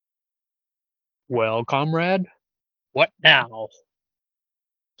Well, comrade, what now?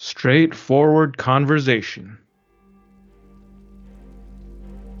 Straightforward conversation.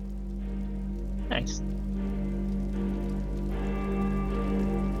 Nice.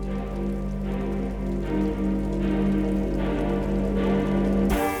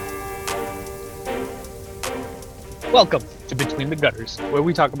 Welcome to Between the Gutters, where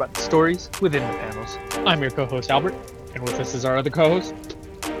we talk about the stories within the panels. I'm your co-host Albert, and with us is our other co-host.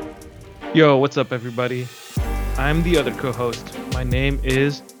 Yo, what's up, everybody? I'm the other co-host. My name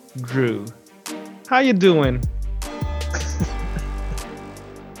is Drew. How you doing?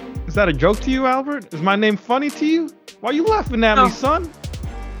 Is that a joke to you, Albert? Is my name funny to you? Why are you laughing at No. me, son?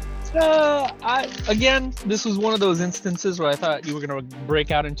 This was one of those instances where I thought you were gonna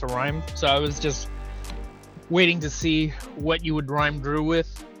break out into rhyme, so I was just waiting to see what you would rhyme Drew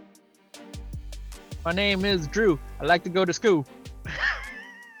with. My name is Drew. I like to go to school.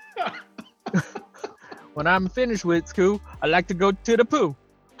 When I'm finished with school, I like to go to the poo.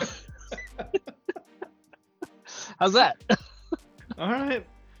 How's that? All right.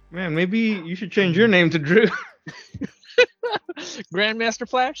 Man, maybe you should change your name to Drew. Grandmaster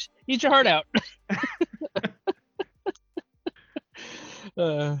Flash, eat your heart out.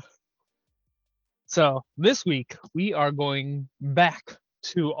 So this week we are going back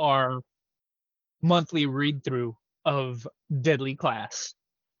to our monthly read through of Deadly Class.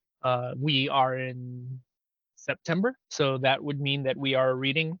 We are in September, so that would mean that we are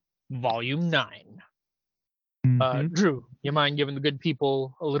reading Volume 9. Drew, you mind giving the good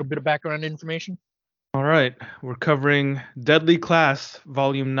people a little bit of background information? All right. We're covering Deadly Class,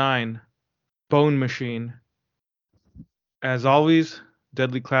 Volume 9, Bone Machine. As always,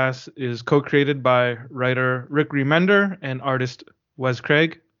 Deadly Class is co-created by writer Rick Remender and artist Wes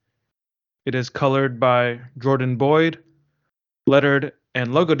Craig. It is colored by Jordan Boyd, lettered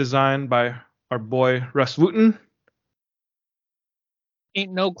and logo design by our boy Russ Wooten,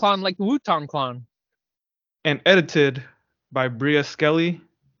 Ain't no clown like the Wu-Tang Clan. and edited by Bria Skelly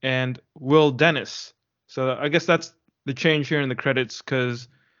and Will Dennis. So I guess that's the change here in the credits, because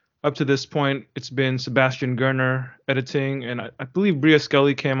up to this point it's been Sebastian Gerner editing, and I believe Bria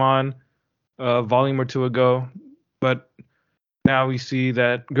Skelly came on a volume or two ago, but now we see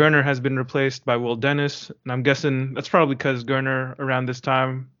that Gerner has been replaced by Will Dennis, and I'm guessing that's probably because Gerner around this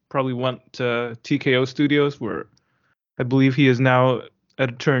time probably went to TKO Studios, where I believe he is now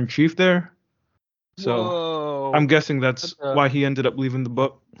editor-in-chief there. So Whoa. I'm guessing that's That's why he ended up leaving the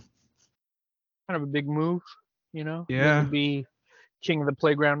book. kind of a big move, you know? Yeah. Getting to be king of the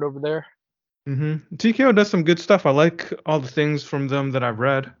playground over there. TKO does some good stuff. I like all the things from them that I've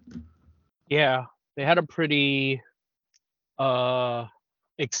read. Yeah, they had a pretty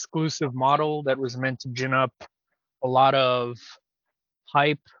exclusive model that was meant to gin up a lot of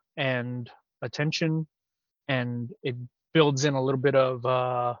hype and attention, and it builds in a little bit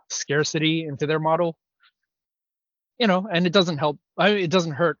of scarcity into their model, you know. And it doesn't help, it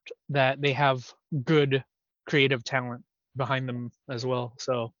doesn't hurt that they have good creative talent behind them as well.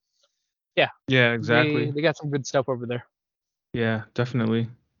 So yeah, Yeah, exactly. they got some good stuff over there. Yeah, definitely.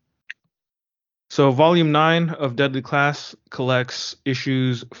 So Volume 9 of Deadly Class collects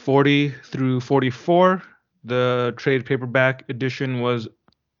issues 40 through 44. The trade paperback edition was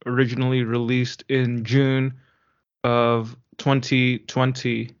originally released in June of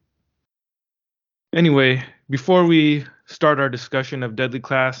 2020. Anyway, before we start our discussion of Deadly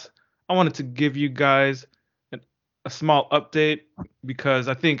Class, I wanted to give you guys a small update, because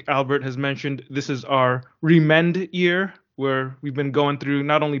I think Albert has mentioned this is our remend year, where we've been going through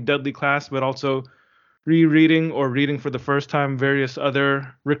not only Deadly Class but also rereading or reading for the first time various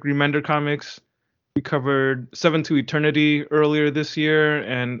other Rick Remender comics. We covered Seven to Eternity earlier this year,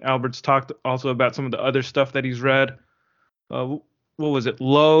 and Albert's talked also about some of the other stuff that he's read. What was it?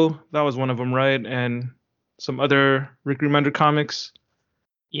 Low, that was one of them, right? And some other Rick Remender comics.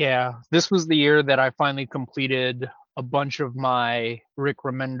 Yeah, this was the year that I finally completed a bunch of my Rick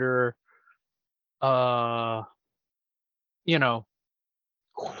Remender, you know,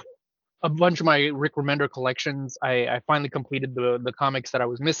 a bunch of my Rick Remender collections. I finally completed the comics that I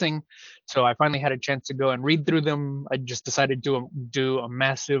was missing, so I finally had a chance to go and read through them. I just decided to do a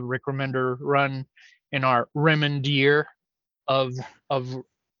massive Rick Remender run in our Remend year of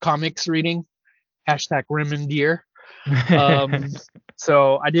comics reading. Hashtag Remend year.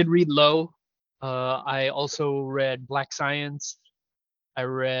 So I did read Low. I also read Black Science. I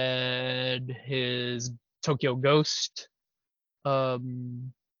read his Tokyo Ghost.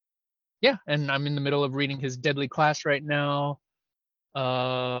 Yeah, and I'm in the middle of reading his Deadly Class right now.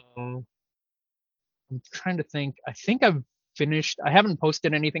 I'm trying to think. I think I've finished. I haven't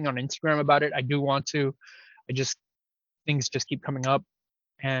posted anything on Instagram about it. I do want to. I just things just keep coming up,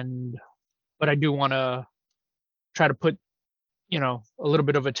 and but I do want to try to put a little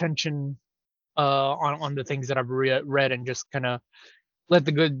bit of attention on the things that I've read and just kind of let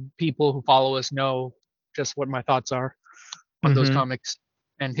the good people who follow us know just what my thoughts are on those Mm-hmm. comics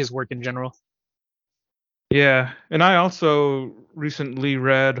and his work in general. Yeah, and I also recently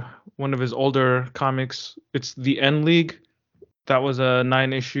read one of his older comics. It's The End League. That was a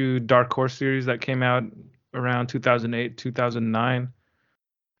 9-issue Dark Horse series that came out around 2008, 2009.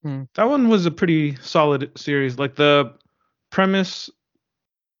 Hmm. That one was a pretty solid series. Like the premise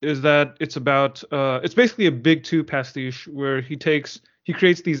is that it's basically a big two pastiche where he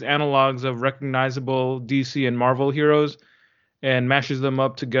creates these analogs of recognizable DC and Marvel heroes and mashes them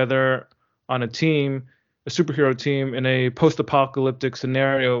up together on a superhero team in a post-apocalyptic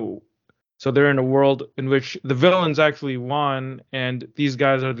scenario. So they're in a world in which the villains actually won and these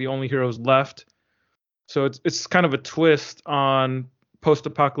guys are the only heroes left. So it's kind of a twist on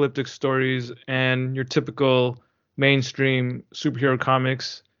post-apocalyptic stories and your typical mainstream superhero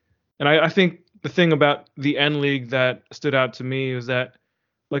comics. And I think the thing about the End League that stood out to me is that,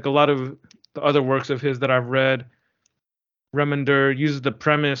 like a lot of the other works of his that I've read, Remender uses the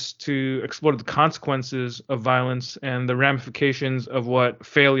premise to explore the consequences of violence and the ramifications of what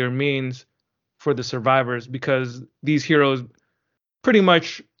failure means for the survivors, because these heroes pretty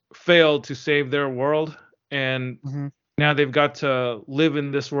much failed to save their world, and Hmm. now they've got to live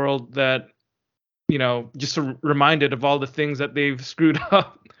in this world that, just reminded of all the things that they've screwed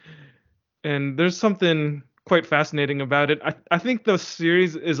up. And there's something quite fascinating about it. I think the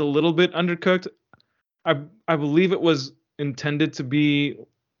series is a little bit undercooked. I believe it was intended to be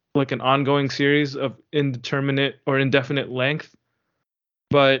like an ongoing series of indeterminate or indefinite length,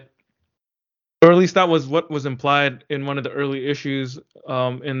 but or at least that was what was implied in one of the early issues,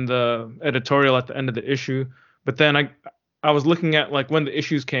 in the editorial at the end of the issue. But then I was looking at like when the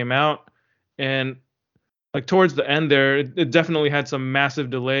issues came out, and like towards the end there, it definitely had some massive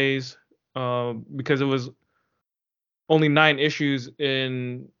delays, because it was only 9 issues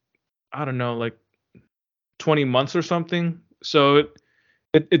in, I don't know, like 20 months or something. So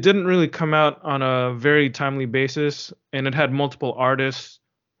it didn't really come out on a very timely basis, and it had multiple artists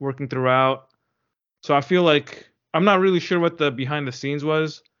working throughout. So I feel like I'm not really sure what the behind the scenes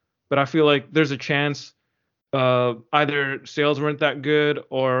was, but I feel like there's a chance either sales weren't that good,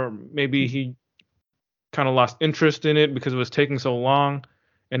 or maybe he kind of lost interest in it because it was taking so long,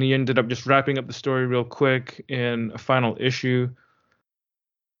 and he ended up just wrapping up the story real quick in a final issue.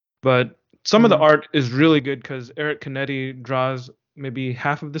 But some of the Hmm. art is really good because Eric Canetti draws maybe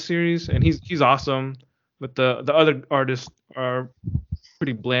half of the series, and he's awesome. But the other artists are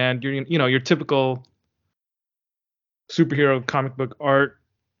pretty bland. Your typical superhero comic book art.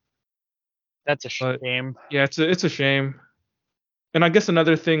 That's a But shame. yeah, it's a shame. And I guess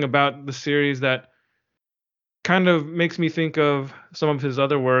another thing about the series that kind of makes me think of some of his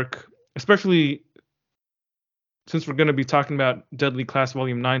other work, especially since we're going to be talking about Deadly Class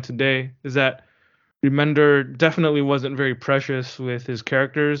Volume 9 today, is that Remender definitely wasn't very precious with his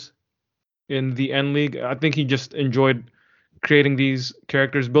characters in the End League. I think he just enjoyed creating these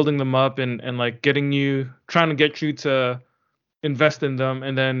characters, building them up, and like trying to get you to invest in them,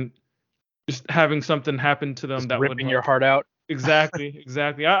 and then just having something happen to them Just that would ripping your like heart out. exactly.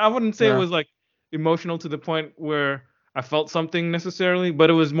 I wouldn't say it Yeah. was like emotional to the point where I felt something necessarily, but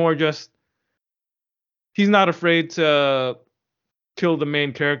it was more just he's not afraid to kill the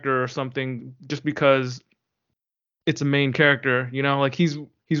main character or something just because it's a main character, like he's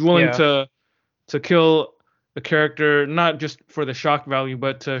willing Yeah. to kill a character not just for the shock value,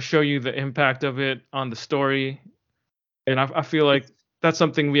 but to show you the impact of it on the story. And I feel like It's that's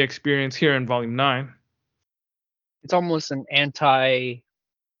something we experience here in Volume 9. it's almost an anti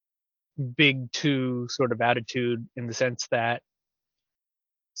big two sort of attitude in the sense that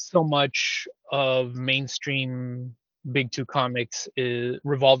so much of mainstream big two comics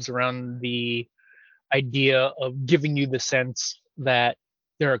revolves around the idea of giving you the sense that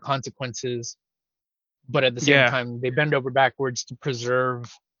there are consequences, but at the same Yeah. time they bend over backwards to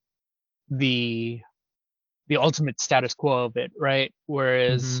preserve the the ultimate status quo of it, right? Hmm.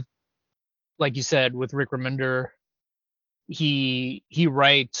 Whereas, like you said, with Rick Remender, he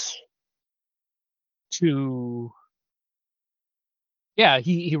writes to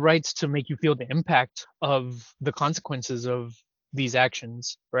he writes to make you feel the impact of the consequences of these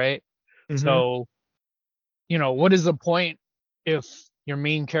actions, right? Hmm. So, what is the point if your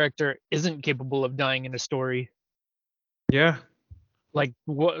main character isn't capable of dying in a story? Yeah. Like,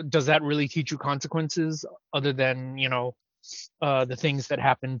 what does that really teach you consequences other than, the things that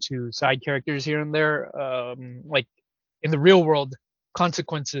happen to side characters here and there. Like in the real world,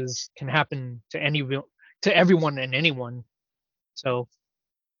 consequences can happen to everyone and anyone. So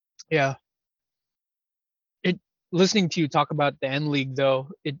yeah, it listening to you talk about the End League though,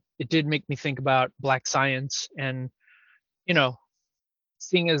 it did make me think about Black Science, and you know,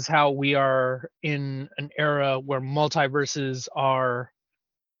 seeing as how we are in an era where multiverses are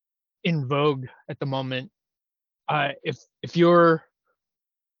in vogue at the moment. If you're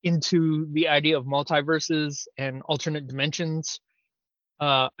into the idea of multiverses and alternate dimensions,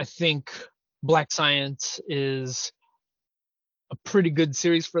 I think Black Science is a pretty good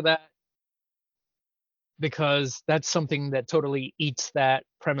series for that, because that's something that totally eats that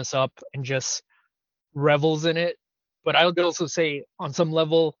premise up and just revels in it. But I would also say, on some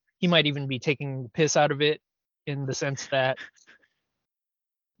level, he might even be taking the piss out of it, in the sense that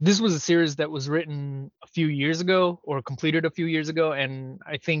this was a series that was written a few years ago or completed a few years ago, and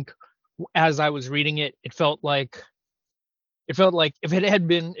I think as I was reading it, it felt like if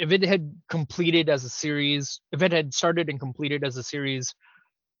it had completed as a series, if it had started and completed as a series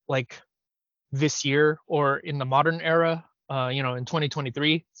like this year or in the modern era, in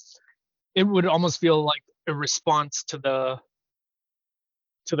 2023, it would almost feel like a response to the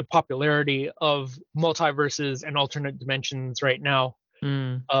popularity of multiverses and alternate dimensions right now.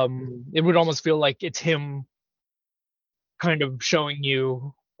 Mm. It would almost feel like it's him kind of showing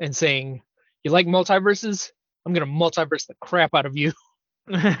you and saying, "You like multiverses? I'm gonna multiverse the crap out of you."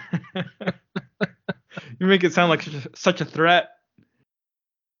 You make it sound like such a threat.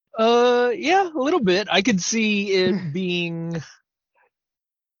 Yeah, a little bit. I could see it being.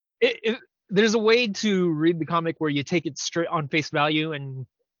 There's a way to read the comic where you take it straight on face value, and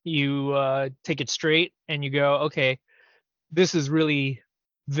you take it straight, and you go, "Okay, this is really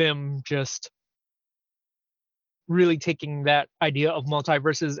them just really taking that idea of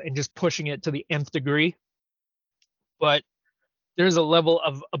multiverses and just pushing it to the nth degree." But there's a level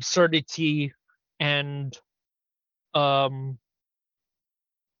of absurdity and um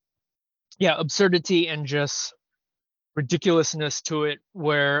absurdity and just ridiculousness to it,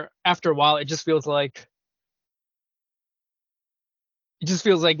 where after a while it just feels like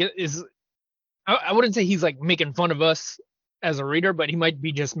it is. I wouldn't say he's like making fun of us as a reader, but he might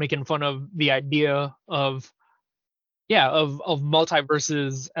be just making fun of the idea of, of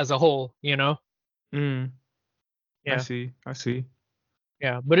multiverses as a whole. Mm. I Yeah. see. I see.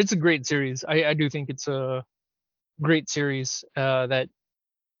 Yeah, but it's a great series. I do think it's a great series that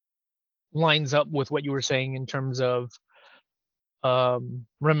lines up with what you were saying in terms of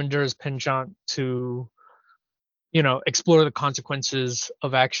Remender's penchant to, explore the consequences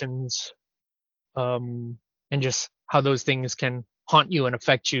of actions, and just how those things can haunt you and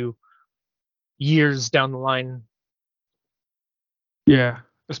affect you years down the line. Yeah,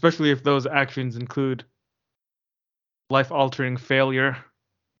 especially if those actions include life-altering failure.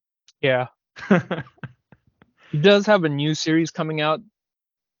 Yeah, he does have a new series coming out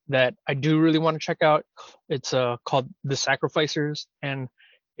that I do really want to check out. It's called The Sacrificers, and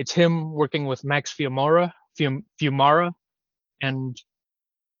it's him working with Max Fiumara, and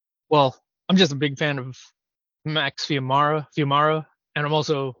well, I'm just a big fan of Max Fiumara, and I'm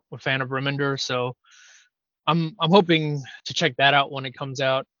also a fan of Remender, so I'm hoping to check that out when it comes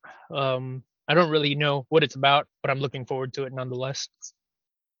out. I don't really know what it's about, but I'm looking forward to it nonetheless.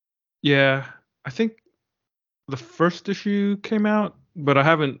 Yeah, I think the first issue came out, but I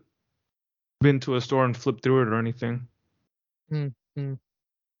haven't been to a store and flipped through it or anything. Mm-hmm.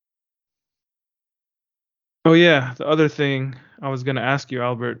 Oh yeah, the other thing I was gonna ask you,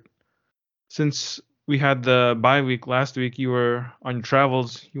 Albert, since we had the bye week last week, you were on your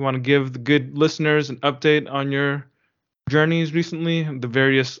travels. You want to give the good listeners an update on your journeys recently, the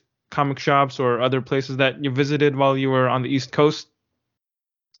various comic shops or other places that you visited while you were on the East Coast?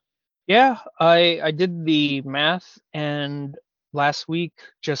 Yeah, I did the math, and last week,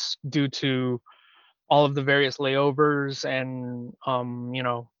 just due to all of the various layovers and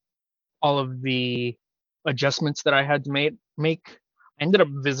all of the adjustments that I had to make, I ended up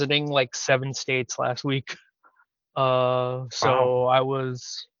visiting like 7 states last week. Wow. So I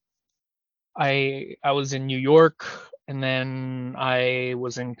was in New York, and then I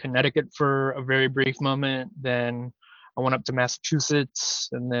was in Connecticut for a very brief moment. Then I went up to Massachusetts,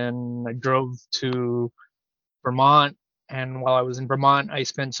 and then I drove to Vermont. And while I was in Vermont, I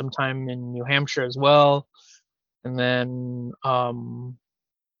spent some time in New Hampshire as well. And then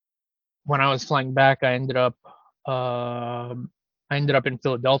when I was flying back, uh, I ended up in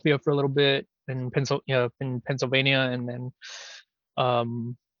Philadelphia for a little bit, in Pennsylvania, and then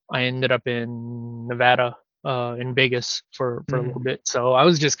um, I ended up in Nevada. in Vegas for a Mhm. little bit. So I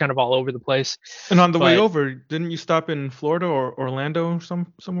was just kind of all over the place. And on the way But over, didn't you stop in Florida or Orlando or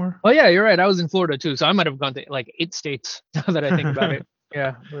somewhere? oh yeah, you're right. I was in Florida too, so I might have gone to like 8 states now that I think about it.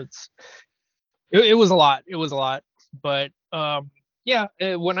 Yeah, it was a lot. It was a lot, but yeah,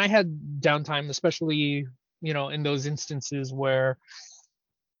 when I had downtime, especially in those instances where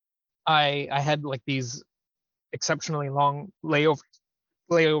I had like these exceptionally long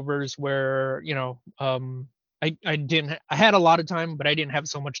layovers where I had a lot of time, but I didn't have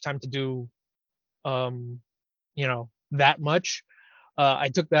so much time to do um that much. I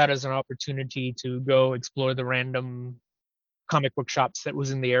took that as an opportunity to go explore the random comic book shops that was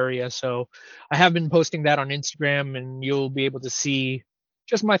in the area. So I have been posting that on Instagram, and you'll be able to see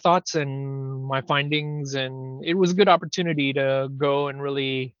just my thoughts and my findings. And it was a good opportunity to go and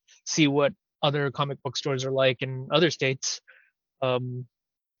really see what other comic book stores are like in other states. Um,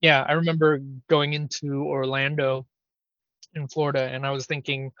 yeah, I remember going into Orlando in Florida, and I was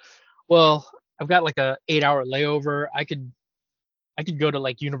thinking, well, I've got like a 8 hour layover. I could go to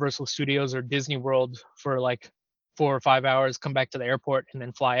like Universal Studios or Disney World for like 4 or 5 hours, come back to the airport, and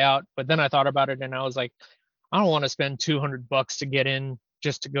then fly out. But then I thought about it, and I was like, I don't want to spend $200 to get in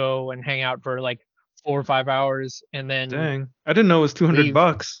just to go and hang out for like 4 or 5 hours and then Dang, I didn't know it was 200 leave.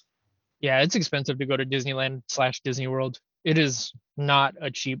 bucks. Yeah, it's expensive to go to Disneyland/Disney World. It is not a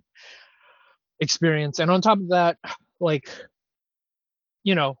cheap experience. And on top of that, like,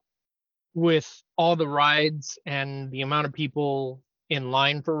 you know, with all the rides and the amount of people in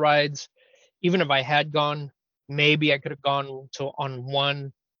line for rides, even if I had gone, maybe I could have gone to on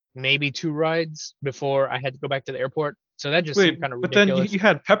one, maybe two rides before I had to go back to the airport. So that just seemed Wait, kind of but then you, ridiculous. you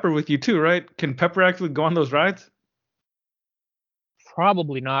had Pepper with you too, right? Can Pepper actually go on those rides?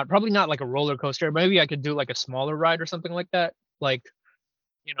 Probably not. Probably not like a roller coaster. Maybe I could do like a smaller ride or something like that. Like,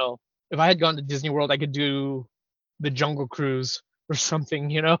 you know, if I had gone to Disney World, I could do the Jungle Cruise or something.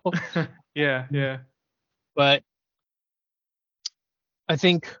 Yeah, yeah. But I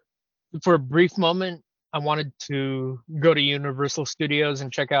think for a brief moment, I wanted to go to Universal Studios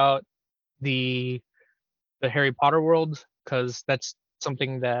and check out the the Harry Potter world because that's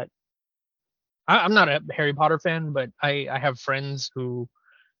something that I'm not a Harry Potter fan, but I have friends who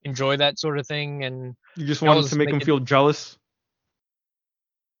enjoy that sort of thing, and You just that wanted to was make him making feel jealous.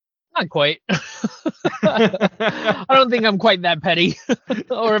 not quite. I don't think I'm quite that petty,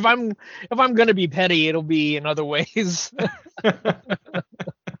 or if I'm gonna be petty, it'll be in other ways.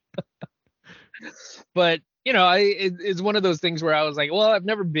 But it's one of those things where I was like, well, I've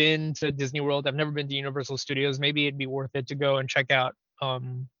never been to Disney World, I've never been to Universal Studios. Maybe it'd be worth it to go and check out,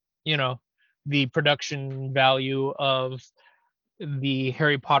 you know, the production value of the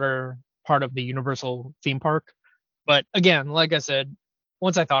Harry Potter part of the Universal theme park. But again, like I said,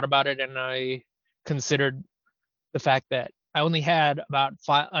 once I thought about it and I considered the fact that I only had about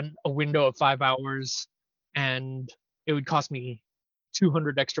a window of 5 hours, and it would cost me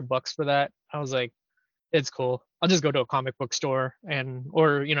 200 extra bucks for that, I was like, it's cool. I'll just go to a comic book store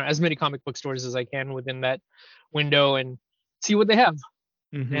or as many comic book stores as I can within that window and see what they have.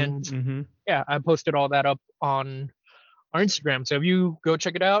 Mhm, And mhm. yeah, I posted all that up on our Instagram. So if you go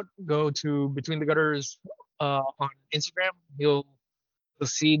check it out, go to Between the Gutters on Instagram. You'll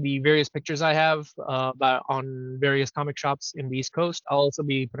see the various pictures I have on various comic shops in the East Coast. I'll also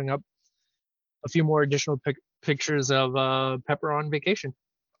be putting up a few more additional pictures of Pepper on vacation.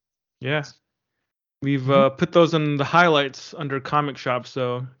 Yeah. We've Hmm. put those in the highlights under comic shops,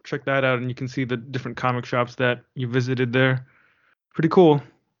 so check that out and you can see the different comic shops that you visited there. Pretty cool.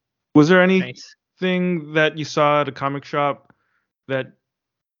 Was there Nice. anything that you saw at a comic shop that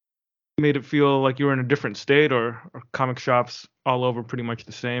made it feel like you were in a different state, or comic shops all over pretty much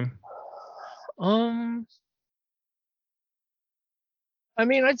the same? Um, I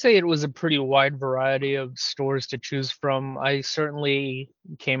mean, I'd say it was a pretty wide variety of stores to choose from. I certainly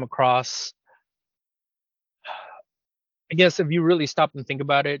came across, I guess, if you really stop and think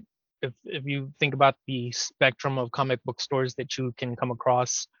about it, if you think about the spectrum of comic book stores that you can come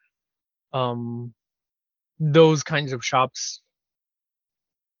across, um, those kinds of shops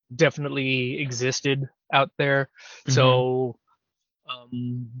definitely existed out there. Mhm. So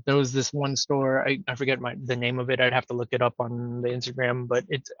there was this one store, I forget the name of it. I'd have to look it up on the Instagram, but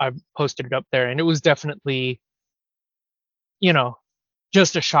I posted it up there, and it was definitely you know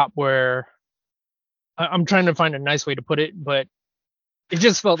just a shop where I'm trying to find a nice way to put it, but it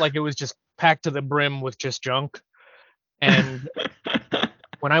just felt like it was just packed to the brim with just junk. And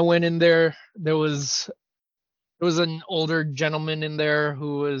when I went in there, there was an older gentleman in there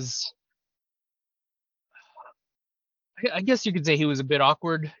who was, I guess you could say he was a bit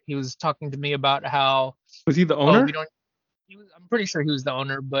awkward. He was talking to me about how, Was he the oh, we owner? don't. I'm pretty sure he was the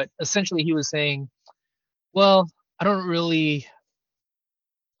owner, but essentially he was saying, well, I don't really.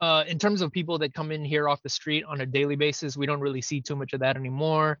 In terms of people that come in here off the street on a daily basis, we don't really see too much of that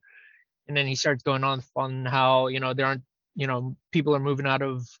anymore. And then he starts going on how there aren't people are moving out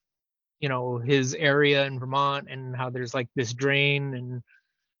of his area in Vermont, and how there's like this drain and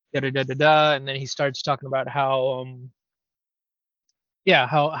da da da da da. And then he starts talking about how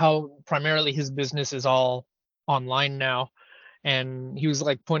how primarily his business is all online now. And he was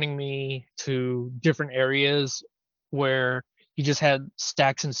like pointing me to different areas where he just had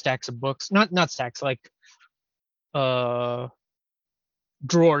stacks and stacks of books, not stacks, like uh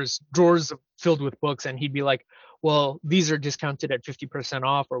drawers filled with books. And he'd be like, well, these are discounted at 50%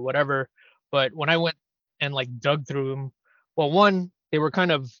 off or whatever. But when I went and like dug through them, well, one, they were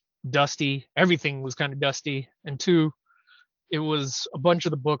kind of dusty, everything was kind of dusty. And two, it was a bunch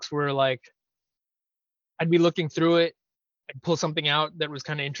of the books were like, I'd be looking through it, I'd pull something out that was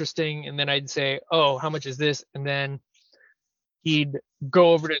kind of interesting, and then I'd say, oh, how much is this? And then he'd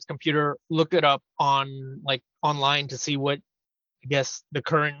go over to his computer, look it up on like online to see what I guess the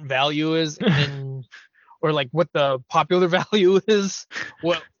current value is, and then or like what the popular value is.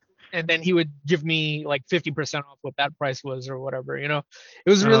 What And then he would give me like 50% off what that price was or whatever. It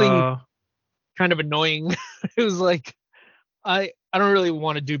was really Uh, kind of annoying. It was like I don't really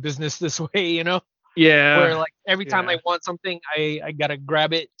want to do business this way. Where yeah, like every time I yeah. want something, I gotta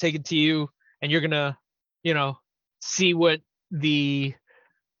grab it, take it to you, and you're gonna, you know, see what the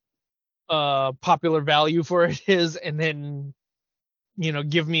popular value for it is, and then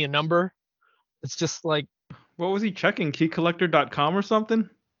give me a number. It's just like What was he checking? Keycollector.com or something?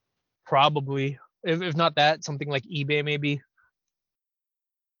 probably, if not that, something like eBay maybe.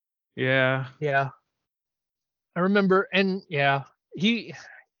 Yeah. Yeah, I remember, and yeah, he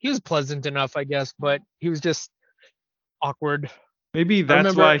he was pleasant enough, I guess, but he was just awkward. Maybe I that's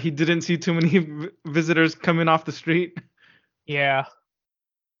remember, why he didn't see too many visitors coming off the street. yeah.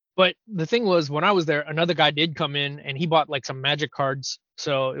 But the thing was, when I was there, another guy did come in and he bought like some magic cards.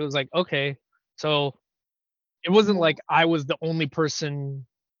 So it was like, okay. So it wasn't like I was the only person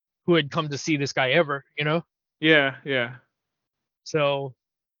who had come to see this guy ever. Yeah, yeah. So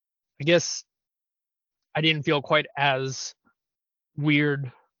I guess I didn't feel quite as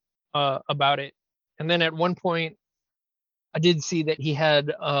weird about it. And then at one point, I did see that he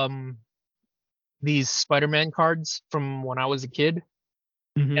had these Spider-Man cards from when I was a kid.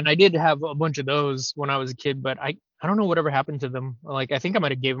 And Hmm. I did have a bunch of those when I was a kid, but I don't know whatever happened to them. Like I think I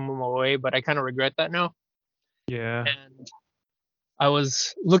might have gave them away, but I kind of regret that now. Yeah. And I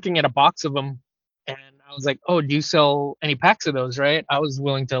was looking at a box of them, and I was like, "Oh, do you sell any packs of those?" Right? I was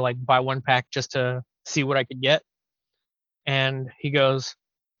willing to like buy one pack just to see what I could get. And he goes,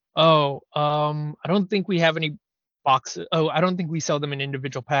 "Oh, I don't think we have any boxes. Oh, I don't think we sell them in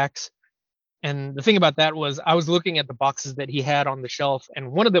individual packs." And the thing about that was I was looking at the boxes that he had on the shelf,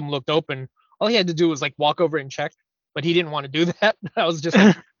 and one of them looked open. All he had to do was like walk over and check, but he didn't want to do that. I was just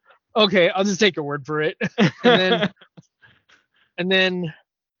like, okay, I'll just take your word for it. and then and then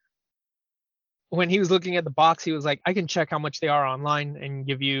when he was looking at the box, he was like, I can check how much they are online and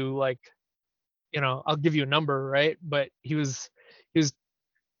give you like, I'll give you a number, right? But he was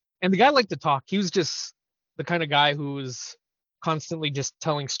and the guy liked to talk. He was just the kind of guy who was constantly just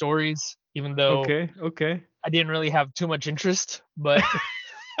telling stories, even though Okay, okay. I didn't really have too much interest. But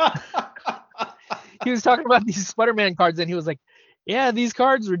he was talking about these Spider-Man cards, and he was like, "Yeah, these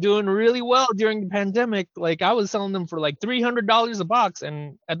cards were doing really well during the pandemic. Like I was selling them for like $300 a box."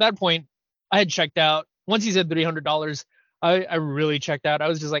 And at that point, I had checked out. Once he said $300, I really checked out. I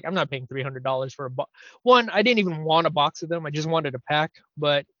was just like, I'm not paying $300 for a box. One, I didn't even want a box of them. I just wanted a pack.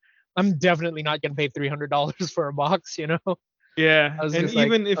 But I'm definitely not gonna pay $300 for a box. Yeah, I was and just like,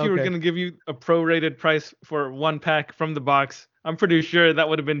 even if you were okay, gonna give you a prorated price for one pack from the box, I'm pretty sure that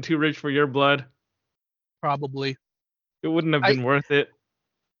would have been too rich for your blood. probably. It wouldn't have I been worth it.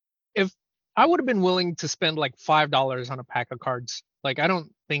 if I would have been willing to spend like $5 on a pack of cards. Like I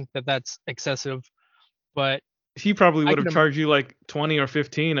don't think that that's excessive, but He probably I would can. have charged you like 20 or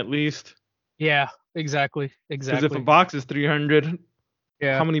 15 at least. Yeah, exactly, Because if a exactly. box is 300,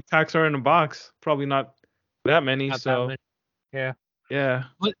 Yeah, how many packs are in a box? Probably not that many. not that So much. Yeah, yeah.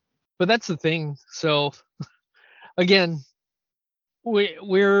 but that's the thing. So again,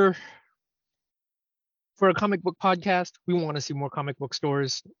 we're for a comic book podcast. We want to see more comic book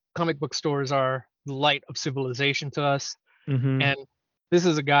stores. Comic book stores are the light of civilization to us, Hmm. and this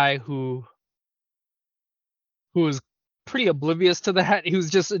is a guy who was pretty oblivious to that. He was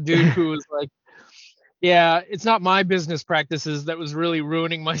just a dude who was like, Yeah, it's not my business practices that was really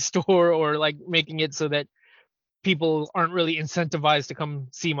ruining my store or like making it so that people aren't really incentivized to come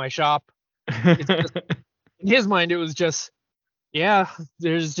see my shop. It's just in his mind it was just yeah,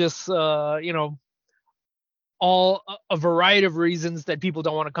 there's just all a variety of reasons that people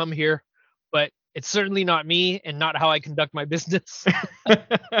don't want to come here, but it's certainly not me and not how I conduct my business.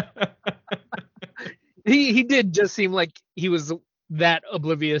 He did just seem like he was that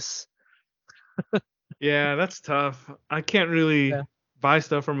oblivious. Yeah, that's tough. I can't really Yeah. buy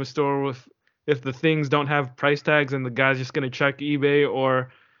stuff from a store with if the things don't have price tags and the guy's just gonna check eBay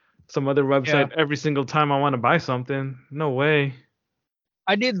or some other Yeah. website every single time I want to buy something. No way.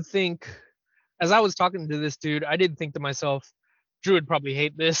 I did think as I was talking to this dude, I did think to myself, Drew would probably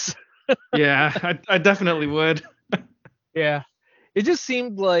hate this. Yeah, I definitely would. Yeah. It just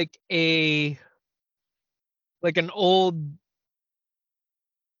seemed like an old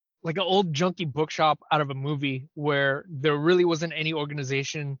junky bookshop out of a movie where there really wasn't any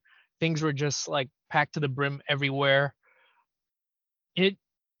organization. Things were just like packed to the brim everywhere. It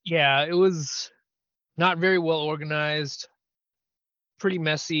yeah, it was not very well organized, pretty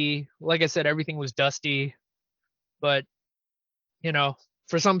messy. Like I said, everything was dusty, but you know,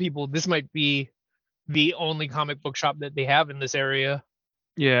 for some people this might be the only comic book shop that they have in this area.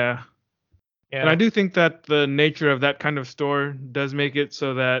 Yeah. And I Yeah. do think that the nature of that kind of store does make it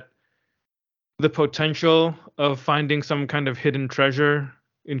so that the potential of finding some kind of hidden treasure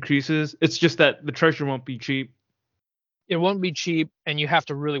increases. It's just that the treasure won't be cheap. It won't be cheap and you have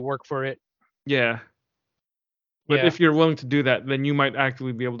to really work for it. Yeah. But Yeah. if you're willing to do that, then you might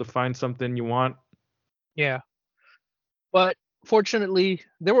actually be able to find something you want. Yeah. But fortunately,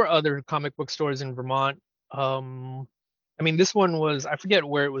 there were other comic book stores in Vermont. I mean, this one was, I forget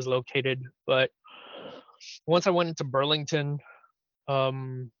where it was located, but once I went into Burlington,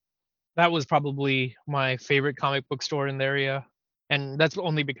 um, that was probably my favorite comic book store in the area. And that's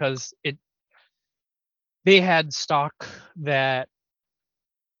only because they had stock that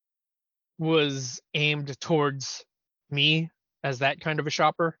was aimed towards me as that kind of a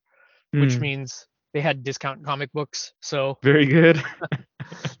shopper, which Hmm. means they had discount comic books. So Very good.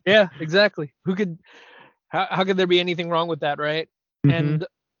 yeah, exactly. How could there be anything wrong with that, right? Hmm. And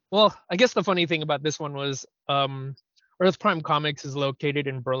well, I guess the funny thing about this one was Earth Prime Comics is located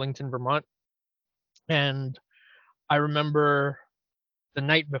in Burlington, Vermont, and I remember the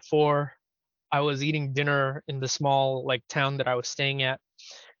night before I was eating dinner in the small like town that I was staying at,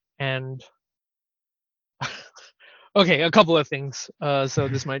 and okay, a couple of things. So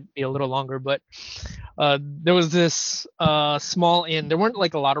this might be a little longer, but there was this small inn. There weren't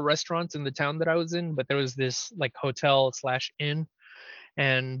like a lot of restaurants in the town that I was in, but there was this like hotel slash inn,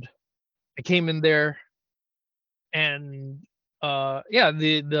 and I came in there and yeah,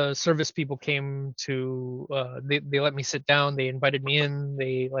 the service people came to they let me sit down, they invited me in,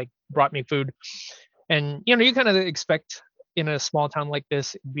 they like brought me food. And you kind of expect in a small town like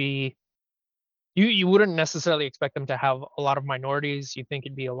this it'd be you wouldn't necessarily expect them to have a lot of minorities. You think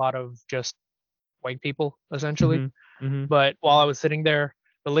it'd be a lot of just white people essentially. Hmm. Hmm. But while I was sitting there,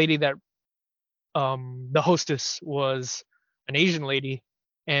 the lady that the hostess was an Asian lady,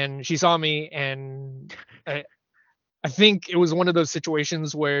 and she saw me, and I think it was one of those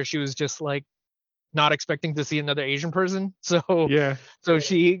situations where she was just like not expecting to see another Asian person. Yeah. So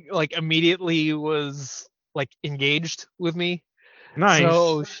she like immediately was like engaged with me. Nice.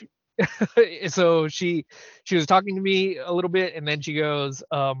 So so she was talking to me a little bit, and then she goes,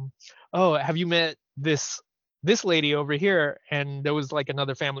 "Oh, have you met this lady over here?" And there was like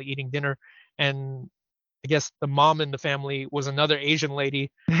another family eating dinner, and I guess the mom in the family was another Asian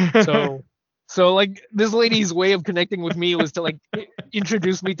lady. So like this lady's way of connecting with me was to like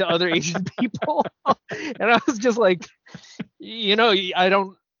introduce me to other Asian people. And I was just like, I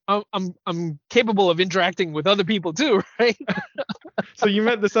don't I'm capable of interacting with other people too, right? So you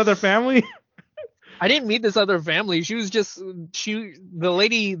met this other family? I didn't meet this other family. She was just the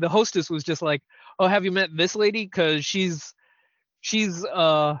lady, the hostess was just like, "Oh, have you met this lady? Cuz she's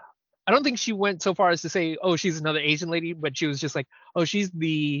I don't think she went so far as to say, "Oh, she's another Asian lady," but she was just like, "Oh, she's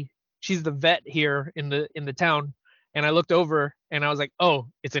the vet here in the town." And I looked over and I was like, "Oh,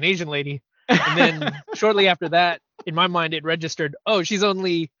 it's an Asian lady." And then shortly after that, in my mind it registered, "Oh, she's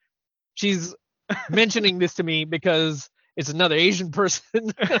mentioning this to me because it's another Asian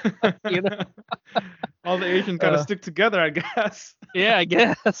person." you know. All the Asians gotta Uh stick together, I guess. yeah, I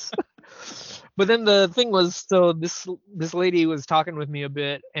guess. But then the thing was, so this lady was talking with me a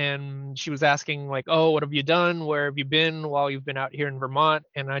bit, and she was asking like, "Oh, what have you done? Where have you been while you've been out here in Vermont?"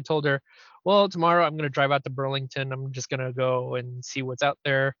 And I told her, "Well, tomorrow I'm gonna drive out to Burlington. I'm just gonna go and see what's out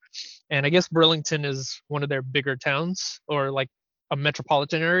there." And I guess Burlington is one of their bigger towns or like a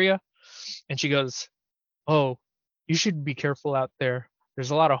metropolitan area. And she goes, "Oh, you should be careful out there.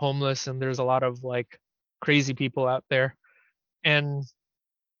 There's a lot of homeless and there's a lot of like crazy people out there." And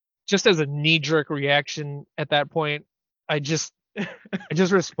just as a knee-jerk reaction at that point, I just I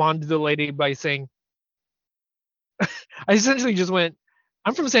just responded to the lady by saying, I essentially just went,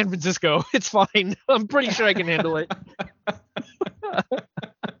 "I'm from San Francisco. It's fine. I'm pretty sure I can handle it."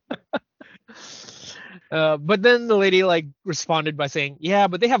 But then the lady like responded by saying, "Yeah,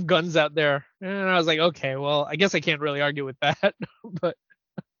 but they have guns out there." And I was like, "Okay, well, I guess I can't really argue with that." but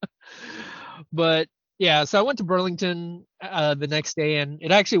but yeah, so I went to Burlington the next day, and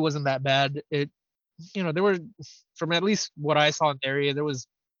it actually wasn't that bad. There were, from at least what I saw in the area, there was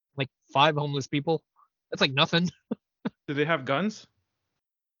like 5 homeless people. That's like nothing. Do they have guns?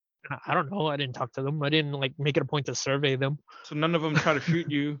 I don't know. I didn't talk to them. I didn't like make it a point to survey them. So none of them try to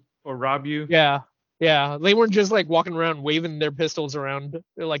shoot you or rob you? Yeah, yeah. They weren't just like walking around waving their pistols around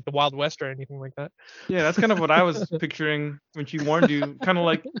like the Wild West or anything like that. Yeah, that's kind of what I was picturing when she warned you. Kind of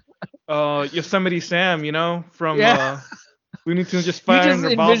like Yosemite Sam, from Yeah. Looney Tunes, just You firing just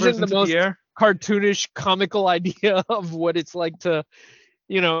revolvers envision the into most the air. cartoonish, comical idea of what it's like to,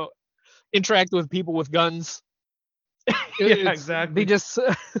 you know, interact with people with guns. Yeah, exactly. They just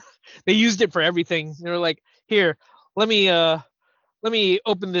they used it for everything. They were like, "Here, let me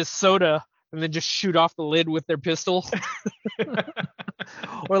open this soda," and then just shoot off the lid with their pistol.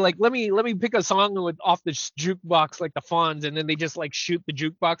 Or like, let me pick a song off the jukebox like the Fonz, and then they just like shoot the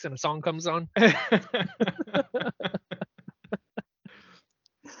jukebox and a song comes on.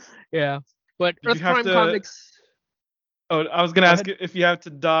 Yeah, but Did you Earth have Prime to? Comics. Oh, I was gonna Go ask ahead. if you have to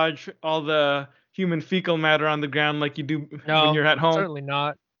dodge all the human fecal matter on the ground like you do when No, you're at home. certainly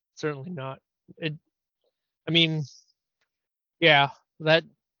not. Certainly not. It. I mean, yeah, that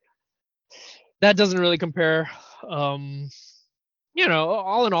that doesn't really compare. Um,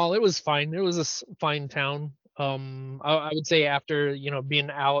 all in all, it was fine. It was a fine town. I would say after being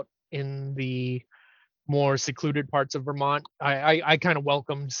out in the more secluded parts of Vermont, I kind of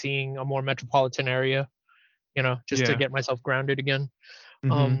welcomed seeing a more metropolitan area. Just to Yeah. get myself grounded again.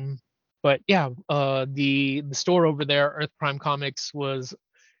 Mm-hmm. But yeah, the store over there, Earth Prime Comics, was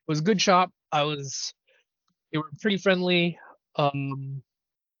a good shop. They were pretty friendly. Um,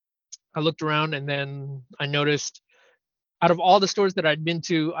 I looked around and then I noticed out of all the stores that I'd been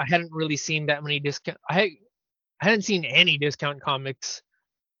to, I hadn't really seen that many discount. I hadn't seen any discount comics,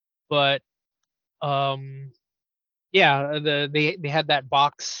 but um, yeah, they had that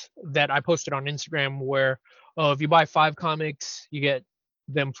box that I posted on Instagram where, oh, if you buy 5 comics, you get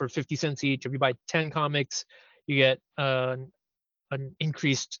them for 50 cents each. If you buy 10 comics, you get an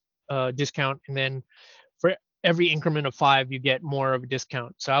increased discount, and then for every increment of 5, you get more of a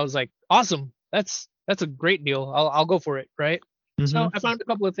discount. So I was like, awesome, that's a great deal. I'll go for it, right? So Mm-hmm. I found a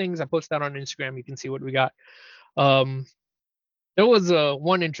couple of things. I posted that on Instagram. You can see what we got. Um, there was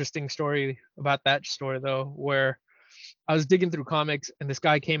one interesting story about that store though, where I was digging through comics and this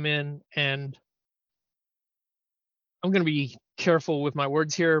guy came in, and I'm gonna be careful with my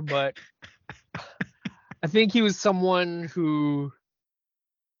words here, but I think he was someone who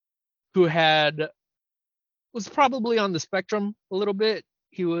had was probably on the spectrum a little bit.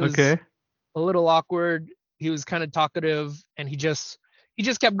 He was Okay. a little awkward. He was kind of talkative, and he just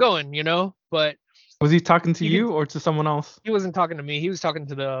kept going, But Was he talking to you could you or to someone else? he wasn't talking to me. He was talking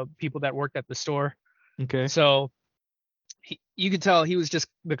to the people that worked at the store. Okay. So you could tell he was just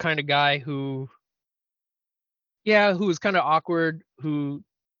the kind of guy who was kind of awkward, who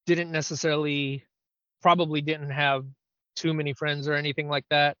didn't necessarily, probably didn't have too many friends or anything like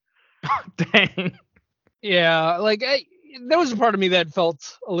that. Dang. Yeah, like there was a part of me that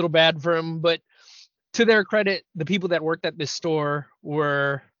felt a little bad for him, but to their credit, the people that worked at this store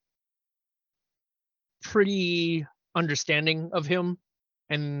were pretty understanding of him,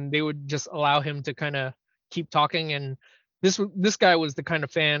 and they would just allow him to kind of keep talking. And this guy was the kind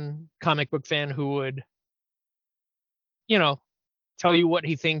of comic book fan, who would, you know, tell you what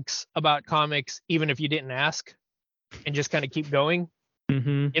he thinks about comics even if you didn't ask, and just kind of keep going.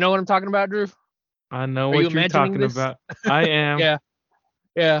 Mm-hmm. You know what I'm talking about, Drew? I know Are you what you're imagining talking this? about. I am. Yeah,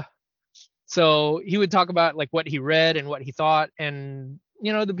 yeah. So he would talk about like what he read and what he thought, and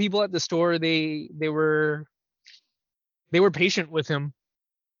the people at the store, they were patient with him.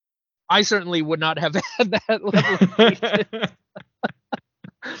 I certainly would not have had that level of patience.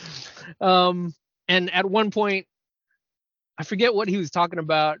 And at one point, I forget what he was talking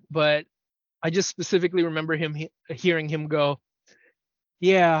about, but I just specifically remember hearing him go,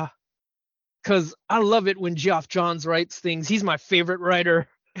 "Yeah, because I love it when Geoff Johns writes things. He's my favorite writer."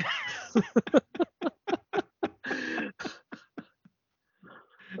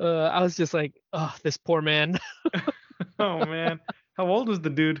 I was just like, "Oh, this poor man." Oh man, how old was the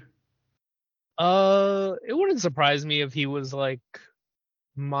dude? It wouldn't surprise me if he was like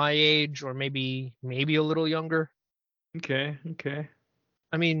my age or maybe a little younger. Okay, okay.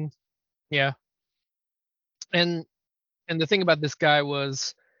 I mean, yeah. And the thing about this guy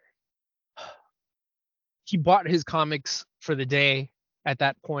was he bought his comics for the day at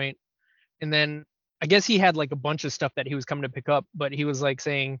that point, and then I guess he had like a bunch of stuff that he was coming to pick up, but he was like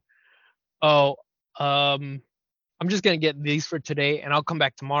saying, "Oh, um, I'm just gonna get these for today, and I'll come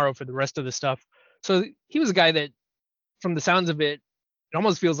back tomorrow for the rest of the stuff." So he was a guy that, from the sounds of it, it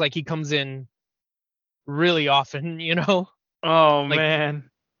almost feels like he comes in really often, you know? Oh Like, man,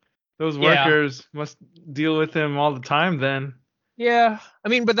 those yeah, workers must deal with him all the time then. yeah. I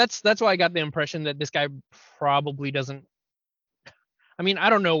mean, but that's why I got the impression that this guy probably doesn't. I mean,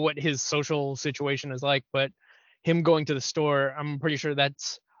 I don't know what his social situation is like, but him going to the store, I'm pretty sure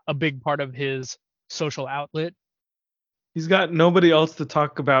that's a big part of his social outlet. He's got nobody else to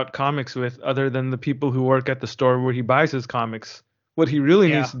talk about comics with other than the people who work at the store where he buys his comics. What he really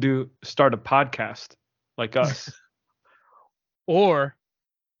needs Yeah. to do is start a podcast like us. Or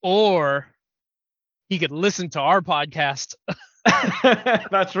or he could listen to our podcast.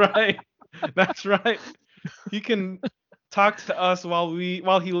 That's right. That's right. He can talk to us while he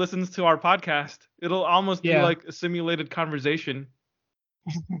listens to our podcast. It'll almost be Yeah. like a simulated conversation.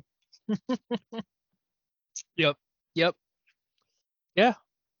 Yep. Yep. Yeah.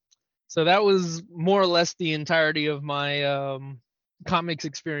 So that was more or less the entirety of my comics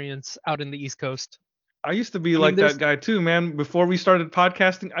experience out in the East Coast. I used to be I mean, like that there's guy too, man. Before we started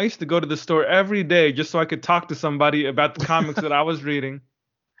podcasting, I used to go to the store every day just so I could talk to somebody about the comics that I was reading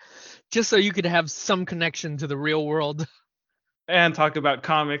just so you could have some connection to the real world. and talk about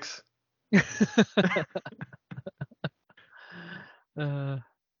comics. uh,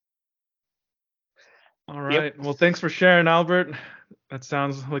 All yep. right. Well, thanks for sharing, Albert. That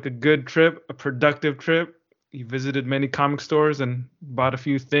sounds like a good trip, a productive trip. You visited many comic stores and bought a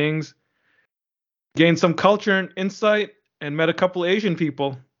few things, gained some culture and insight, and met a couple Asian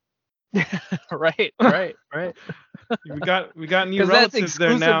people. Right. Right. Right. We got new Because that's relatives there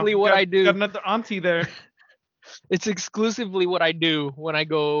now. exclusively what I Got do. another auntie there. It's exclusively what I do when I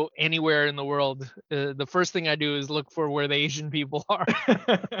go anywhere in the world. The first thing I do is look for where the Asian people are.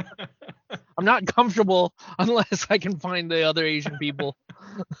 I'm not comfortable unless I can find the other Asian people.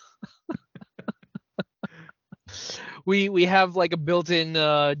 We have like a built-in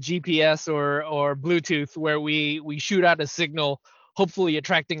GPS or Bluetooth where we shoot out a signal, hopefully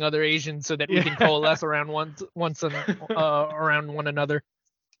attracting other Asians so that we can Yeah. coalesce around around one another.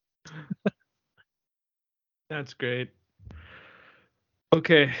 That's great.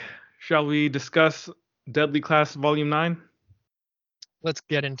 Okay, shall we discuss Deadly Class Volume 9? Let's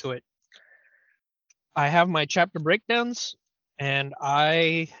get into it. I have my chapter breakdowns, and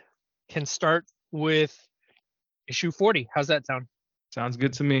I can start with issue 40. How's that sound? Sounds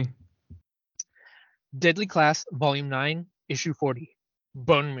good to me. Deadly Class, Volume 9, Issue 40,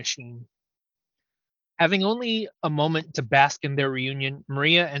 Bone Machine. Having only a moment to bask in their reunion,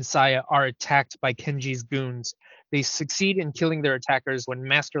 Maria and Saya are attacked by Kenji's goons. They succeed in killing their attackers when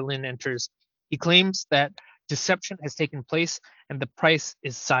Master Lin enters. He claims that deception has taken place and the price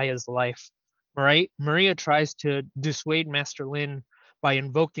is Saya's life. Maria tries to dissuade Master Lin by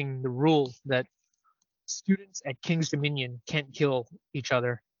invoking the rule that students at King's Dominion can't kill each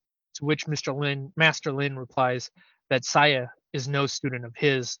other. To which Master Lin replies that Saya is no student of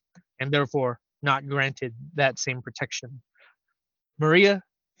his, and therefore not granted that same protection. Maria,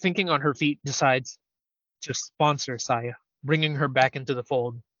 thinking on her feet, decides to sponsor Saya, bringing her back into the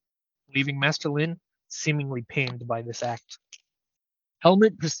fold, leaving Master Lin seemingly pained by this act.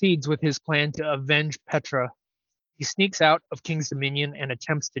 Helmet proceeds with his plan to avenge Petra. He sneaks out of King's Dominion and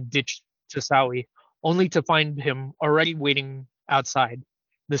attempts to ditch Chisawi, only to find him already waiting outside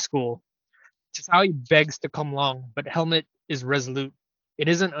the school. Chisawi begs to come along, but Helmet is resolute. It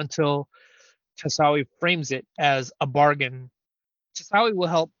isn't until Chisawi frames it as a bargain. Chisawi will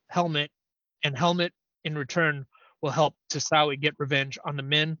help Helmet, and Helmet, in return, will help Chisawi get revenge on the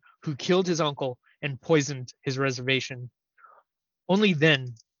men who killed his uncle and poisoned his reservation. Only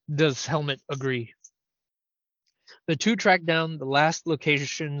then does Helmet agree. The two track down the last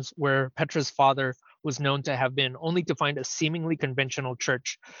locations where Petra's father was known to have been, only to find a seemingly conventional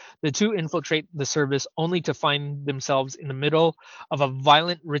church. The two infiltrate the service only to find themselves in the middle of a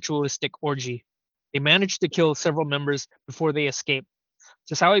violent ritualistic orgy. They manage to kill several members before they escape.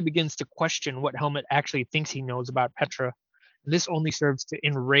 Tasawi begins to question what Helmut actually thinks he knows about Petra. This only serves to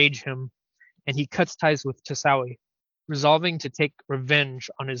enrage him, and he cuts ties with Tasawi, resolving to take revenge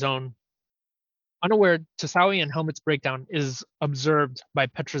on his own. Unaware, Tasawi and Helmut's breakdown is observed by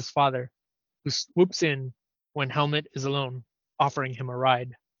Petra's father, who swoops in when Helmut is alone, offering him a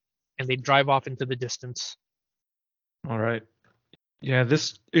ride, and they drive off into the distance. All right. Yeah,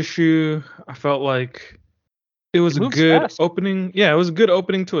 this issue, I felt like it was It a moves good fast. opening. Yeah, it was a good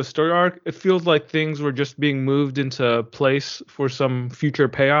opening to a story arc. It feels like things were just being moved into place for some future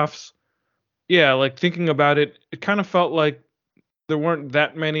payoffs. Yeah, like thinking about it, it kind of felt like there weren't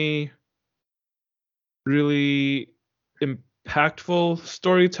that many really impactful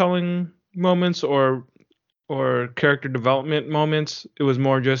storytelling moments or character development moments. It was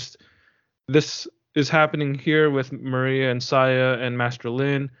more just this is happening here with Maria and Saya and Master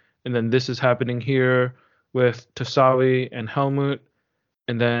Lin, and then this is happening here with Tasawi and Helmut,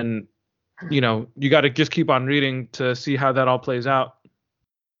 and then you got to just keep on reading to see how that all plays out.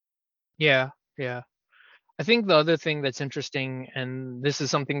 Yeah, yeah. I think the other thing that's interesting, and this is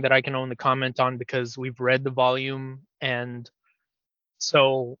something that I can only comment on because we've read the volume, and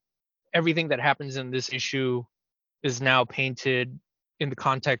so everything that happens in this issue is now painted in the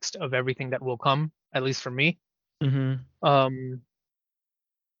context of everything that will come, at least for me. Mm-hmm.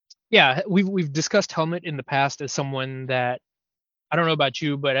 Yeah, we've discussed Helmut in the past as someone that, I don't know about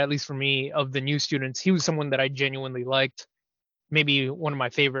you, but at least for me, of the new students, he was someone that I genuinely liked. Maybe one of my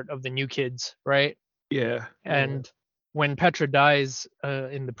favorite of the new kids, right? Yeah. And when Petra dies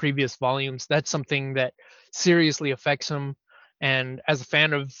in the previous volumes, that's something that seriously affects him. And as a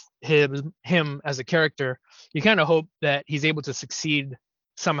fan of him as a character, you kind of hope that he's able to succeed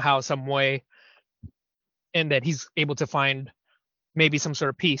somehow, some way, and that he's able to find maybe some sort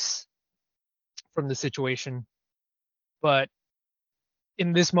of peace from the situation. But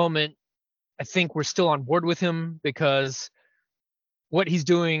in this moment, I think we're still on board with him because what he's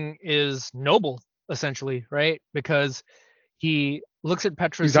doing is noble, essentially, right? Because he looks at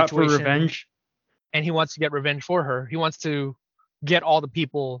Petra's He's out for situation revenge. and he wants to get revenge for her. He wants to get all the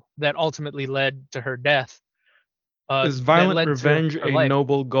people that ultimately led to her death, Is that violent led to revenge her a life.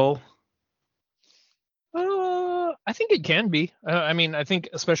 noble goal? I think it can be. I mean, I think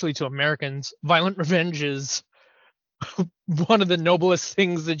especially to Americans, violent revenge is one of the noblest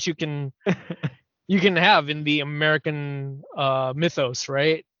things that you can have in the American mythos,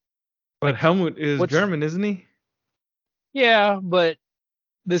 right? But Like, Helmut is what's German, isn't he? yeah, but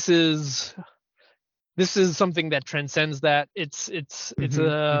this is something that transcends that. Mm-hmm.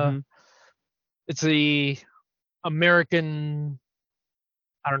 Mm-hmm. It's a American,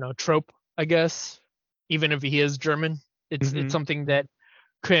 I don't know, trope, I guess. Even if he is German, it's Mm-hmm. something that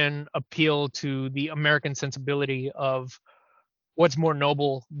can appeal to the American sensibility of what's more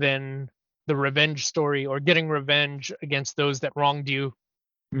noble than the revenge story or getting revenge against those that wronged you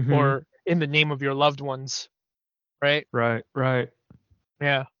Mm-hmm. or in the name of your loved ones, right? Right. Right.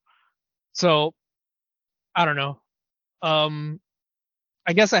 Yeah. So I don't know. Um,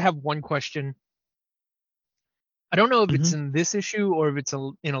 I guess I have one question. I don't know if it's Mm-hmm. in this issue or if it's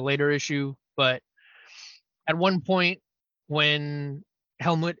in a later issue, but at one point when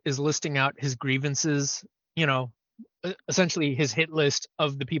Helmut is listing out his grievances, you know, essentially his hit list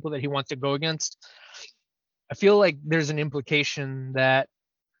of the people that he wants to go against, I feel like there's an implication that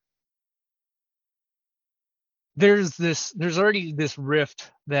there's already this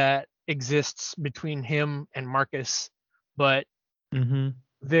rift that exists between him and Marcus, but Mm-hmm.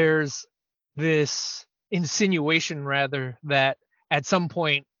 there's this insinuation rather that at some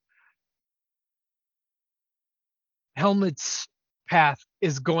point Helmut's path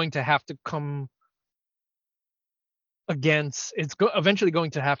is going to have to come against eventually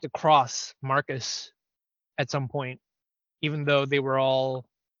going to have to cross Marcus at some point, even though they were all,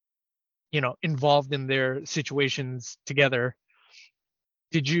 involved in their situations together.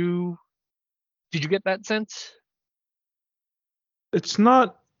 Did you get that sense? It's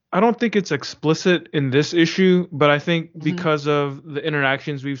not. I don't think it's explicit in this issue, but I think Hmm. because of the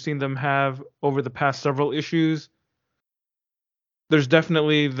interactions we've seen them have over the past several issues, there's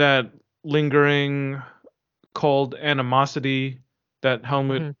definitely that lingering cold animosity that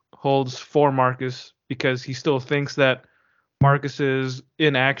Helmut Hmm. holds for Marcus because he still thinks that Marcus's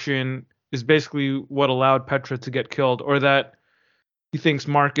inaction is basically what allowed Petra to get killed, or that he thinks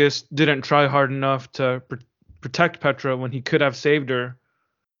Marcus didn't try hard enough to protect Petra when he could have saved her.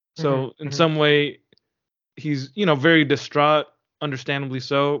 Hmm. So in Hmm. some way, he's very distraught, understandably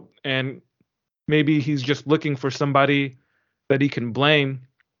so, and maybe he's just looking for somebody that he can blame,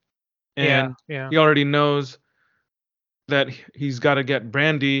 Yeah, and yeah, he already knows that he's got to get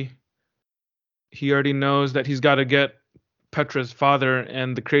Brandy. He already knows that he's got to get Petra's father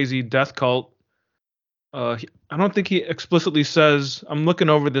and the crazy death cult. I don't think he explicitly says. I'm looking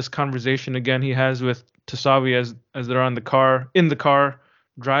over this conversation again he has with Tasawi as they're in the car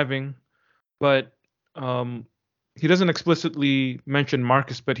driving, but um, he doesn't explicitly mention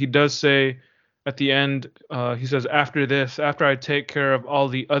Marcus, but he does say at the end, he says, after this, after I take care of all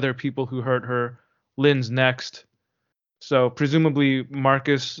the other people who hurt her, Lynn's next. So presumably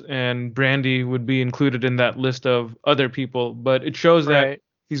Marcus and Brandy would be included in that list of other people, but it shows that right.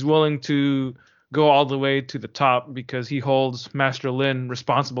 he's willing to go all the way to the top because he holds Master Lin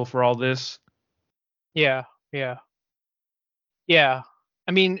responsible for all this. Yeah, yeah, yeah.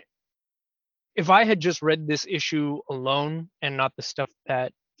 I mean, if I had just read this issue alone and not the stuff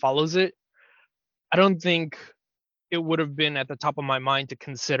that follows it, I don't think it would have been at the top of my mind to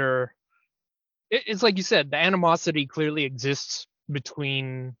consider. It's like you said, the animosity clearly exists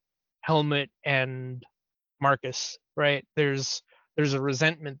between Helmet and Marcus, right? There's a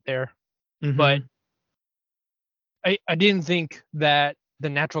resentment there, but Mm-hmm. I didn't think that the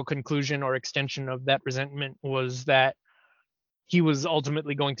natural conclusion or extension of that resentment was that he was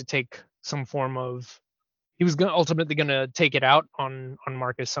ultimately going to take some form of ultimately going to take it out on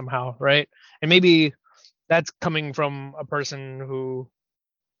Marcus somehow, right? And maybe that's coming from a person who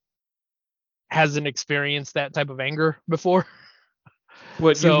hasn't experienced that type of anger before. What,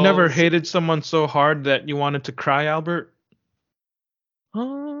 you've So, never hated someone so hard that you wanted to cry, Albert?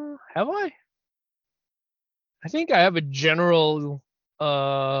 have I? I think I have a general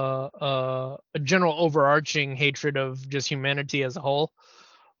overarching hatred of just humanity as a whole,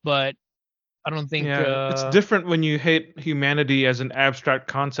 but I don't think Yeah, it's different when you hate humanity as an abstract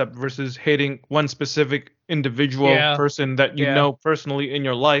concept versus hating one specific individual yeah, person that you yeah, know personally in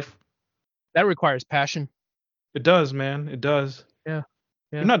your life. that requires passion. It does, man. It does. Yeah,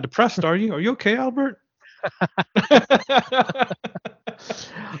 You're yeah. not depressed, are you? Are you okay, Albert?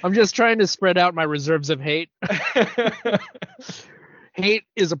 I'm just trying to spread out my reserves of hate. Hate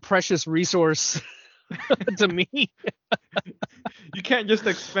is a precious resource to me. You can't just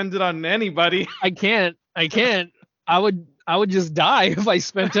expend it on anybody. I can't. I can't. I would just die if I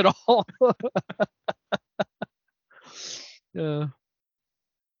spent it all. uh,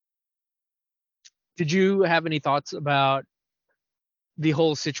 did you have any thoughts about the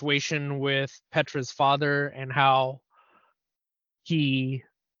whole situation with Petra's father and how he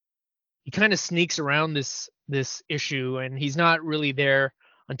he kind of sneaks around this issue and he's not really there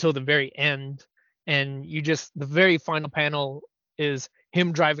until the very end, and you just the very final panel is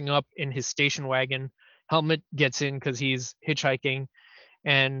him driving up in his station wagon. Helmet gets in because he's hitchhiking,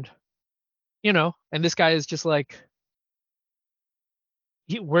 and and this guy is just like,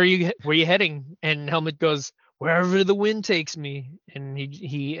 where you heading? And Helmet goes, wherever the wind takes me. And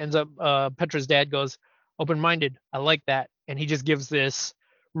he ends up, Petra's dad goes, open minded, I like that. And he just gives this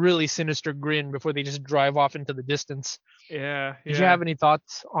really sinister grin before they just drive off into the distance. Yeah, Did you yeah. have any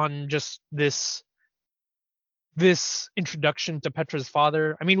thoughts on just this introduction to Petra's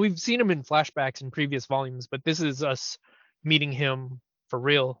father? I mean, we've seen him in flashbacks in previous volumes, but this is us meeting him for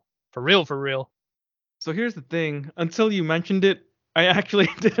real, for real, for real. So here's the thing. Until you mentioned it, I actually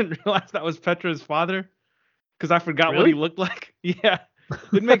didn't realize that was Petra's father because I forgot what he Really? looked like. Yeah,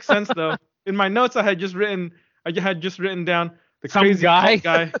 it makes sense though. In my notes, I had just written down the Some crazy cult guy.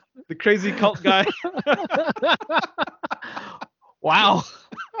 guy, the crazy cult guy. Wow.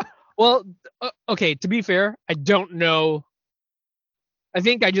 Well, okay, to be fair, I don't know. I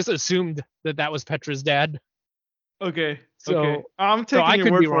think I just assumed that that was Petra's dad. Okay, okay. So I'm so taking I your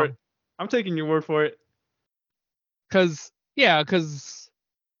could word be for it. wrong. I'm taking your word for it. Cuz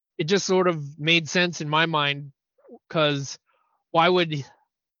it just sort of made sense in my mind, cuz why would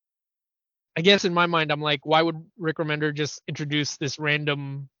I guess in my mind I'm like, why would Rick Remender just introduce this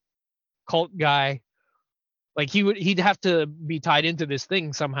random cult guy? Like he'd have to be tied into this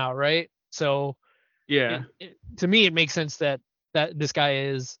thing somehow, right? So Yeah. to me it makes sense that this guy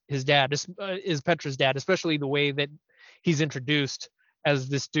is his dad, is Petra's dad, especially the way that he's introduced as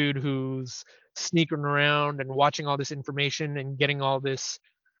this dude who's sneaking around and watching all this information and getting all this,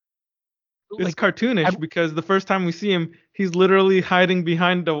 It's like, I, cartoonish because the first time we see him, he's literally hiding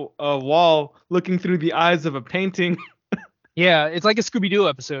behind a wall, looking through the eyes of a painting. yeah, it's like a Scooby-Doo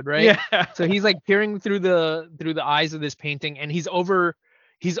episode, right? Yeah. So he's like peering through the eyes of this painting, and he's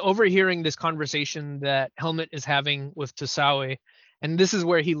overhearing this conversation that Helmet is having with Tasawi, and this is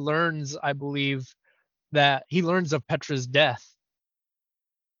where he learns, I believe, that he learns of Petra's death.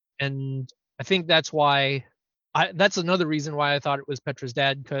 And I think that's why that's another reason why I thought it was Petra's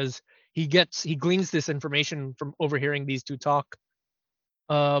dad, because he gleans this information from overhearing these two talk.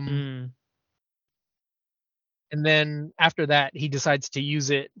 Mm. And then after that, he decides to use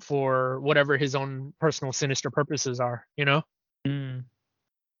it for whatever his own personal sinister purposes are, you know? Mm.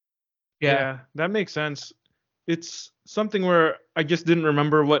 Yeah. Yeah, that makes sense. It's something where I just didn't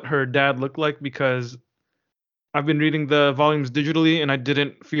remember what her dad looked like because I've been reading the volumes digitally and I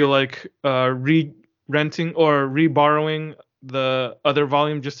didn't feel like re-renting or re-borrowing the other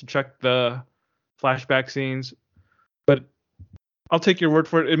volume just to check the flashback scenes. But I'll take your word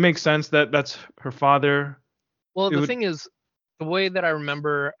for it. It makes sense that that's her father. Well, It the would. thing is, the way that I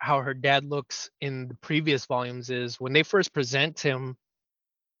remember how her dad looks in the previous volumes is when they first present him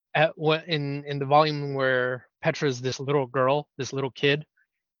at what in the volume where Petra's this little girl, this little kid,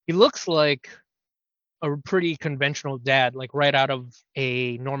 he looks like a pretty conventional dad, like right out of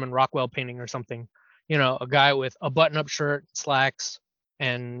a Norman Rockwell painting or something. You know, a guy with a button-up shirt, slacks,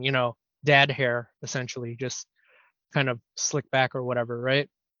 and dad hair, essentially, just kind of slick back or whatever, right?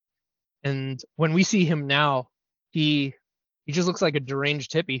 And when we see him now, he he just looks like a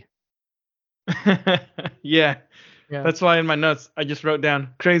deranged hippie. Yeah, Yeah. that's why in my notes I just wrote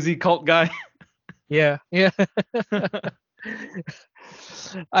down crazy cult guy. Yeah. Yeah.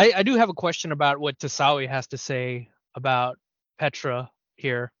 I do have a question about what Tasawi has to say about Petra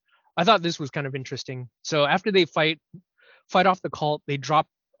here. I thought this was kind of interesting. So after they fight off the cult, they drop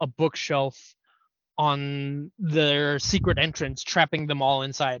a bookshelf on their secret entrance, trapping them all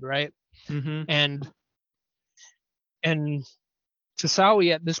inside, right? Mm-hmm. And and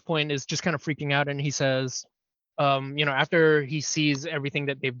Tasawi at this point is just kind of freaking out, and he says, after he sees everything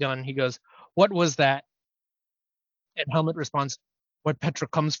that they've done, he goes, "What was that?" And Helmut responds, "What Petra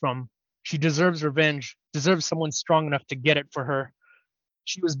comes from. She deserves revenge, deserves someone strong enough to get it for her.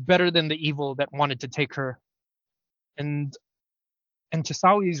 She was better than the evil that wanted to take her." And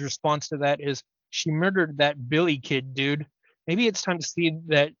Tasawi's response to that is, "She murdered that Billy kid, dude. Maybe it's time to see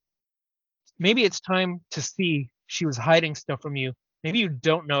that. Maybe it's time to see she was hiding stuff from you. Maybe you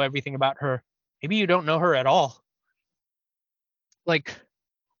don't know everything about her. Maybe you don't know her at all." Like,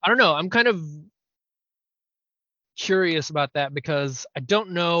 I don't know. I'm kind of curious about that because I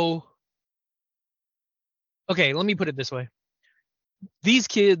don't know. Okay, let me put it this way. These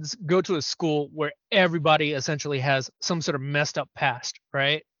kids go to a school where everybody essentially has some sort of messed up past,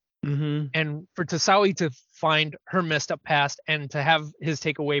 right? Mm-hmm. And for Tasawi to find her messed up past and to have his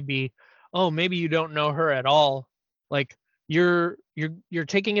takeaway be, "Oh, maybe you don't know her at all," like you're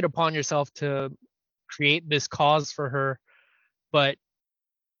taking it upon yourself to create this cause for her, but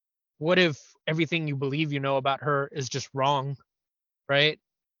what if everything you believe you know about her is just wrong, right?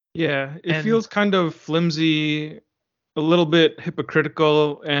 Yeah, it And feels kind of flimsy, a little bit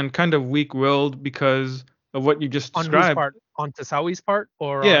hypocritical, and kind of weak-willed because of what you just on whose described. part? On Tasawi's part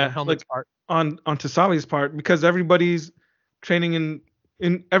or on Yeah, Helmut's like part? on Tasawi's part, because everybody's training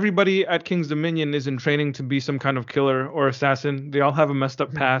in everybody at King's Dominion is in training to be some kind of killer or assassin. They all have a messed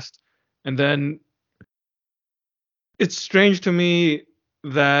up Mhm. past, and then it's strange to me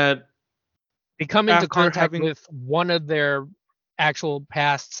that They come into after contact having. with one of their actual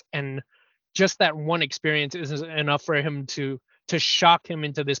pasts, and just that one experience isn't enough for him to shock him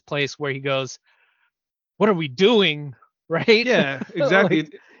into this place where he goes, "What are we doing?" Right? Yeah, exactly.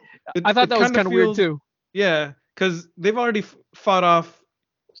 Like, I thought It that was kind of kind of weird feels. too. Yeah, because they've already fought off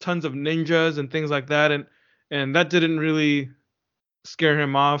tons of ninjas and things like that, and that didn't really scare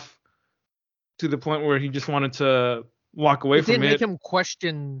him off to the point where he just wanted to walk away It from didn't make it. him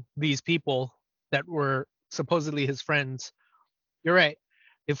question these people that were supposedly his friends. You're right.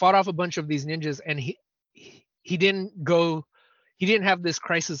 They fought off a bunch of these ninjas, and he didn't go. He didn't have this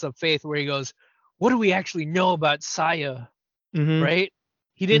crisis of faith where he goes, "What do we actually know about Saya?" Mm-hmm. Right?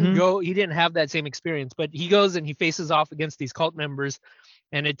 He didn't Mm-hmm. go. He didn't have that same experience, but he goes and he faces off against these cult members,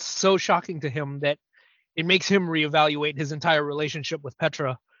 and it's so shocking to him that it makes him reevaluate his entire relationship with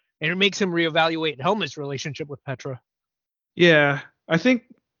Petra, and it makes him reevaluate Helmut's relationship with Petra. Yeah, I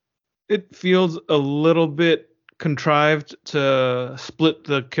think it feels a little bit contrived to split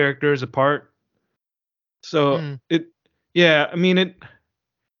the characters apart. So Mm. yeah, I mean,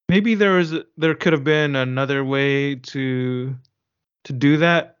 maybe there could have been another way to do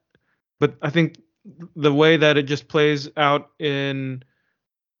that, but I think the way that it just plays out in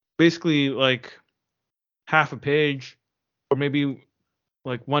basically like half a page or maybe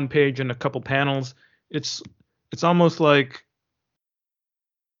like one page and a couple panels, it's it's almost like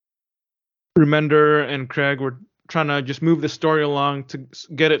Remender and Craig were trying to just move the story along to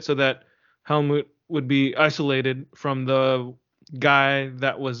get it so that Helmut would be isolated from the guy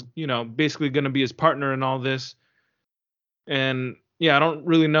that was, basically going to be his partner in all this. And yeah, I don't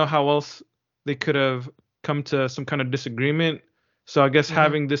really know how else they could have come to some kind of disagreement. So I guess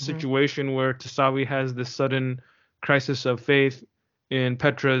having this situation where Tasawi has this sudden crisis of faith in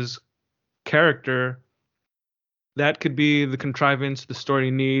Petra's character, that could be the contrivance the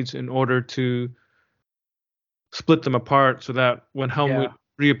story needs in order to split them apart so that when Helmut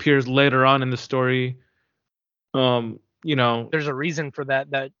reappears later on in the story, there's a reason for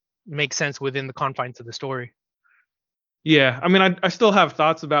that makes sense within the confines of the story. Yeah, I mean, I still have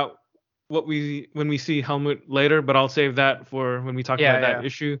thoughts about when we see Helmut later, but I'll save that for when we talk about that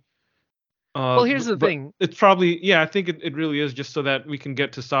issue. Well, here's the thing. It's probably, I think it really is just so that we can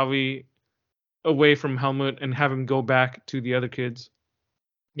get Tasawi away from Helmut and have him go back to the other kids.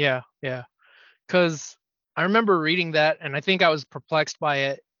 Yeah. Because I remember reading that, and I think I was perplexed by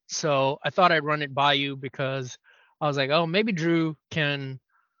it. So I thought I'd run it by you because I was like, oh, maybe Drew can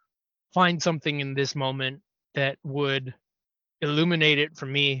find something in this moment that would illuminate it for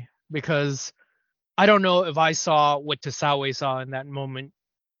me, because I don't know if I saw what Tasawi saw in that moment.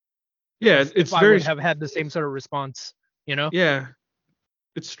 Yeah, if I would have had the same sort of response, Yeah,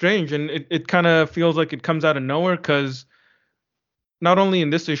 it's strange, and it kind of feels like it comes out of nowhere, because not only in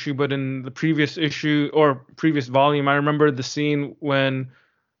this issue but in the previous issue or previous volume, I remember the scene when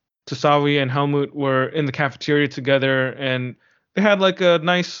Tasawi and Helmut were in the cafeteria together, and they had like a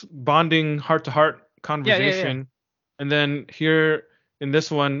nice bonding heart-to-heart conversation. Yeah. And then here in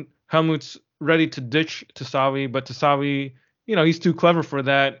this one, Helmut's ready to ditch Tasawi, but Tasawi, he's too clever for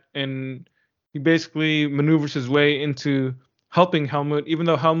that, and he basically maneuvers his way into helping Helmut, even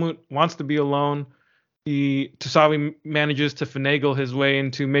though Helmut wants to be alone. Tasawi manages to finagle his way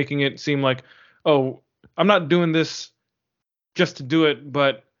into making it seem like, oh, I'm not doing this just to do it,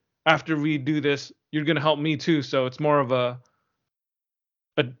 but after we do this, you're gonna help me too. So it's more of a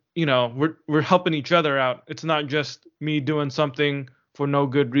we're helping each other out. It's not just me doing something for no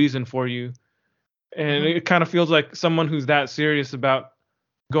good reason for you. And it kind of feels like someone who's that serious about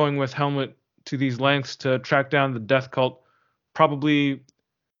going with Helmut to these lengths to track down the death cult probably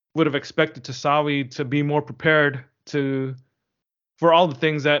would have expected Tasawi to be more prepared for all the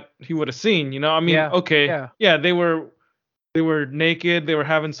things that he would have seen. They were naked, they were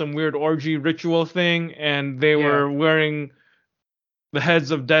having some weird orgy ritual thing, and they were wearing the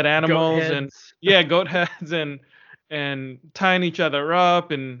heads of dead animals goat heads and tying each other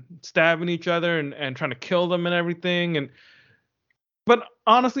up and stabbing each other and trying to kill them and everything. But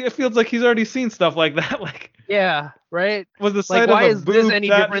honestly, it feels like he's already seen stuff like that. Right. Was the sight of why a is boob this any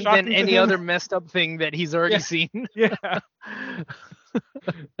that different than shocking to any him? other messed up thing that he's already seen? Yeah.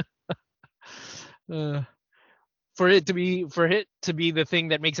 For it to be the thing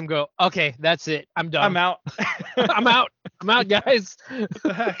that makes him go, okay, that's it, I'm done, I'm out. I'm out, guys. What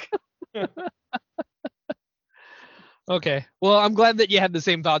the heck? Okay, well, I'm glad that you had the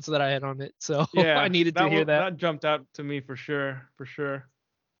same thoughts that I had on it, so Yeah, I needed to hear that. That jumped out to me for sure.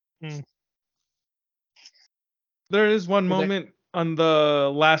 There is one moment on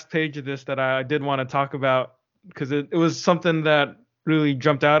the last page of this that I did want to talk about, because it was something that really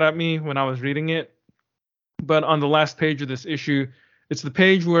jumped out at me when I was reading it. But on the last page of this issue, it's the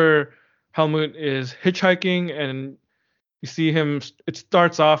page where Helmut is hitchhiking, and you see him. It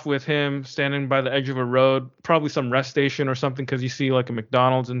starts off with him standing by the edge of a road, probably some rest station or something, because you see like a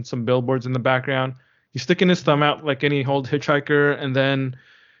McDonald's and some billboards in the background. He's sticking his thumb out like any old hitchhiker, and then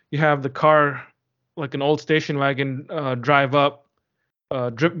you have the car, like an old station wagon, drive up,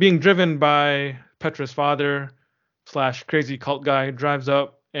 being driven by Petra's father / crazy cult guy, drives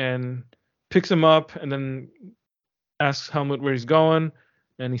up and picks him up, and then asks Helmut where he's going,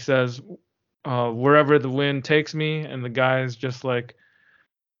 and he says, wherever the wind takes me. And the guy's just like,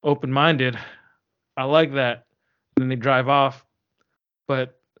 open-minded. I like that. And then they drive off.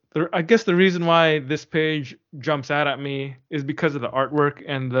 But I guess the reason why this page jumps out at me is because of the artwork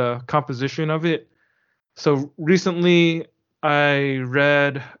and the composition of it. So recently I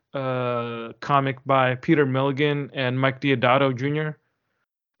read a comic by Peter Milligan and Mike Deodato Jr.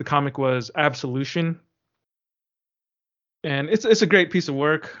 The comic was Absolution. And it's a great piece of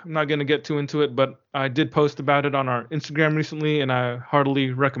work. I'm not going to get too into it, but I did post about it on our Instagram recently, and I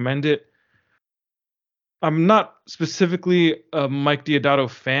heartily recommend it. I'm not specifically a Mike Deodato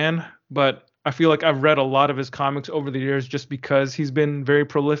fan, but I feel like I've read a lot of his comics over the years just because he's been very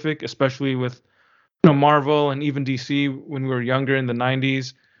prolific, especially with Marvel and even DC when we were younger in the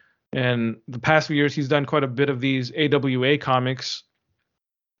 90s. And the past few years, he's done quite a bit of these AWA comics.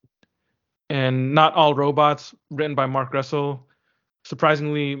 And Not All Robots, written by Mark Russell,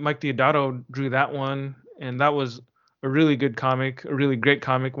 surprisingly, Mike Deodato drew that one, and that was a really good comic, a really great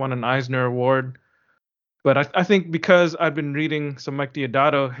comic, won an Eisner Award. But I think because I've been reading some Mike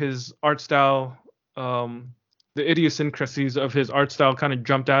Deodato, his art style, um, the idiosyncrasies of his art style kind of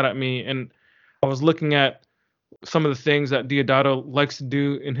jumped out at me, and I was looking at some of the things that Deodato likes to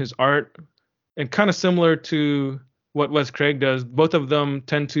do in his art, and kind of similar to what Wes Craig does. Both of them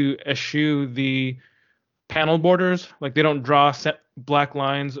tend to eschew the panel borders. Like they don't draw set black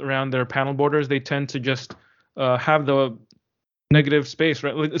lines around their panel borders. They tend to just have the negative space,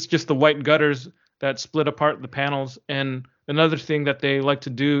 right? Like, it's just the white gutters that split apart the panels. And another thing that they like to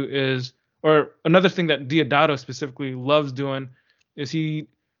do is, or another thing that Diodato specifically loves doing, is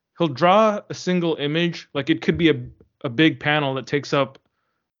he'll draw a single image. Like it could be a big panel that takes up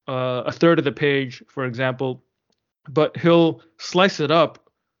a third of the page, for example, but he'll slice it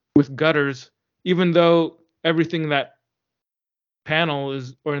up with gutters, even though everything in that panel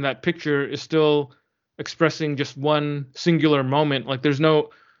is, or in that picture, is still expressing just one singular moment. Like there's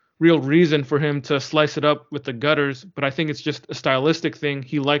no real reason for him to slice it up with the gutters, but I think it's just a stylistic thing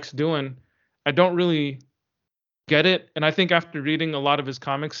he likes doing. I don't really get it, and I think after reading a lot of his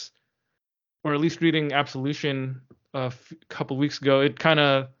comics, or at least reading Absolution couple weeks ago, it kind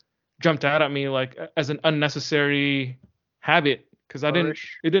of jumped out at me like as an unnecessary habit because it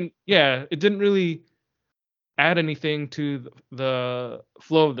didn't really add anything to the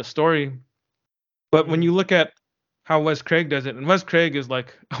flow of the story. But when you look at how Wes Craig does it, and Wes Craig is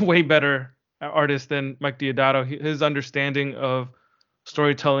like a way better artist than Mike Deodato. His understanding of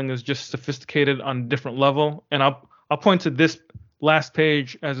storytelling is just sophisticated on a different level. And I'll point to this last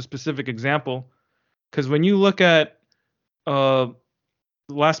page as a specific example, because when you look at the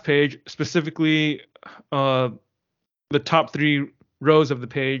last page, specifically the top 3 rows of the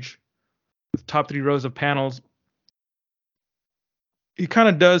page, the top 3 rows of panels, he kind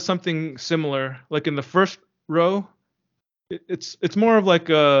of does something similar. Like in the first row, it's more of like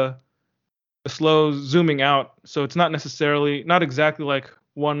a slow zooming out, so it's not exactly like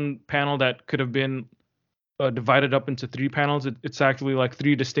one panel that could have been divided up into 3 panels. It's actually like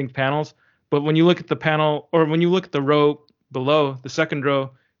 3 distinct panels. But when you look at the panel, or when you look at the row below, the second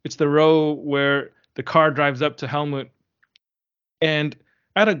row, it's the row where the car drives up to Helmut. And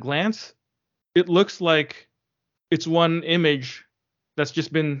at a glance, it looks like it's one image that's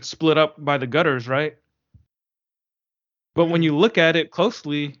just been split up by the gutters, right? But when you look at it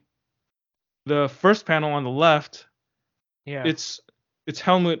closely, the first panel on the left, it's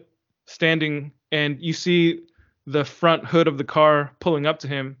Helmut standing, and you see the front hood of the car pulling up to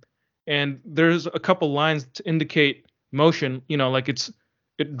him, and there's a couple lines to indicate motion. You know, like it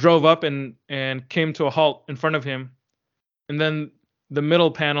drove up and came to a halt in front of him, and then the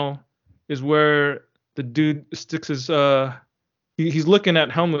middle panel is where the dude sticks his he's looking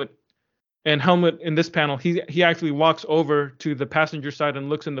at Helmut, and Helmut in this panel, he actually walks over to the passenger side and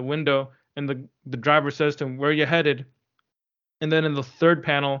looks in the window, and the driver says to him, "Where are you headed?" And then in the third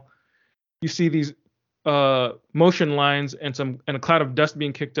panel, you see these motion lines and a cloud of dust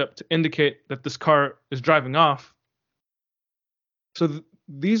being kicked up to indicate that this car is driving off. So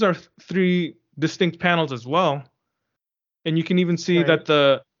these are 3 distinct panels as well, and you can even see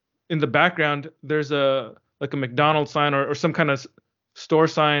that in the background there's a McDonald's sign or some kind of store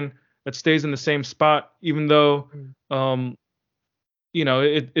sign that stays in the same spot, even though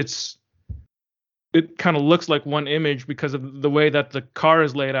it kind of looks like one image because of the way that the car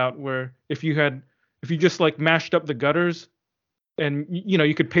is laid out. Where if you just like mashed up the gutters, and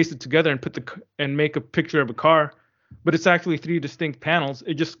you could paste it together and make a picture of a car, but it's actually 3 distinct panels.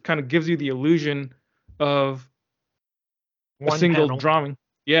 It just kind of gives you the illusion of one a single panel. drawing.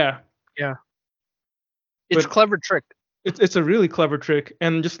 Yeah. It's a clever trick. It's a really clever trick,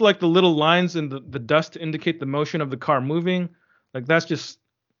 and just like the little lines in the dust to indicate the motion of the car moving, like that's just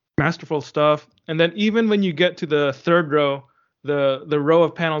masterful stuff. And then even when you get to the third row, the row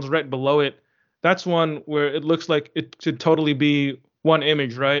of panels right below it, that's one where it looks like it should totally be one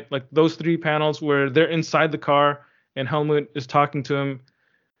image, right? Like those 3 panels where they're inside the car and Helmut is talking to him.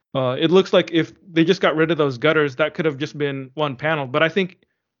 It looks like if they just got rid of those gutters, that could have just been one panel. But I think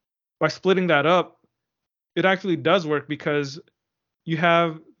by splitting that up, it actually does work, because you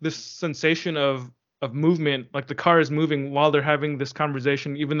have this sensation of movement, like the car is moving while they're having this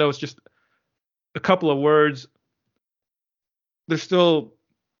conversation, even though it's just a couple of words. They're still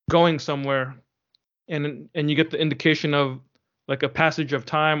going somewhere, and you get the indication of like a passage of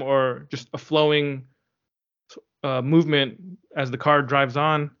time or just a flowing movement as the car drives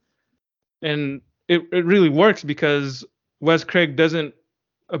on. And it really works because Wes Craig doesn't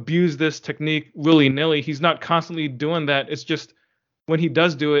abuse this technique willy-nilly. He's not constantly doing that. It's just when he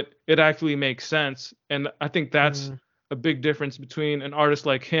does do it, it actually makes sense. And I think that's Mm, a big difference between an artist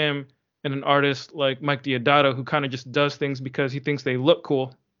like him and an artist like Mike Diodato, who kind of just does things because he thinks they look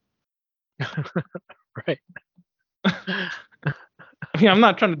cool. right. I mean, I'm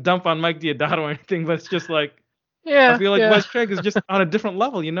not trying to dump on Mike Diodato or anything, but it's just like I Yeah, feel like yeah. Wes Craig is just on a different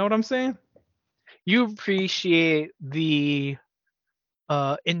level. You know what I'm saying? You appreciate the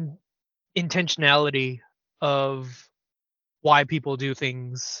in intentionality of why people do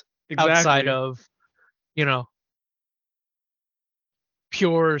things outside Exactly. of, you know,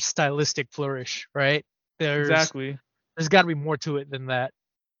 pure stylistic flourish, right? There's Exactly. there's got to be more to it than that.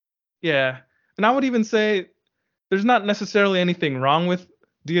 Yeah. And I would even say there's not necessarily anything wrong with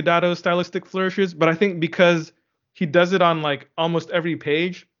Diodato's stylistic flourishes, but I think because he does it on like almost every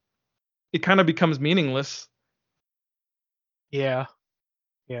page, it kind of becomes meaningless. Yeah,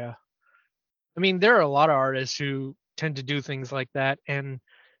 yeah. I mean, there are a lot of artists who tend to do things like that, and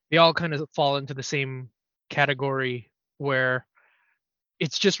they all kind of fall into the same category where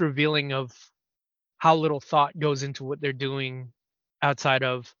it's just revealing of how little thought goes into what they're doing outside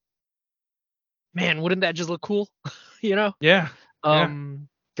of, man, wouldn't that just look cool? you know? Yeah. Yeah. Um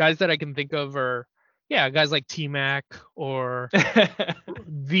Guys that I can think of are, yeah, guys like T Mac or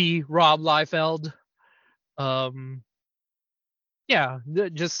the Rob Liefeld. Um yeah,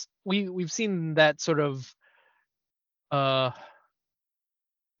 just we've seen that sort of uh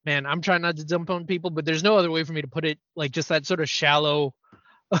man, I'm trying not to dump on people, but there's no other way for me to put it, like just that sort of shallow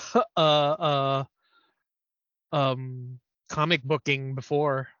uh um comic booking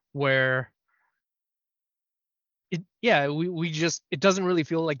before where it, yeah, we just, it doesn't really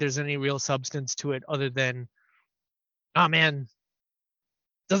feel like there's any real substance to it other than, oh man,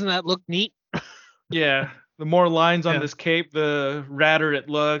 doesn't that look neat? Yeah. The more lines on Yeah. this cape, the radder it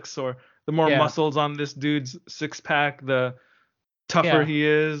looks, or the more Yeah. muscles on this dude's six pack, the tougher Yeah. he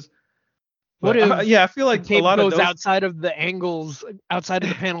is. What But if yeah, I feel the like a cape lot of goes those. outside of the angles, outside of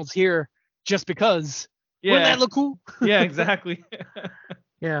the panels here, just because? Wouldn't Yeah. that look cool? Yeah, exactly.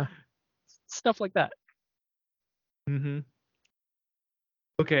 Yeah. Stuff like that. hmm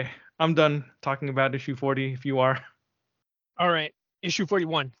Okay, I'm done talking about issue 40 if you are. All right. Issue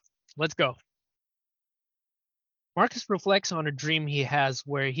 41. Let's go. Marcus reflects on a dream he has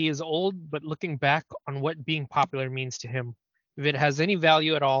where he is old, but looking back on what being popular means to him, if it has any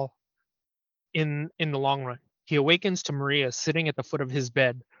value at all in the long run. He awakens to Maria sitting at the foot of his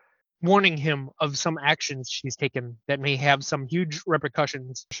bed, warning him of some actions she's taken that may have some huge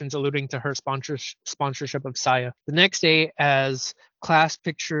repercussions, alluding to her sponsorship of Saya. The next day, as class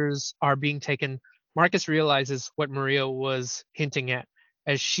pictures are being taken, Marcus realizes what Maria was hinting at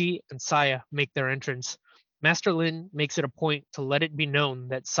as she and Saya make their entrance. Master Lin makes it a point to let it be known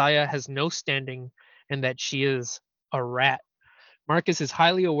that Saya has no standing and that she is a rat. Marcus is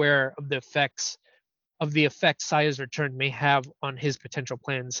highly aware of the effect Saya's return may have on his potential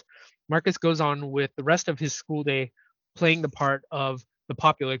plans. Marcus goes on with the rest of his school day playing the part of the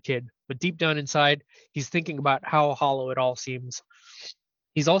popular kid, but deep down inside, he's thinking about how hollow it all seems.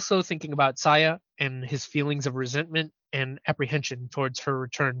 He's also thinking about Saya and his feelings of resentment and apprehension towards her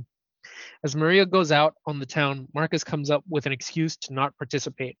return. As Maria goes out on the town, Marcus comes up with an excuse to not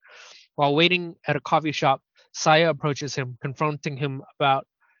participate. While waiting at a coffee shop, Saya approaches him, confronting him about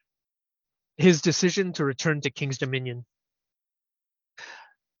his decision to return to King's Dominion.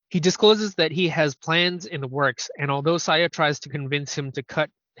 He discloses that he has plans in the works, and although Saya tries to convince him to cut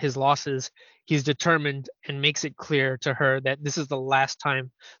his losses, he's determined and makes it clear to her that this is the last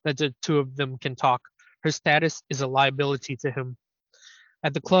time that the two of them can talk. Her status is a liability to him.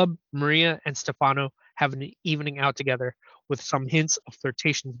 At the club, Maria and Stefano have an evening out together, with some hints of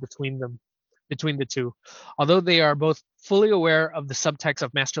flirtations between the two. Although they are both fully aware of the subtext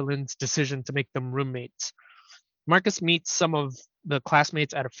of Master Lin's decision to make them roommates. Marcus meets some of his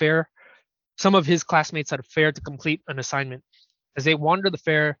classmates at a fair to complete an assignment. As they wander the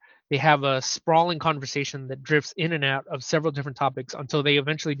fair, they have a sprawling conversation that drifts in and out of several different topics until they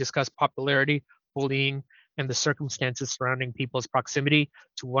eventually discuss popularity, bullying, and the circumstances surrounding people's proximity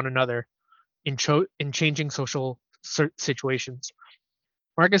to one another in changing social situations.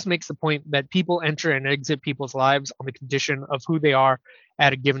 Marcus makes the point that people enter and exit people's lives on the condition of who they are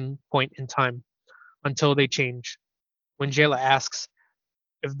at a given point in time until they change. When Jayla asks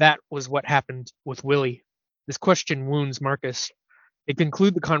if that was what happened with Willie, this question wounds Marcus. They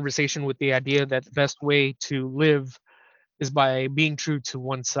conclude the conversation with the idea that the best way to live is by being true to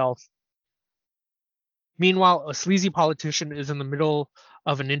oneself. Meanwhile, a sleazy politician is in the middle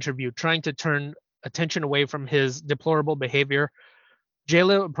of an interview, trying to turn attention away from his deplorable behavior.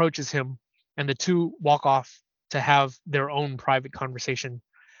 Jayla approaches him, and the two walk off to have their own private conversation.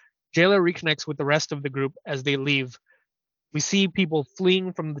 Jailer reconnects with the rest of the group as they leave. We see people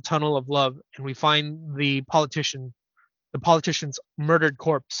fleeing from the tunnel of love, and we find the politician's murdered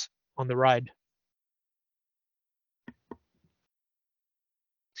corpse on the ride.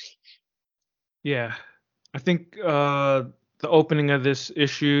 Yeah, I think the opening of this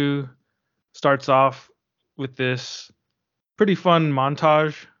issue starts off with this pretty fun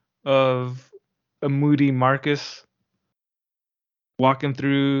montage of a moody Marcus walking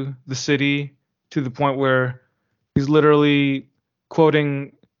through the city to the point where he's literally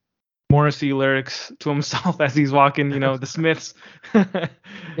quoting Morrissey lyrics to himself as he's walking, the Smiths.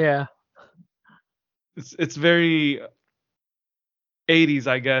 Yeah. It's very 80s,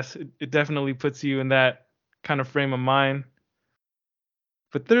 I guess. It definitely puts you in that kind of frame of mind.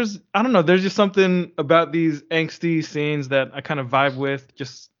 But I don't know, there's just something about these angsty scenes that I kind of vibe with.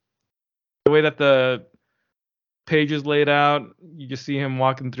 Just the way that the page is laid out. You just see him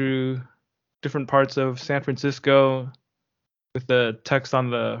walking through different parts of San Francisco with the text on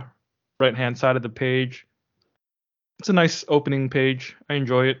the right hand side of the page. It's a nice opening page. I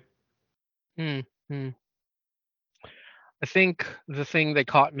enjoy it. Hmm. I think the thing that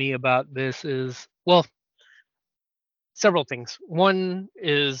caught me about this is, well, several things. One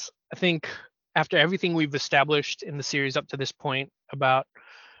is, I think after everything we've established in the series up to this point about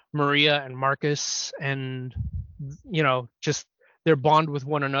Maria and Marcus and, just their bond with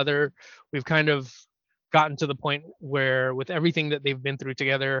one another, we've kind of gotten to the point where with everything that they've been through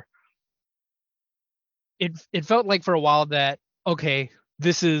together, it felt like for a while that, okay,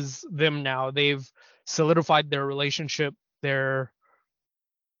 this is them now. They've solidified their relationship. They're,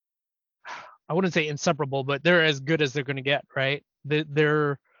 I wouldn't say inseparable, but they're as good as they're going to get, right?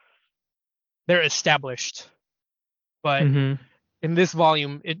 They're established. But Mm-hmm. in this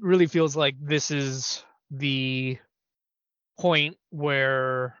volume, it really feels like this is the point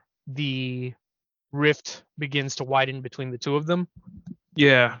where the rift begins to widen between the two of them.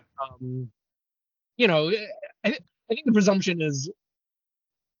 Yeah. I think the presumption is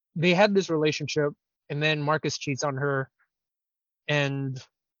they had this relationship, and then Marcus cheats on her, and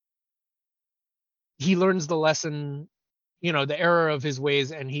he learns the lesson, the error of his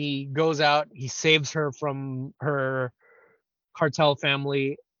ways, and he goes out, he saves her from her cartel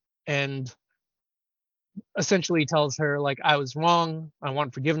family, and essentially tells her, like, I was wrong, I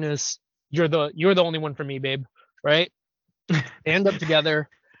want forgiveness, you're the only one for me, babe, right? They end up together,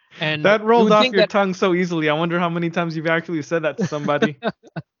 and that rolled would off think your that tongue so easily. I wonder how many times you've actually said that to somebody.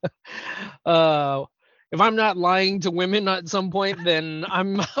 If I'm not lying to women at some point, then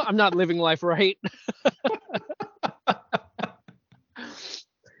I'm not living life right.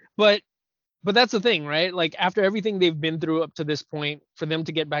 but that's the thing, right? Like, after everything they've been through up to this point, for them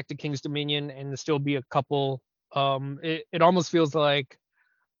to get back to King's Dominion and still be a couple, it almost feels like,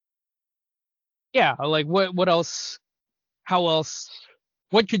 yeah, like what else, how else,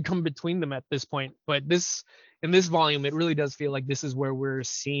 what could come between them at this point? But in this volume, it really does feel like this is where we're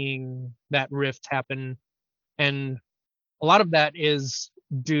seeing that rift happen, and a lot of that is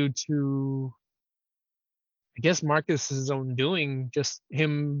due to, I guess, Marcus's own doing, just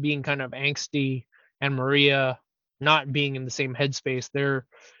him being kind of angsty, and Maria not being in the same headspace.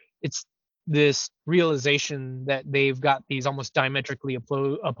 It's this realization that they've got these almost diametrically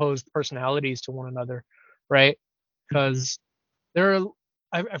opposed personalities to one another, right? Because there are,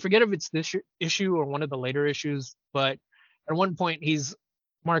 I forget if it's this issue or one of the later issues, but at one point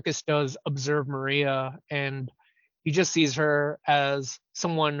Marcus does observe Maria, and he just sees her as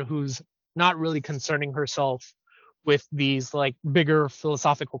someone who's not really concerning herself with these like bigger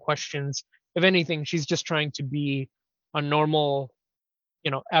philosophical questions. If anything, she's just trying to be a normal,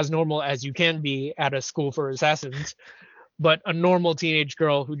 as normal as you can be at a school for assassins, but a normal teenage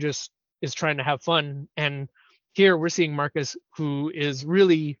girl who just is trying to have fun. And here we're seeing Marcus, who is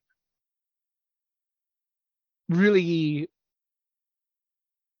really, really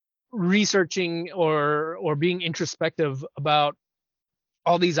researching or being introspective about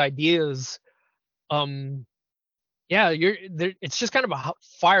all these ideas. Yeah, you're there. It's just kind of a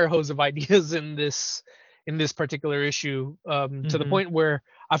fire hose of ideas in this particular issue, to the point where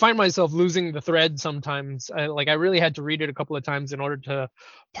I find myself losing the thread sometimes. I really had to read it a couple of times in order to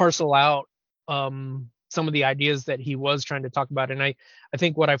parcel out some of the ideas that he was trying to talk about. And I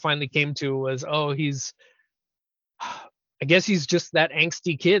think what I finally came to was, I guess he's just that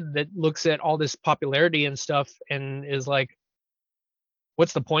angsty kid that looks at all this popularity and stuff and is like,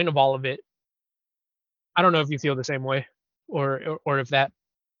 what's the point of all of it? I don't know if you feel the same way, or if that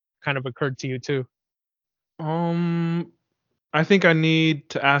kind of occurred to you too. I think I need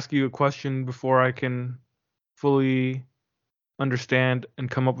to ask you a question before I can fully understand and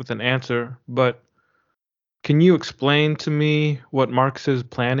come up with an answer, but can you explain to me what Marcus's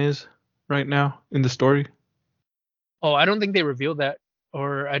plan is right now in the story? Oh, I don't think they revealed that,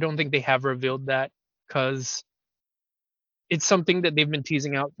 or I don't think they have revealed that, because it's something that they've been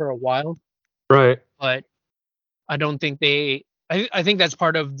teasing out for a while. Right. But I don't think they. I think that's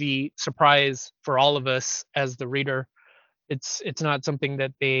part of the surprise for all of us as the reader. It's not something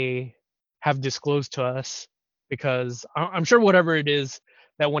that they have disclosed to us, because I'm sure whatever it is,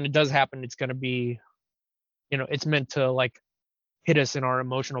 that when it does happen, it's going to be, it's meant to like hit us in our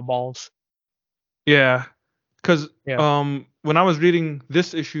emotional balls. Yeah, because Yeah. when I was reading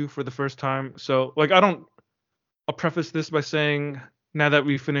this issue for the first time, so like I'll preface this by saying now that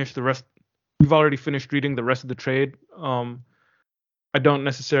we've already finished reading the rest of the trade. I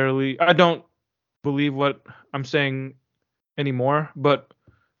don't believe what I'm saying anymore, but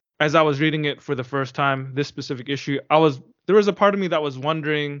as I was reading it for the first time, this specific issue, there was a part of me that was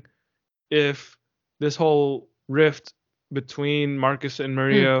wondering if this whole rift between Marcus and Mm,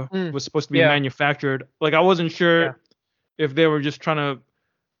 Maria mm, was supposed to be yeah. manufactured. Like I wasn't Yeah. sure if they were just trying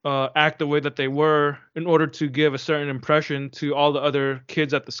to act the way that they were in order to give a certain impression to all the other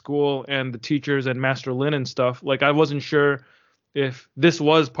kids at the school and the teachers and Master Lin and stuff. Like I wasn't sure if this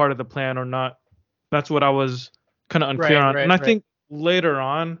was part of the plan or not. That's what I was kind of unclear Right. on. And Right. I Right. think later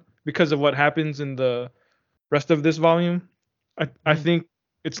on, because of what happens in the rest of this volume, I Mm, think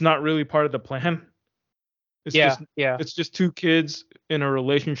it's not really part of the plan. It's yeah. just Yeah. it's just two kids in a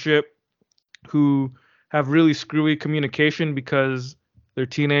relationship who have really screwy communication because they're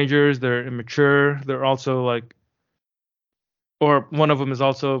teenagers, they're immature, they're also like, or one of them is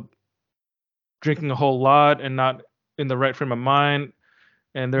also drinking a whole lot and not in the right frame of mind,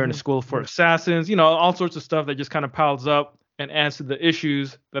 and they're in a Hmm. school for Hmm. assassins, all sorts of stuff that just kind of piles up and adds to the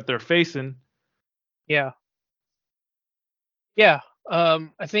issues that they're facing. Yeah. Yeah.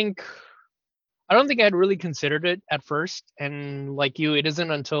 I think I don't think I'd really considered it at first, and like you, it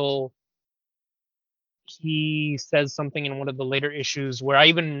isn't until he says something in one of the later issues where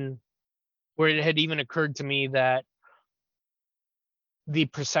it had even occurred to me that the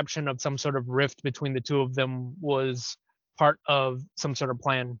perception of some sort of rift between the two of them was part of some sort of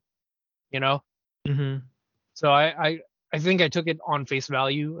plan, you know? Hmm. So I think I took it on face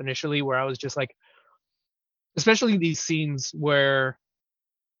value initially, where I was just like, especially these scenes where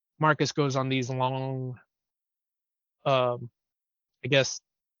Marcus goes on these long, um I guess,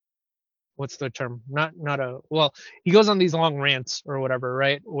 what's the term? Not a well, he goes on these long rants or whatever,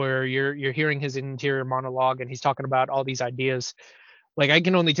 right? Where you're hearing his interior monologue and he's talking about all these ideas. Like I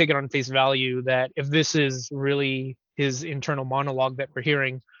can only take it on face value that if this is really his internal monologue that we're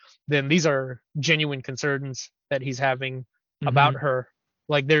hearing, then these are genuine concerns that he's having about Hmm. her.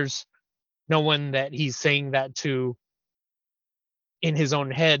 Like there's no one that he's saying that to in his own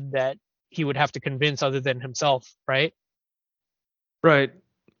head that he would have to convince other than himself, right? Right.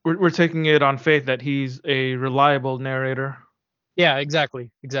 We're taking it on faith that he's a reliable narrator. Yeah, exactly.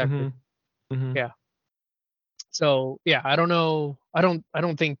 Exactly. Hmm. Hmm. Yeah. So, yeah, I don't know. I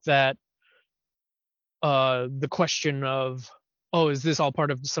don't think that the question of, oh, is this all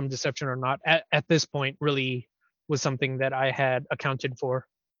part of some deception or not, at this point really was something that I had accounted for.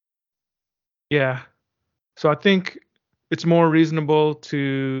 Yeah. So I think it's more reasonable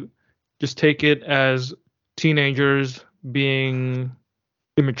to just take it as teenagers being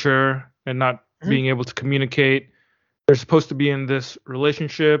immature and not Mhm. being able to communicate. They're supposed to be in this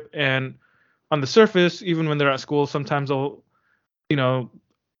relationship, and on the surface, even when they're at school, sometimes you know,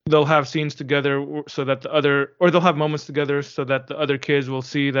 they'll have scenes together so that they'll have moments together so that the other kids will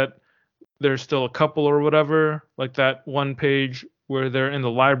see that they're still a couple or whatever. Like that one page where they're in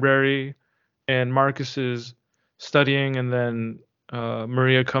the library and Marcus is studying, and then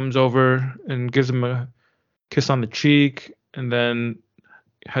Maria comes over and gives him a kiss on the cheek, and then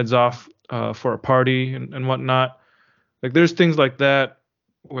heads off for a party and whatnot. Like there's things like that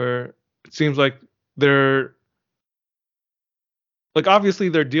where it seems like they're like obviously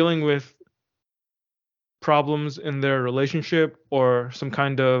they're dealing with problems in their relationship or some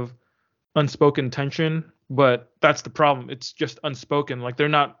kind of unspoken tension, but that's the problem. It's just unspoken. Like they're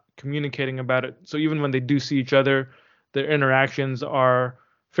not communicating about it. So even when they do see each other, their interactions are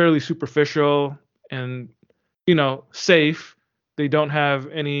fairly superficial and, safe. They don't have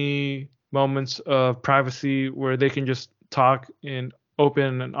any moments of privacy where they can just talk in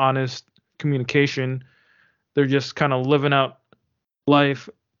open and honest communication. They're just kind of living out life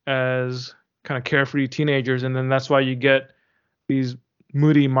as kind of carefree teenagers. And then that's why you get these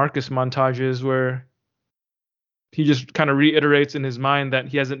moody Marcus montages where he just kind of reiterates in his mind that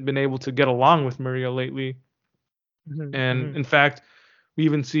he hasn't been able to get along with Maria lately. And Mm-hmm. in fact, we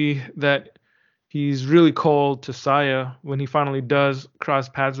even see that he's really cold to Saya when he finally does cross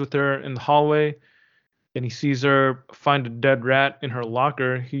paths with her in the hallway and he sees her find a dead rat in her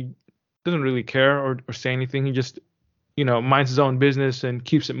locker. He doesn't really care or say anything. He just, minds his own business and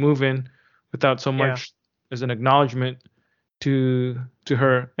keeps it moving without so Yeah. much as an acknowledgement to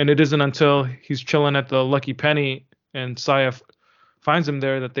her. And it isn't until he's chilling at the Lucky Penny and Saya finds him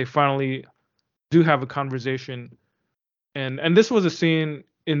there that they finally do have a conversation. And this was a scene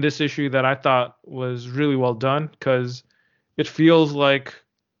in this issue that I thought was really well done because it feels like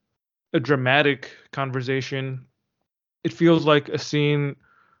a dramatic conversation. It feels like a scene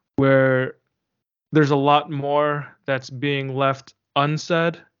where there's a lot more that's being left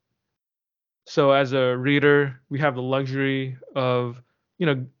unsaid. So as a reader, we have the luxury of,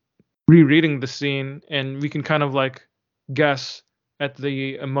 rereading the scene and we can kind of like guess at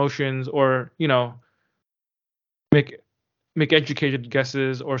the emotions or, make make educated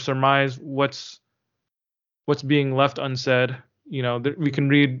guesses or surmise what's being left unsaid. We can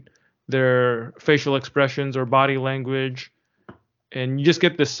read their facial expressions or body language, and you just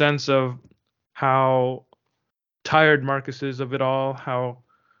get this sense of how tired Marcus is of it all, how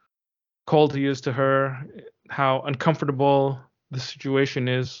cold he is to her, how uncomfortable the situation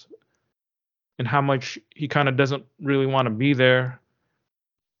is, and how much he kind of doesn't really want to be there.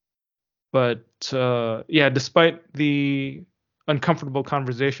 But yeah, despite the uncomfortable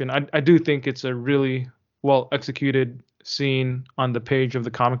conversation, I do think it's a really well executed scene on the page of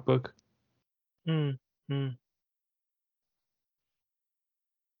the comic book. Mm-hmm.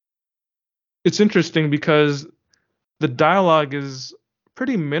 It's interesting because the dialogue is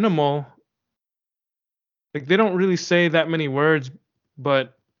pretty minimal. Like they don't really say that many words,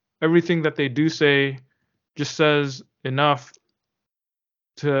 but everything that they do say just says enough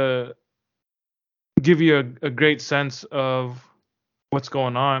to give you a great sense of what's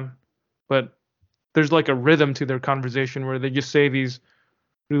going on. But there's like a rhythm to their conversation where they just say these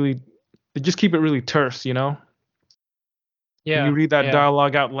really, they just keep it really terse, When you Yeah. read that Yeah.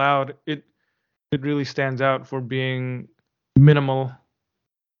 dialogue out loud, it really stands out for being minimal.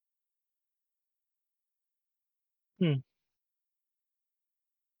 Hmm.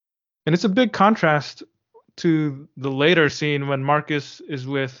 And it's a big contrast to the later scene when Marcus is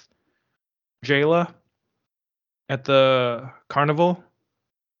with Jayla at the carnival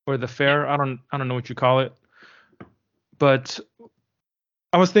or the Yeah. fair. I don't know what you call it. But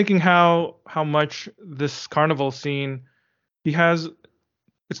I was thinking how much this carnival scene he has.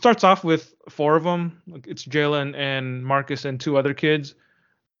 It starts off with four of them. Like it's Jayla and Marcus and two other kids.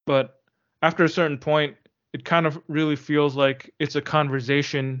 But after a certain point, it kind of really feels like it's a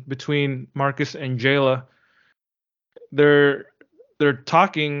conversation between Marcus and Jayla. They're they're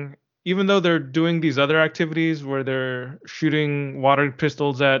talking, even though they're doing these other activities where they're shooting water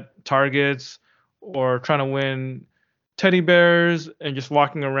pistols at targets or trying to win teddy bears and just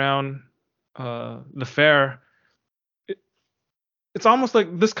walking around the fair. It, it's almost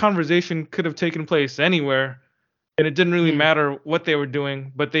like this conversation could have taken place anywhere, and it didn't really Hmm. matter what they were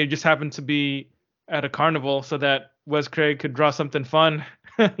doing, but they just happened to be at a carnival so that Wes Craig could draw something fun,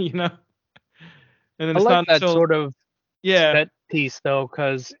 you know. And then I it's like not that until sort of yeah, set piece though,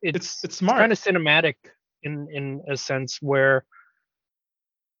 because it's it's kind smart. of cinematic in a sense where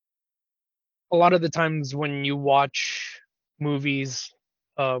a lot of the times when you watch movies,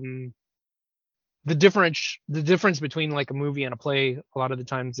 um, the difference between like a movie and a play a lot of the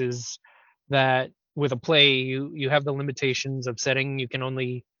times is that with a play you have the limitations of setting. You can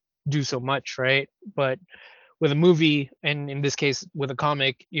only do so much, right? But with a movie, and in this case with a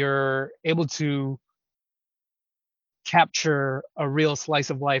comic, you're able to capture a real slice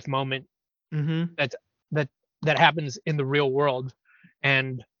of life moment Mm-hmm. that that that happens in the real world.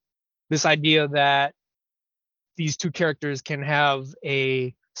 And this idea that these two characters can have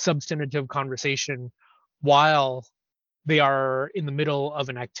a substantive conversation while they are in the middle of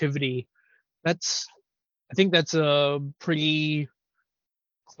an activity, that's I think that's a pretty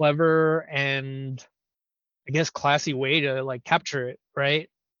clever and I guess classy way to like capture it, right?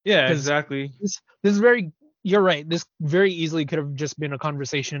 Yeah, Because exactly. this is very, you're right, this very easily could have just been a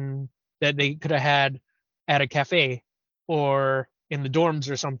conversation that they could have had at a cafe or in the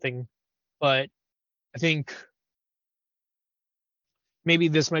dorms or something. But I think maybe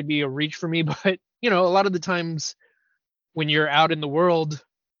this might be a reach for me, but a lot of the times when you're out in the world,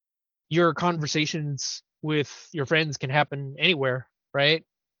 your conversations with your friends can happen anywhere, right?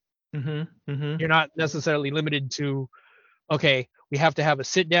 Mm-hmm. Mm-hmm. You're not necessarily limited to, okay, we have to have a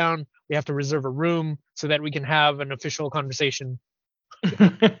sit down, we have to reserve a room so that we can have an official conversation.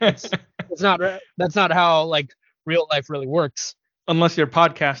 That's that's not how like real life really works. Unless you're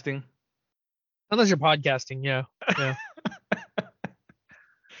podcasting. Unless you're podcasting, yeah. Yeah.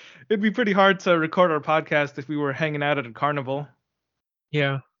 It'd be pretty hard to record our podcast if we were hanging out at a carnival.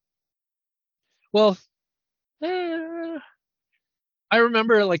 Yeah. Well, eh, I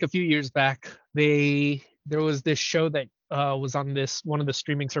remember like a few years back, there was this show that was on this one of the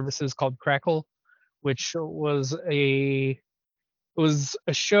streaming services called Crackle, which was a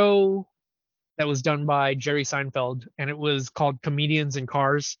show that was done by Jerry Seinfeld, and it was called Comedians in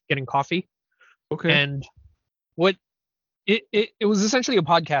Cars Getting Coffee. Okay. And what it was essentially a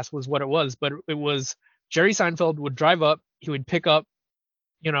podcast was what it was, but it was Jerry Seinfeld would drive up, he would pick up,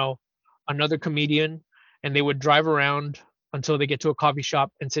 you know, another comedian, and they would drive around until they get to a coffee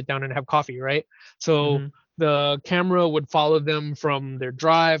shop and sit down and have coffee, right? So hmm the camera would follow them from their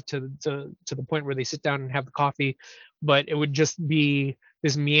drive to the point where they sit down and have the coffee, but it would just be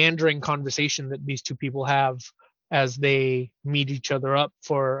this meandering conversation that these two people have as they meet each other up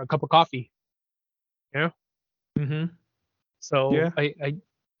for a cup of coffee. Yeah. hmm So Yeah. I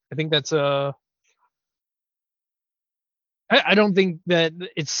think that's a I don't think that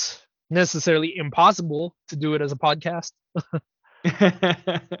it's necessarily impossible to do it as a podcast.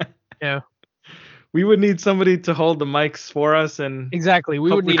 Yeah, We would need somebody to hold the mics for us and exactly. We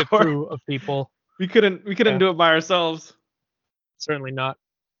help would need a record. crew of people. We couldn't Yeah, do it by ourselves. certainly not.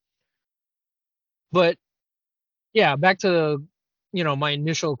 But yeah, back to my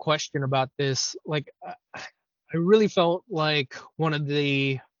initial question about this. Like, I really felt like one of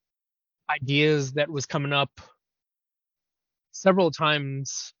the ideas that was coming up several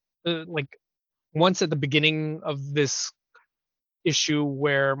times, like once at the beginning of this issue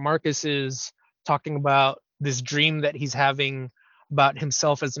where Marcus is talking about this dream that he's having about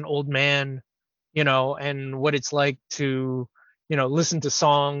himself as an old man, and what it's like to, listen to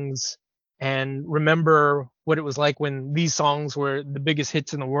songs and remember what it was like when these songs were the biggest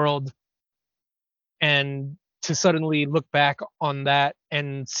hits in the world, and to suddenly look back on that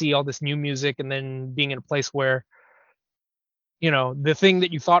and see all this new music and then being in a place where the thing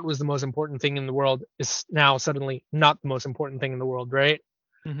that you thought was the most important thing in the world is now suddenly not the most important thing in the world, right?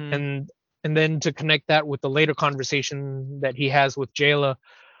 hmm And then to connect that with the later conversation that he has with Jayla,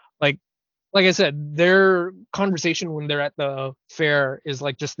 like like I said, their conversation when they're at the fair is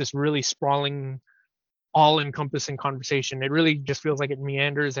like just this really sprawling, all-encompassing conversation. It really just feels like it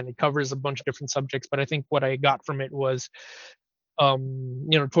meanders and it covers a bunch of different subjects. But I think what I got from it was,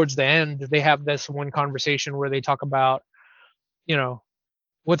 towards the end, they have this one conversation where they talk about, you know,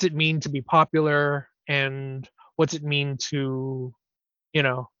 what's it mean to be popular and what's it mean to, you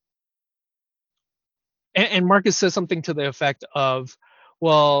know, and Marcus says something to the effect of,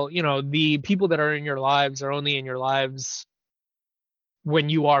 well, the people that are in your lives are only in your lives when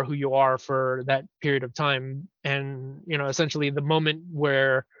you are who you are for that period of time. And, essentially the moment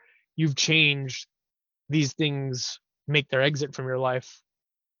where you've changed, these things make their exit from your life.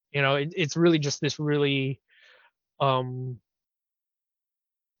 It's really just this really, um,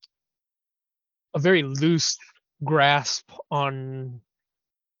 a very loose grasp on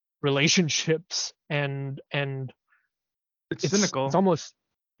relationships, and It's it's cynical. almost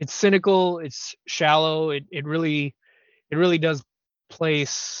it's cynical, it's shallow. It really does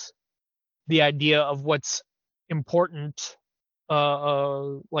place the idea of what's important,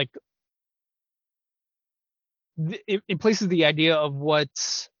 like it places the idea of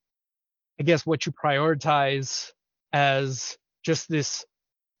what's, I guess, what you prioritize as just this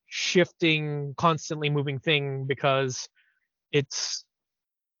shifting, constantly moving thing, because it's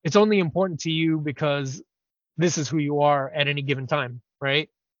it's only important to you because this is who you are at any given time, right?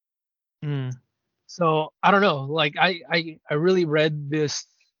 Mm. So I don't know. Like I really read this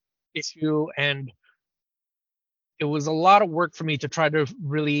issue, and it was a lot of work for me to try to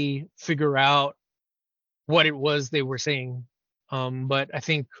really figure out what it was they were saying. But I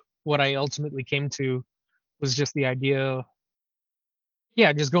think what I ultimately came to was just the idea,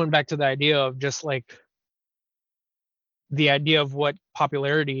 yeah, just going back to the idea of just like the idea of what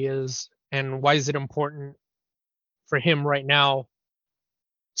popularity is and why is it important for him right now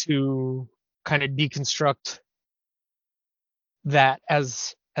to kind of deconstruct that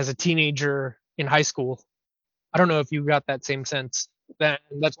as a teenager in high school. I don't know if you got that same sense.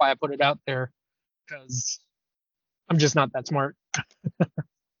 That's why I put it out there, because I'm just not that smart.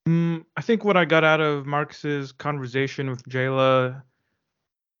 I think what I got out of Marcus's conversation with Jayla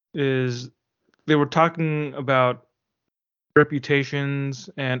is they were talking about reputations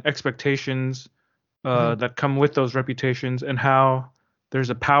and expectations Mhm. that come with those reputations and how there's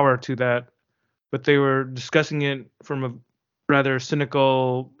a power to that. But they were discussing it from a rather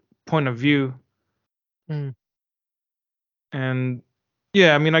cynical point of view. Mm. And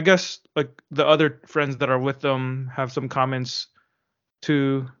yeah, I mean, I guess like the other friends that are with them have some comments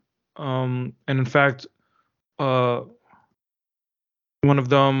too. And in fact, uh, one of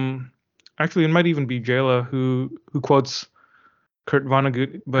them, actually, it might even be Jayla who quotes Kurt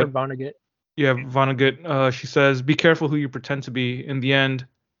Vonnegut, Kurt but Vonnegut. yeah, Vonnegut. She says, "Be careful who you pretend to be. In the end,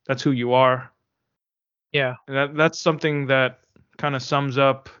 that's who you are." Yeah. And that's something that kind of sums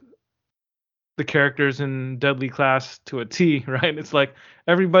up the characters in Deadly Class to a T, right? It's like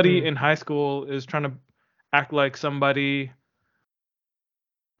everybody Mm, in high school is trying to act like somebody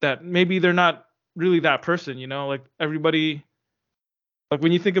that maybe they're not really that person, you know? Like everybody, like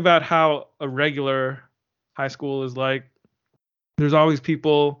when you think about how a regular high school is like, there's always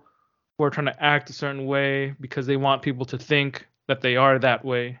people who are trying to act a certain way because they want people to think that they are that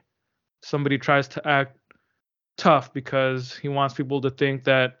way. Somebody tries to act tough because he wants people to think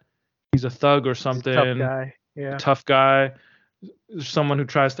that he's a thug or he's a tough something, guy. a Yeah. tough guy. There's someone who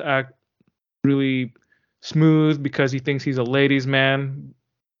tries to act really smooth because he thinks he's a ladies' man,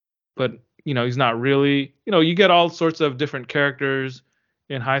 but he's not really. You get all sorts of different characters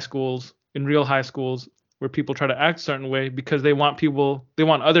in high schools, in real high schools, where people try to act a certain way because they want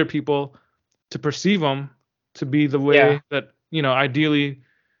other people to perceive them to be the Yeah. way that ideally.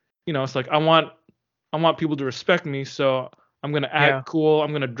 It's like I want people to respect me, so I'm gonna Yeah. act cool.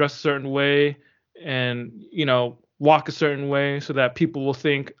 I'm gonna dress a certain way, and walk a certain way, so that people will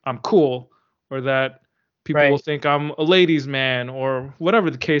think I'm cool, or that people will Right. think I'm a ladies' man, or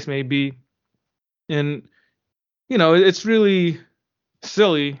whatever the case may be. And it's really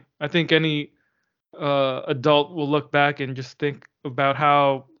silly. I think any adult will look back and just think about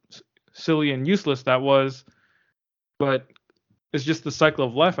how silly and useless that was. But it's just the cycle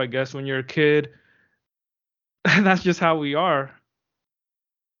of life, I guess. When you're a kid, that's just how we are.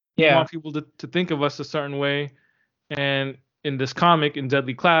 We Yeah. want people to think of us a certain way. And in this comic, in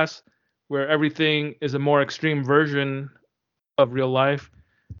Deadly Class, where everything is a more extreme version of real life,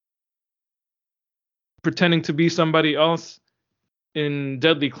 pretending to be somebody else in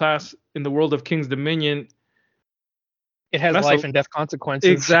Deadly Class in the world of King's Dominion, It has that's a life and death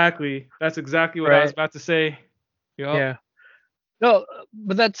consequences. exactly. That's exactly what I was Right. about to say. Yup. Yeah. No,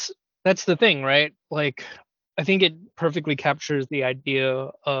 but that's the thing, right? Like, I think it perfectly captures the idea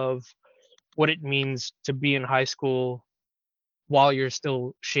of what it means to be in high school while you're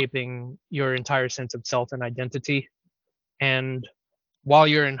still shaping your entire sense of self and identity. And while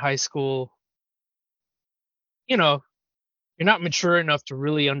you're in high school, you know, you're not mature enough to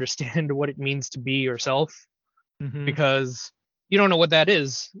really understand what it means to be yourself Mhm. because you don't know what that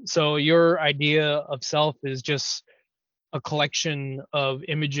is. So your idea of self is just a collection of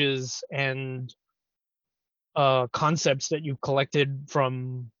images and concepts that you've collected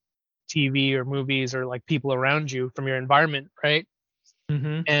from TV or movies or like people around you from your environment, right?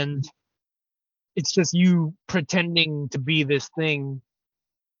 Mhm. And it's just you pretending to be this thing.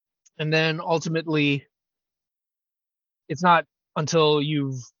 And then ultimately, it's not until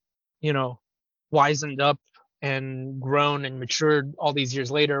you've, you know, wizened up and grown and matured all these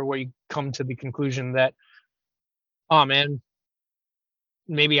years later where you come to the conclusion that, oh man,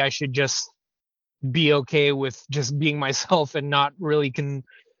 maybe I should just be okay with just being myself and not really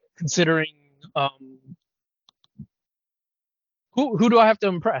considering um, who do I have to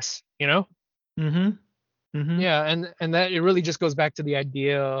impress, you know? Mhm. Mhm. Yeah, and that it really just goes back to the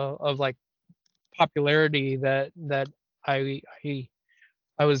idea of like popularity that I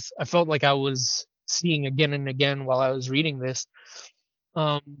I felt like I was seeing again and again while I was reading this.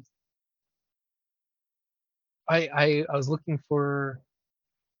 Um, I was looking for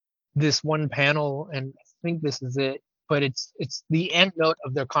this one panel, and I think this is it, but it's the end note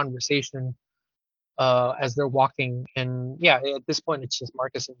of their conversation as they're walking, and yeah, at this point it's just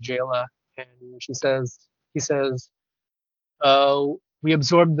Marcus and Jayla, and he says, uh, we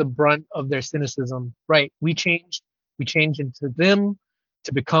absorbed the brunt of their cynicism. Right. We changed into them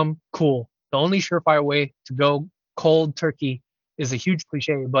to become cool. The only surefire way to go cold turkey is a huge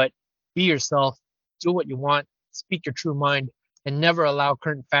cliche, but be yourself, do what you want, speak your true mind, and never allow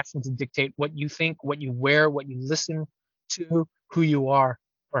current fashion to dictate what you think, what you wear, what you listen to, who you are,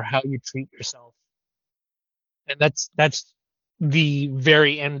 or how you treat yourself. And that's the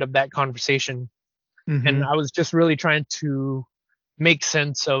very end of that conversation. And Mhm. I was just really trying to make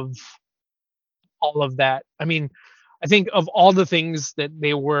sense of all of that. I mean, I think of all the things that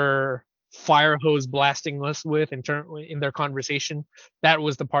they were fire hose blasting us with in their conversation, that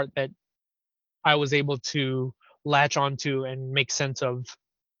was the part that I was able to latch onto and make sense of,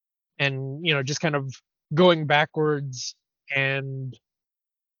 and just kind of going backwards and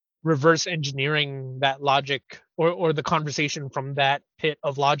reverse engineering that logic or the conversation from that pit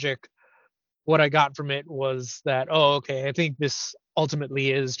of logic, what I got from it was that, oh, okay, I think this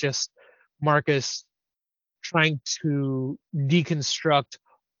ultimately is just Marcus trying to deconstruct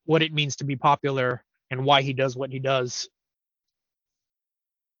what it means to be popular and why he does what he does.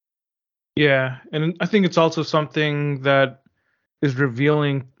 Yeah, and I think it's also something that is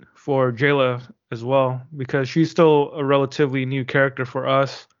revealing for Jayla as well, because she's still a relatively new character for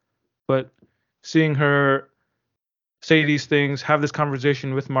us, but seeing her say these things, have this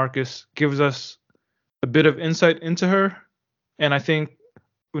conversation with Marcus, gives us a bit of insight into her. And I think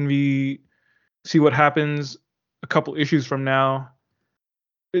when we see what happens a couple issues from now,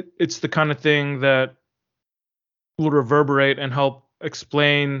 it's the kind of thing that will reverberate and help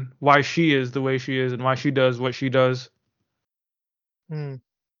explain why she is the way she is and why she does what she does. Hmm.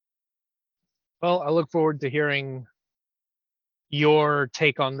 Well, I look forward to hearing your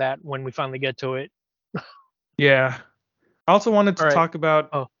take on that when we finally get to it. Yeah. I also wanted All to right. talk about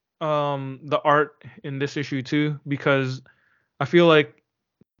Oh, the art in this issue too, because I feel like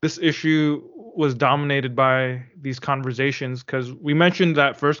this issue was dominated by these conversations. Because we mentioned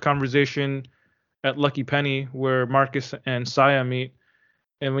that first conversation at Lucky Penny where Marcus and Saya meet,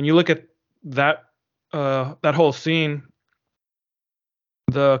 and when you look at that that whole scene,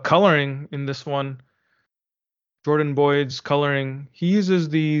 the coloring in this one, Jordan Boyd's coloring, he uses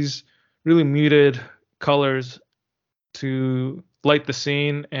these really muted colors to light the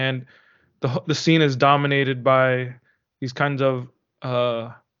scene, and the scene is dominated by these kinds of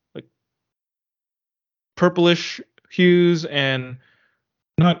uh like purplish hues, and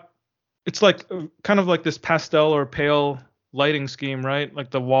not it's like kind of like this pastel or pale lighting scheme, right?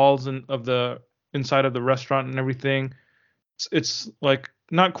 Like the walls and of the inside of the restaurant and everything. It's like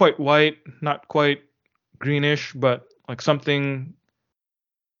not quite white, not quite greenish, but like something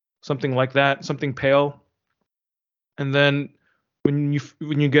like that, something pale. And then when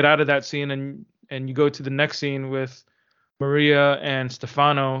you get out of that scene and you go to the next scene with Maria and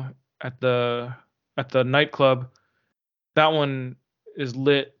Stefano at the nightclub, that one is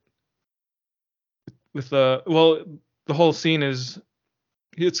lit with the whole scene is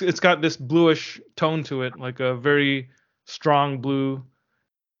it's got this bluish tone to it, like a very strong blue.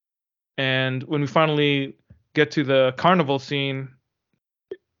 And when we finally get to the carnival scene,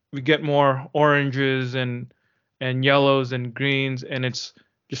 we get more oranges and yellows and greens, and it's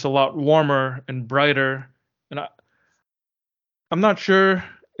just a lot warmer and brighter. And I'm not sure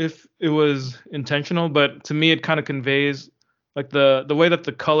if it was intentional, but to me it kind of conveys like the way that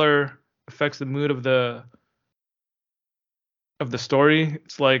the color affects the mood of the story.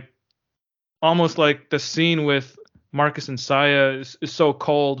 It's like almost like the scene with Marcus and Saya is so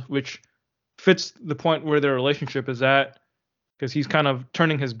cold, which fits the point where their relationship is at, because he's kind of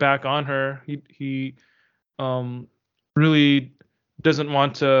turning his back on her. He um really doesn't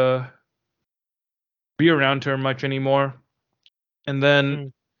want to be around her much anymore. And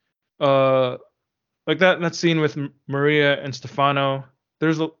then mm, uh like that scene with Maria and Stefano,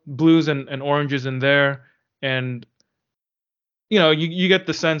 there's blues and oranges in there, and you get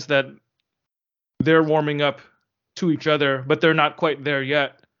the sense that they're warming up to each other, but they're not quite there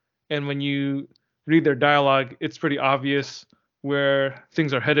yet. And when you read their dialogue, it's pretty obvious where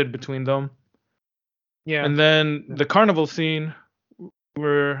things are headed between them. yeah. And then the carnival scene,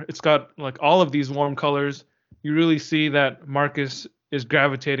 where it's got like all of these warm colors, you really see that Marcus is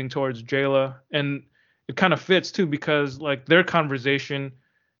gravitating towards Jayla, and it kind of fits too because like their conversation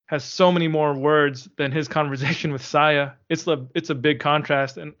has so many more words than his conversation with Saya. It's a big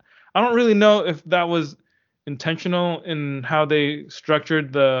contrast, and I don't really know if that was intentional in how they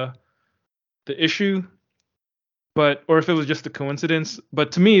structured the issue, but or if it was just a coincidence.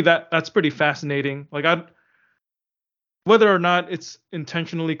 But to me, that's pretty fascinating. Like I whether or not it's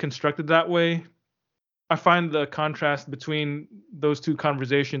intentionally constructed that way, I find the contrast between those two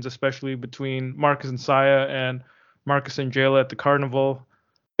conversations, especially between Marcus and Saya and Marcus and Jayla at the carnival.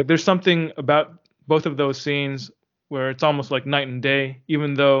 Like there's something about both of those scenes where it's almost like night and day,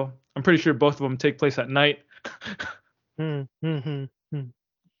 even though I'm pretty sure both of them take place at night. Mm, mm, mm.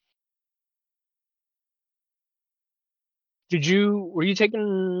 Were you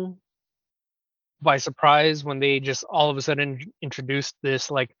taken by surprise when they just all of a sudden introduced this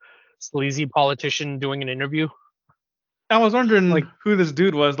like sleazy politician doing an interview? I was wondering Like, who this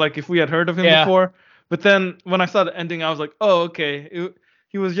dude was, like if we had heard of him yeah, before. But then when I saw the ending, I was like, oh, okay.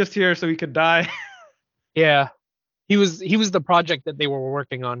 He was just here so he could die. yeah. He was the project that they were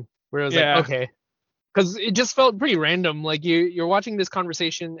working on. Where it was like, Yeah. okay, because it just felt pretty random. Like you're watching this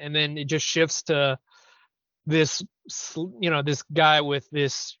conversation and then it just shifts to this this guy with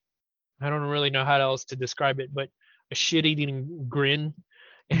this I don't really know how else to describe it, but a shit-eating grin,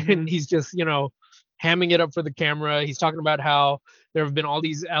 Hmm. and he's just hamming it up for the camera. He's talking about how there have been all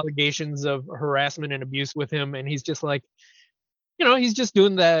these allegations of harassment and abuse with him, and he's just like, he's just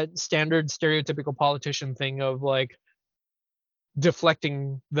doing that standard stereotypical politician thing of like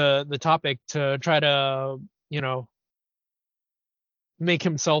deflecting the topic to try to you know make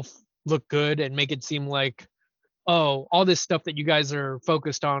himself look good and make it seem like, oh, all this stuff that you guys are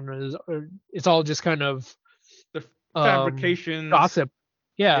focused on is it's all just kind of The um fabrications. gossip.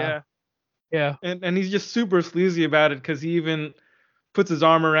 Yeah, Yeah. yeah, And he's just super sleazy about it because he even puts his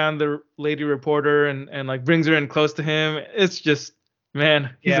arm around the lady reporter and like brings her in close to him. It's just,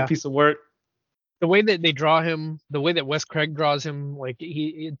 man, he's a yeah. piece of work. The way that they draw him, the way that Wes Craig draws him, like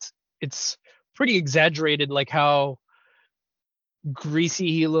it's pretty exaggerated, like how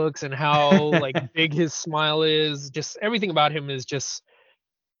greasy he looks and how like big his smile is. Just everything about him is just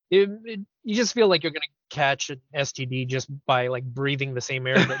you just feel like you're gonna catch an STD just by like breathing the same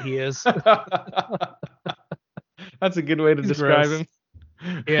air that he is. That's a good way to He's describe gross.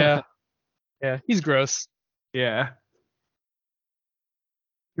 him. Yeah, yeah, he's gross. Yeah,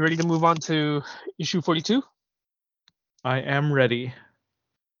 You ready to move on to issue 42? I am ready.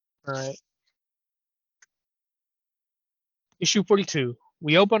 All right. Issue 42.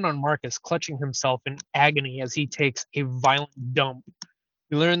 We open on Marcus clutching himself in agony as he takes a violent dump.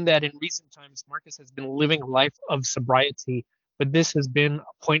 We learn that in recent times, Marcus has been living a life of sobriety, but this has been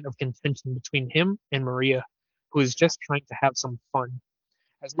a point of contention between him and Maria, who is just trying to have some fun.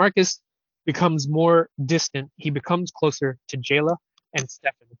 As Marcus becomes more distant, he becomes closer to Jayla and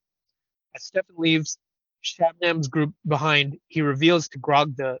Stefan. As Stefan leaves Shabnam's group behind, he reveals to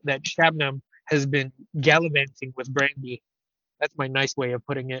Grogda that Shabnam has been gallivanting with Brandy. That's my nice way of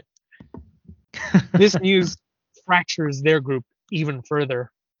putting it. This news fractures their group even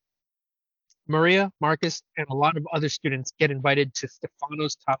further. Maria, Marcus, and a lot of other students get invited to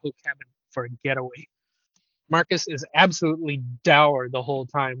Stefano's Tahoe cabin for a getaway. Marcus is absolutely dour the whole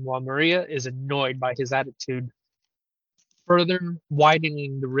time, while Maria is annoyed by his attitude, further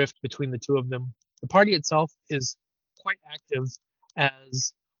widening the rift between the two of them. The party itself is quite active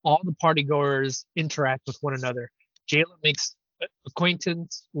as all the partygoers interact with one another. Jayla makes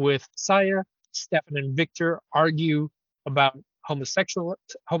acquaintance with Saya. Stefan and Victor argue about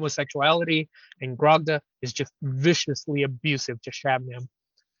homosexuality, and Grogda is just viciously abusive to Shabnam.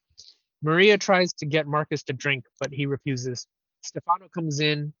 Maria tries to get Marcus to drink, but he refuses. Stefano comes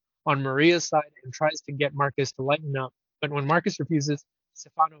in on Maria's side and tries to get Marcus to lighten up, but when Marcus refuses,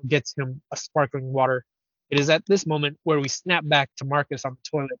 Stefano gets him a sparkling water. It is at this moment where we snap back to Marcus on the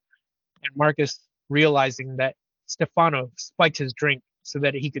toilet, and Marcus realizing that Stefano spiked his drink so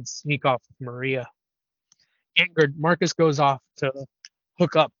that he could sneak off with Maria. Angered, Marcus goes off to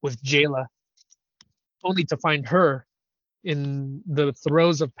hook up with Jayla, only to find her in the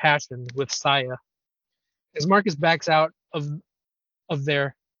throes of passion with Saya. As Marcus backs out of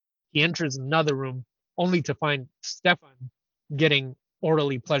there, he enters another room, only to find Stefan getting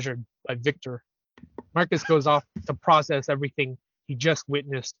orally pleasured by Victor. Marcus goes off to process everything he just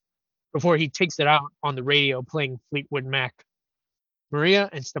witnessed before he takes it out on the radio playing Fleetwood Mac. Maria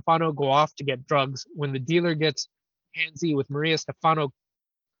and Stefano go off to get drugs. When the dealer gets handsy with Maria, Stefano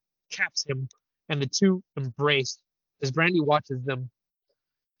caps him, and the two embrace as Brandy watches them.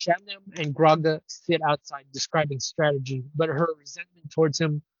 Shabnam and Grogda sit outside describing strategy, but her resentment towards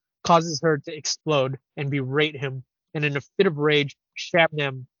him causes her to explode and berate him, and in a fit of rage,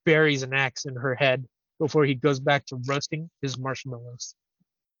 Shabnam buries an axe in her head before he goes back to roasting his marshmallows.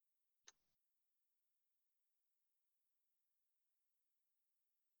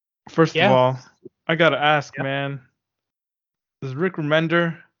 First of Yeah, all, I gotta ask, yeah. man, does Rick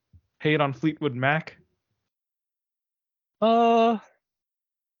Remender hate on Fleetwood Mac? Uh,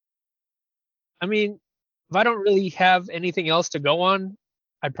 I mean, if I don't really have anything else to go on,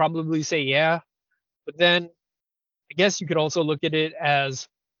 I'd probably say yeah. But then I guess you could also look at it as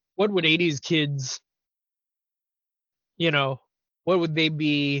what would 80s kids, you know, what would they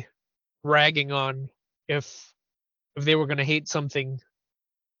be ragging on if they were going to hate something?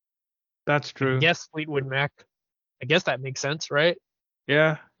 That's I true. guess Fleetwood Mac. I guess that makes sense, right?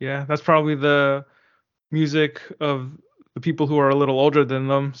 Yeah, yeah. That's probably the music of the people who are a little older than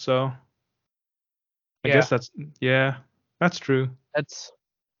them. So I Yeah, guess yeah, that's true. that's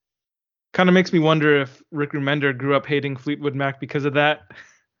Kind of makes me wonder if Rick Remender grew up hating Fleetwood Mac because of that.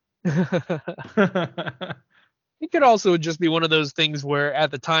 it could also just be one of those things where at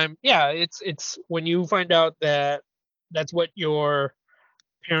the time, yeah, it's when you find out that that's what your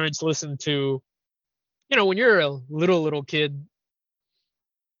parents listen to, when you're a little kid,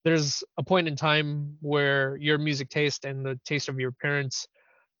 there's a point in time where your music taste and the taste of your parents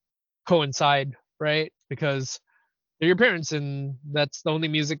coincide, right? Because they're your parents and that's the only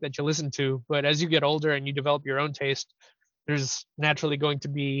music that you listen to. But as you get older and you develop your own taste, there's naturally going to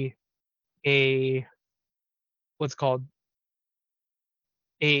be a what's called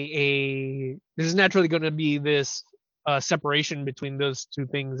a there's naturally going to be this separation between those two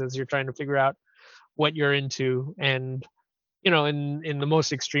things as you're trying to figure out what you're into. And in the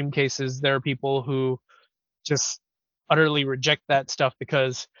most extreme cases, there are people who just utterly reject that stuff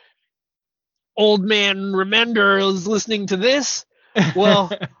because old man Remender is listening to this.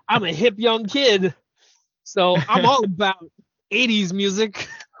 Well, I'm a hip young kid, so I'm all about 80s music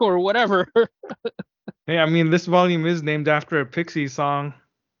or whatever. Hey, I mean, this volume is named after a Pixie song.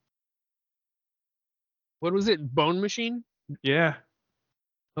 What was it? Bone Machine? Yeah,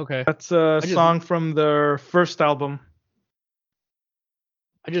 Okay. that's a I just song from their first album.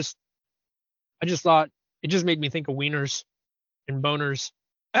 I just I just thought it just made me think of wieners and boners.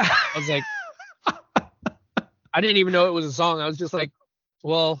 I was like, I didn't even know it was a song. I was just like,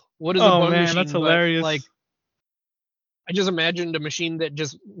 well, what is a Oh bone man, that's machine? But like, hilarious. I just imagined a machine that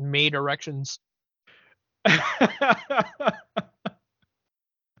just made erections.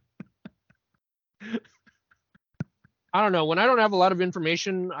 I don't know. When I don't have a lot of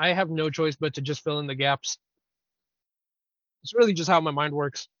information, I have no choice but to just fill in the gaps. It's really just how my mind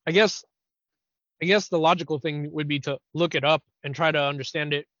works. I guess the logical thing would be to look it up and try to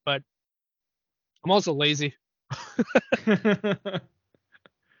understand it, but I'm also lazy.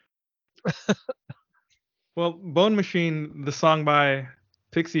 Well, Bone Machine, the song by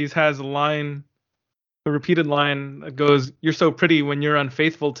Pixies, has a repeated line that goes, "You're so pretty when you're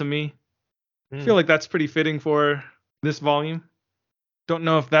unfaithful to me." I Mm. feel like that's pretty fitting for this volume. Don't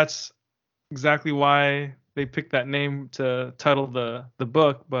know if that's exactly why they picked that name to title the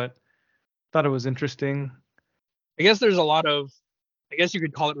book, but thought it was interesting. I guess there's a lot of I guess you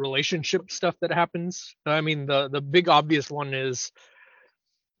could call it relationship stuff that happens. I mean, the big obvious one is,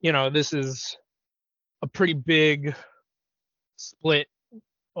 this is a pretty big split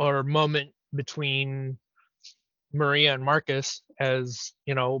or moment between Maria and Marcus, as,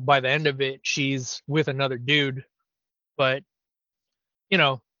 by the end of it she's with another dude, but, you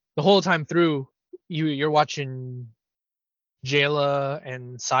know, the whole time through you're watching Jayla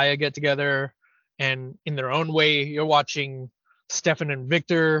and Saya get together, and in their own way you're watching Stefan and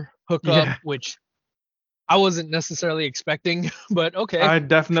Victor hook up, Yeah, which I wasn't necessarily expecting, but okay, I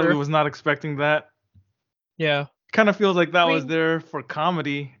definitely sure. was not expecting that. Yeah. Kind of feels like that I was mean, there for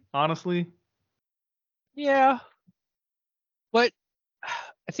comedy, honestly. yeah, but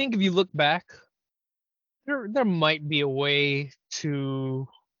I think if you look back, there might be a way to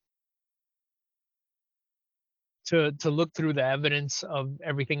look through the evidence of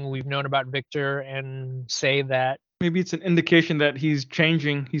everything we've known about Victor and say that Maybe it's an indication that he's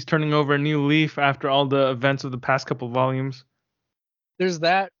changing. He's turning over a new leaf after all the events of the past couple volumes. there's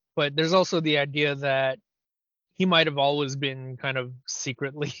that, but there's also the idea that he might have always been kind of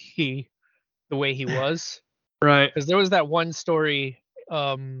secretly the way he was. Right. Because there was that one story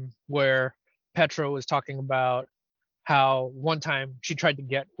where Petra was talking about how one time she tried to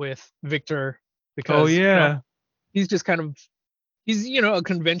get with Victor Oh because yeah. he's just kind of he's a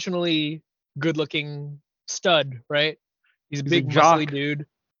conventionally good looking stud, right? He's a He's a big muscly jock. dude.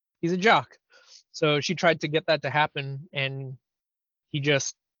 He's a jock. So she tried to get that to happen and he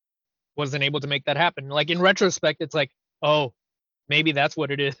just wasn't able to make that happen. Like in retrospect, it's like, oh, maybe that's what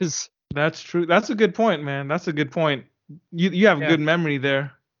it is. That's true. That's a good point, man. That's a good point. You have a Yeah. good memory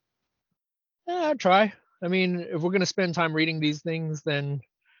there. I try. I mean, if we're gonna spend time reading these things, then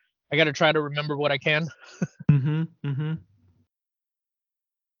I gotta try to remember what I can. Mhm. Mhm.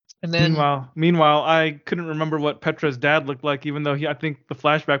 And then Meanwhile, I couldn't remember what Petra's dad looked like, even though I think the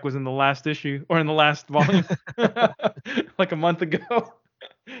flashback was in the last issue or in the last volume, like a month ago.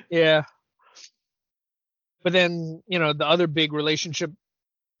 yeah. But then, the other big relationship,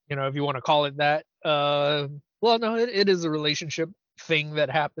 if you want to call it that, well no, it is a relationship thing that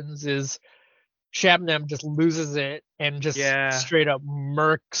happens is Shabnam just loses it and just Yeah. straight up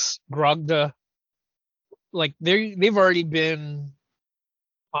murks Grogda. Like they've already been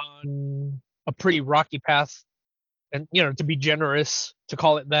on a pretty rocky path, and to be generous to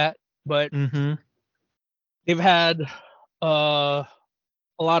call it that, but Mhm. they've had uh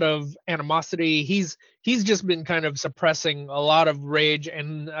a lot of animosity. He's just been kind of suppressing a lot of rage,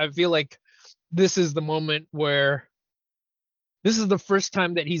 and I feel like this is the moment where this is the first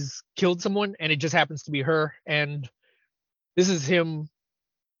time that he's killed someone, and it just happens to be her. And this is him,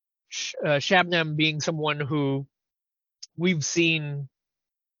 Shabnam, being someone who we've seen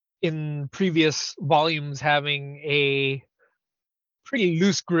in previous volumes having a pretty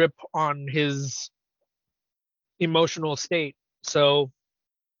loose grip on his emotional state. So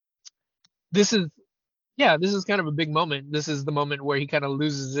this is this is kind of a big moment. This is the moment where he kind of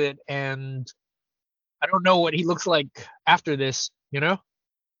loses it, and I don't know what he looks like after this, you know?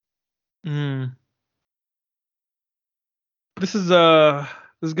 Mm. This is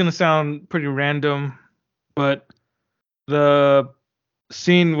gonna sound pretty random, but the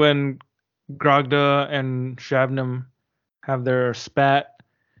scene when Grogda and Shabnam have their spat,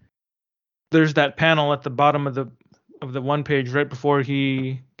 there's that panel at the bottom of the one page right before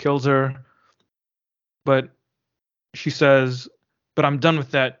he kills her, but she says, "But I'm done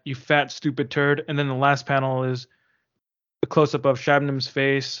with that, you fat stupid turd." And then the last panel is a close up of Shabnam's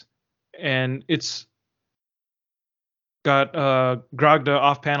face, and it's got Grogda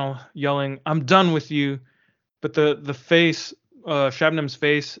off panel yelling, "I'm done with you." But the face, Shabnam's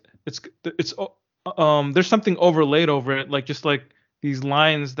face, it's there's something overlaid over it, like just like these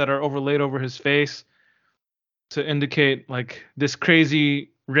lines that are overlaid over his face to indicate like this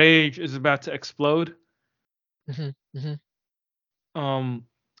crazy rage is about to explode. Hmm. Hmm. Um,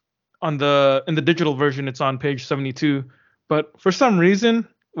 on the in the digital version, it's on page 72. But for some reason,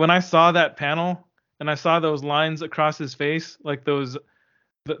 when I saw that panel and I saw those lines across his face, like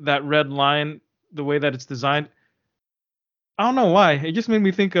that red line, the way that it's designed, I don't know why. It just made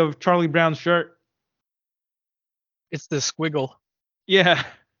me think of Charlie Brown's shirt. It's the squiggle. Yeah,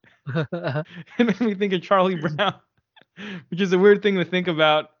 it made me think of Charlie Brown, which is a weird thing to think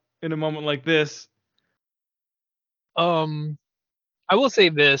about in a moment like this. um I will say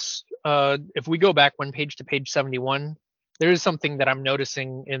this, if we go back one page to page 71, there is something that I'm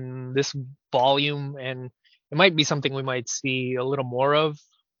noticing in this volume, and it might be something we might see a little more of.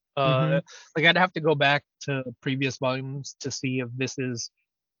 Hmm. Like I'd have to go back to previous volumes to see if this is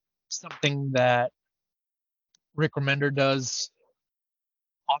something that Rick Remender does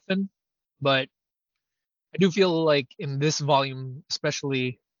often, but I do feel like in this volume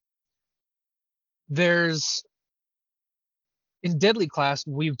especially, there's in Deadly Class,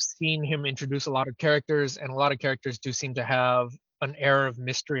 we've seen him introduce a lot of characters, and a lot of characters do seem to have an air of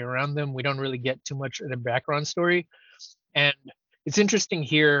mystery around them. We don't really get too much of the background story. And it's interesting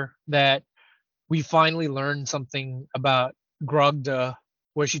here that we finally learn something about Grogda,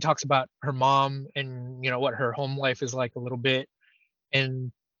 where she talks about her mom and, what her home life is like a little bit.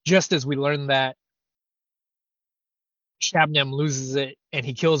 And just as we learn that, Shabnam loses it and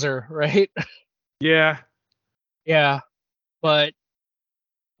he kills her, right? Yeah, Yeah. But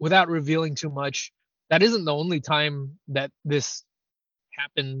without revealing too much, that isn't the only time that this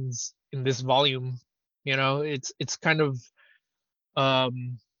happens in this volume. It's kind of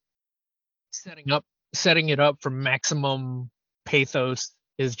um setting up setting it up for maximum pathos.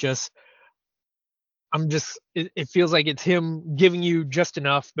 Is just I'm just it feels like it's him giving you just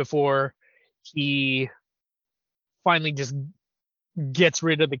enough before he finally just gets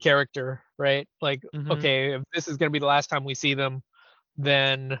rid of the character, right? Like, hmm, okay, if this is going to be the last time we see them,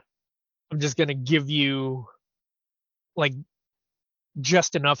 then I'm just going to give you like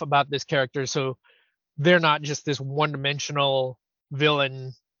just enough about this character so they're not just this one-dimensional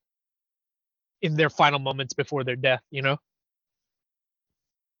villain in their final moments before their death.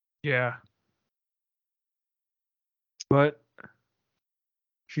 yeah. But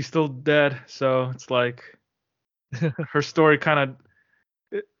she's still dead, so it's like her story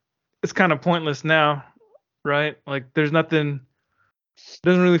it's kind of pointless now, right? Like there's nothing.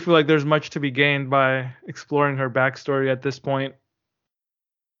 Doesn't really feel like there's much to be gained by exploring her backstory at this point.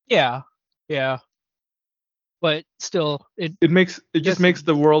 Yeah, yeah, but still, it It just just makes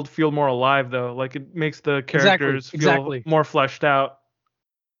the world feel more alive though. Like it makes the exactly, characters feel exactly. more fleshed out.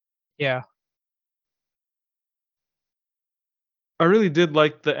 Yeah, I really did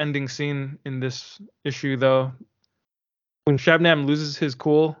like the ending scene in this issue though. When Shabnam loses his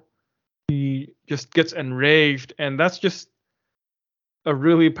cool, he just gets enraged, and that's just a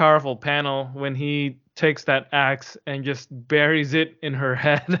really powerful panel when he takes that axe and just buries it in her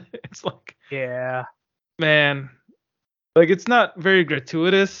head. It's like, yeah, man, like it's not very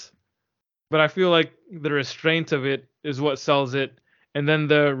gratuitous, but I feel like the restraint of it is what sells it. And then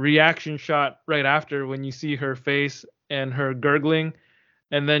the reaction shot right after when you see her face and her gurgling,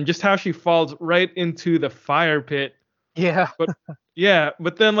 and then just how she falls right into the fire pit. yeah, But yeah,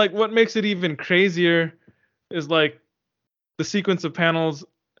 but then like what makes it even crazier is like the sequence of panels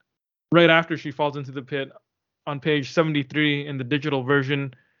right after she falls into the pit on page 73 in the digital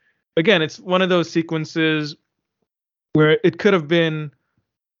version. Again, it's one of those sequences where it could have been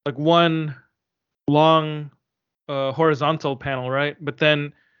like one long horizontal panel, right? But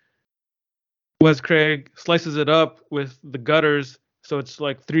then Wes Craig slices it up with the gutters, so it's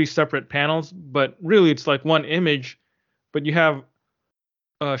like three separate panels, but really it's like one image. But you have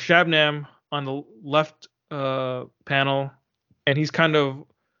Shabnam on the left panel, and he's kind of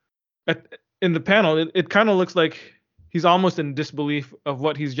at, in the panel. It kind of looks like he's almost in disbelief of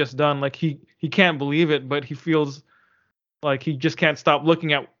what he's just done. Like he can't believe it, but he feels like he just can't stop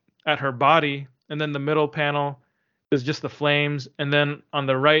looking at her body. And then the middle panel is just the flames, and then on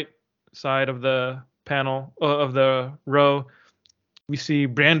the right side of the panel of the row, we see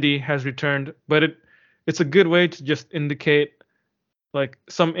Brandy has returned, but it's a good way to just indicate like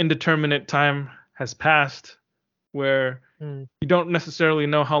some indeterminate time has passed where Mm. you don't necessarily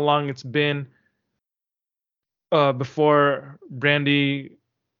know how long it's been before Brandy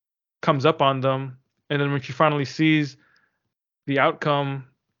comes up on them, and then when she finally sees the outcome,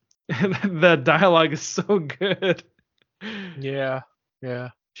 the dialogue is so good. Yeah, yeah.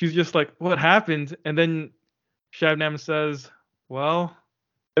 She's just like, "What happened?" And then Shabnam says, "Well,"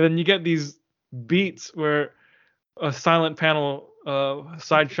 and then you get these beats where a silent panel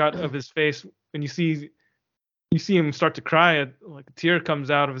side shot of his face, and you see him start to cry, like a tear comes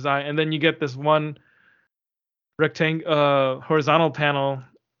out of his eye, and then you get this one horizontal panel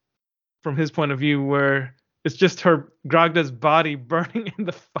from his point of view where it's just her Grogda's body burning in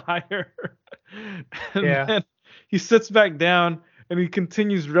the fire. And Yeah. then he sits back down and he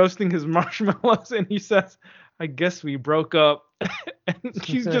continues roasting his marshmallows and he says, "I guess we broke up." And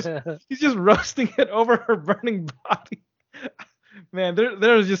he's just roasting it over her burning body. Man,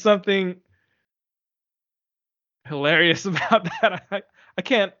 there's just something hilarious about that. I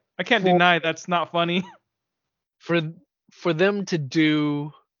can't for deny that's not funny. for for them to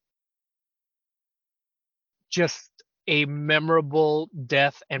do just a memorable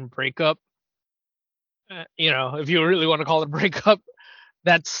death and breakup, if you really want to call it a breakup,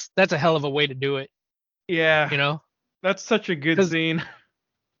 that's a hell of a way to do it, Yeah, you know? that's such a good Because scene.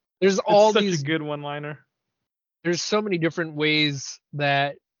 there's It's all such a these good one-liner. there's so many different ways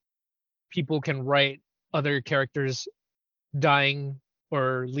that people can write other characters dying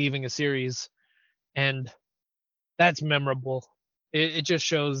or leaving a series, and that's memorable. It just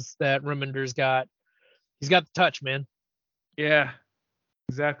shows that Remender's he's got the touch, man. Yeah,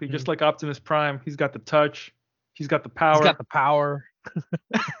 exactly. Just Mm. like Optimus Prime, he's got the touch, he's got the He's got power. the power.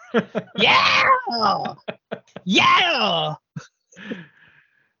 Yeah, yeah.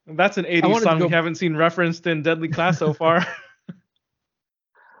 That's an I 80s wanted to song we go. haven't seen referenced in Deadly Class so far.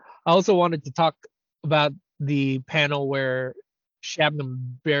 I also wanted to talk about the panel where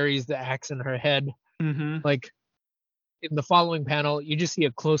Shabnam buries the axe in her head. Hmm. Like in the following panel, you just see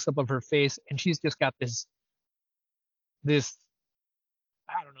a close up of her face, and she's just got this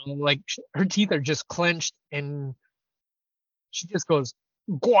I don't know, like her teeth are just clenched, and she just goes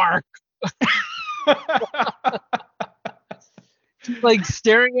Gwark. She's like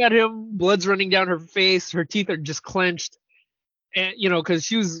staring at him, blood's running down her face, her teeth are just clenched, and because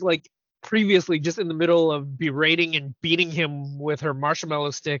she was like previously just in the middle of berating and beating him with her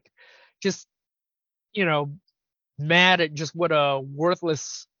marshmallow stick, just you know mad at just what a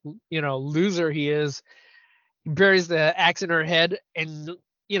worthless loser he is. He buries the axe in her head, and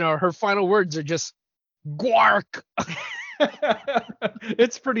her final words are just Gwark.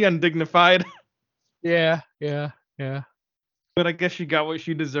 It's pretty undignified, Yeah, yeah, yeah, but I guess she got what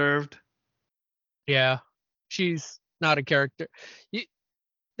she deserved. yeah. She's not a character. You,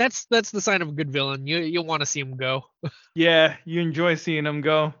 that's the sign of a good villain. You want to see him go. Yeah, you enjoy seeing him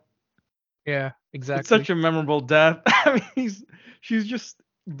go. Yeah, It's exactly. such a memorable death. I mean, she's just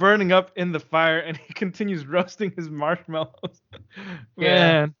burning up in the fire, and he continues roasting his marshmallows. Yeah.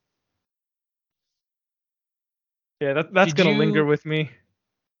 Man, yeah, that's Did gonna linger you with me.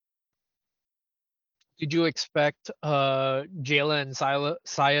 did you expect Jayla and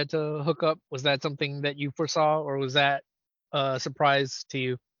Saya to hook up? Was that something that you foresaw, or was that a surprise to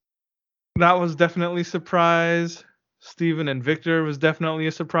you? That was definitely a surprise. Steven and Victor was definitely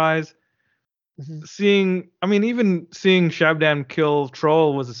a surprise. Mhm. I mean, even seeing Shabdan kill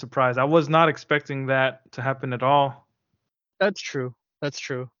Troll was a surprise. I was not expecting that to happen at all. That's true. That's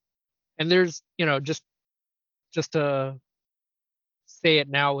true. And there's, just to say it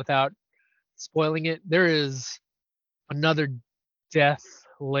now without spoiling it, there is another death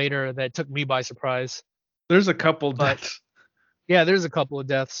later that took me by surprise. There's a couple But deaths. yeah, there's a couple of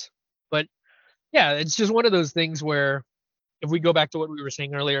deaths. But yeah, it's just one of those things where if we go back to what we were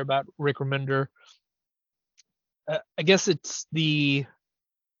saying earlier about Rick Remender, I guess it's the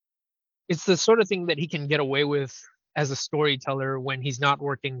sort of thing that he can get away with as a storyteller when he's not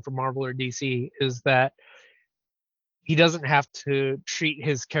working for Marvel or DC, is that he doesn't have to treat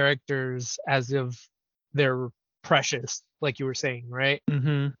his characters as if they're precious, like you were saying, right?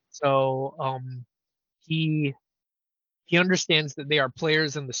 Mm-hmm. So he he understands that they are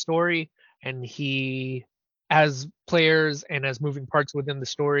players in the story, and he, as players and as moving parts within the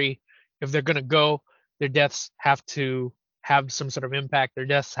story, if they're gonna go, their deaths have to have some sort of impact. Their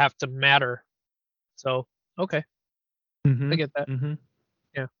deaths have to matter. So okay, I Mm-hmm. get that. Mm-hmm.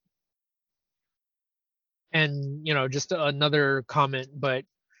 Yeah. And just another comment, but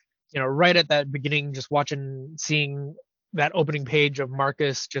right at that beginning, just seeing that opening page of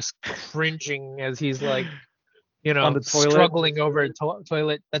Marcus just cringing as he's like, On the toilet. struggling over a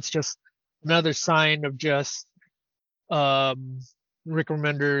toilet. That's just another sign of just um, Rick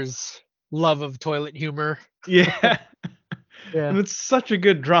Remender's love of toilet humor. Yeah. Yeah, And it's such a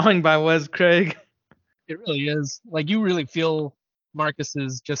good drawing by Wes Craig. it really is. Like you really feel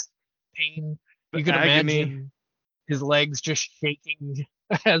Marcus's just pain. The You can agony. imagine his legs just shaking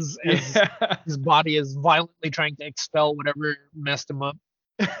as Yeah. his body is violently trying to expel whatever messed him up.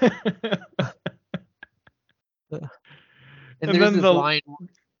 And And there's then this line.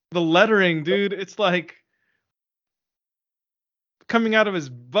 the lettering, dude, it's like coming out of his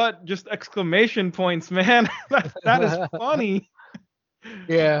butt, just exclamation points, man. That is funny.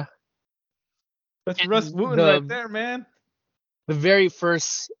 Yeah. That's Russ And Wooten right there, man. the very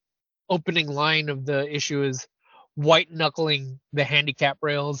first opening line of the issue is white knuckling the handicap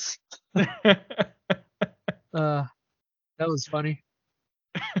rails. That was funny.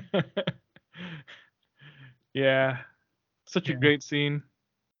 Yeah. Such a Yeah, great scene.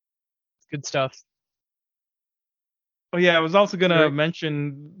 good stuff. Oh yeah, I was also gonna Right.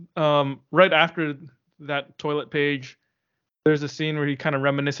 mention right after that toilet page, there's a scene where he kind of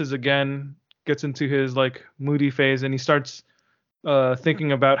reminisces again, gets into his like moody phase, and he starts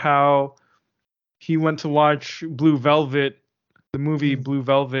thinking about how he went to watch Blue Velvet, the movie Mm. Blue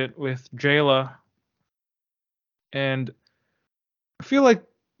Velvet with Jayla, and I feel like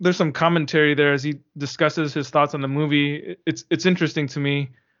there's some commentary there as he discusses his thoughts on the movie. It's interesting to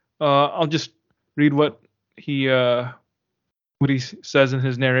me. I'll just read what he says in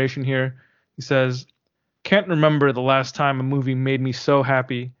his narration here. He says, "Can't remember the last time a movie made me so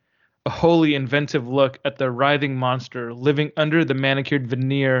happy. A wholly inventive look at the writhing monster living under the manicured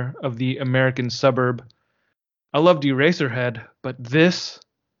veneer of the American suburb. I loved Eraserhead, but this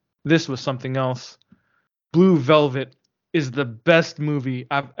was something else. Blue Velvet is the best movie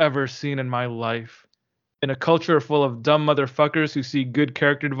I've ever seen in my life. In a culture full of dumb motherfuckers who see good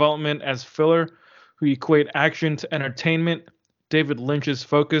character development as filler, who equate action to entertainment, David Lynch's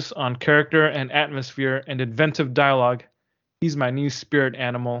focus on character and atmosphere and inventive dialogue, he's my new spirit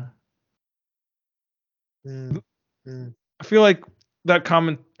animal." Mm. Mm. I feel like that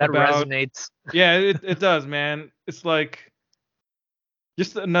comment That about, resonates. yeah, it does, man. It's like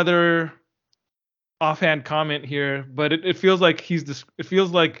just another offhand comment here, but it feels like it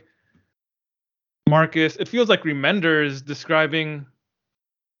feels like Marcus, it feels like Remender is describing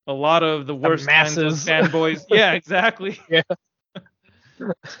a lot of the The worst kinds of masses. fanboys. Yeah, exactly. Yeah.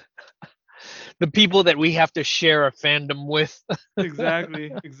 The people that we have to share a fandom with. Exactly.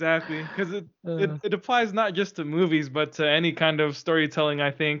 Because Uh, it applies not just to movies, but to any kind of storytelling, I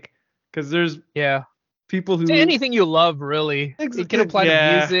think. Because there's yeah. people To who, anything you love, really. It can apply to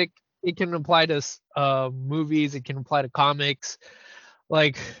yeah, music. It can apply to movies. It can apply to comics.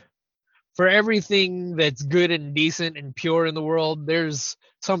 Like for everything that's good and decent and pure in the world, there's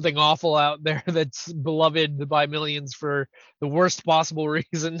something awful out there that's beloved by millions for the worst possible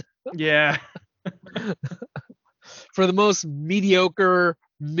reason. yeah. For the most mediocre,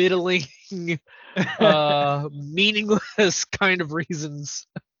 middling, meaningless kind of reasons.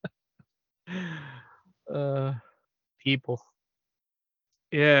 Uh, People.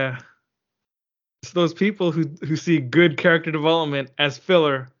 Yeah. It's those people who see good character development as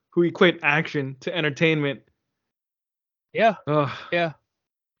filler, who equate action to entertainment. Yeah, Ugh. yeah.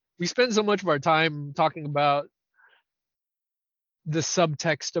 We spend so much of our time talking about the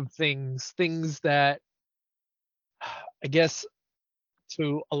subtext of things that I guess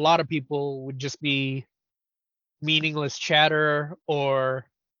to a lot of people would just be meaningless chatter or,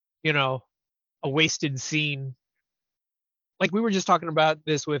 you know, a wasted scene. Like we were just talking about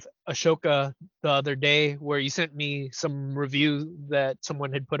this with Ashoka the other day, where you sent me some review that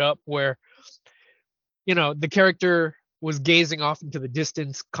someone had put up where, the character was gazing off into the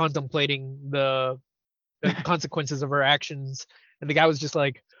distance, contemplating the consequences of her actions. And the guy was just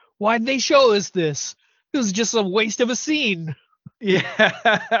like, why'd they show us this? It was just a waste of a scene. Yeah.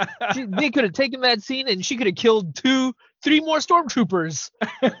 They could have taken that scene and she could have killed 3 more stormtroopers.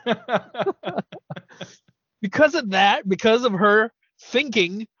 because of that, because of her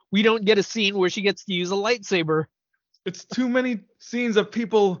thinking, we don't get a scene where she gets to use a lightsaber. It's too many scenes of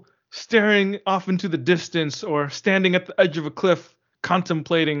people staring off into the distance or standing at the edge of a cliff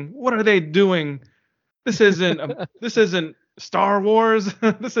contemplating what are they doing. This isn't Star Wars.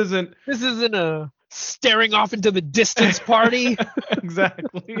 This isn't This isn't a staring off into the distance party.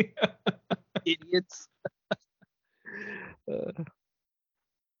 exactly. Idiots. You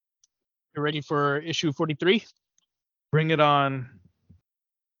ready for issue 43? Bring it on.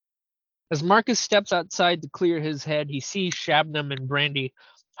 As Marcus steps outside to clear his head, he sees Shabnam and Brandy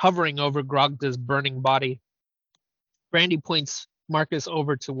hovering over Grogda's burning body. Brandy points Marcus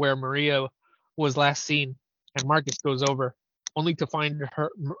over to where Maria was last seen, and Marcus goes over, only to find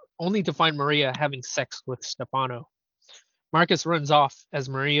Maria having sex with Stefano. Marcus runs off as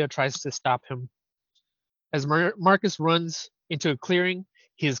Maria tries to stop him. As Marcus runs into a clearing,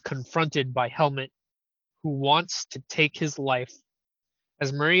 he is confronted by Helmet, who wants to take his life.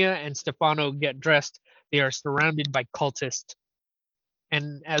 As Maria and Stefano get dressed, they are surrounded by cultists.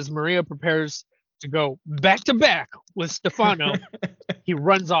 And as Maria prepares to go back to back with Stefano, he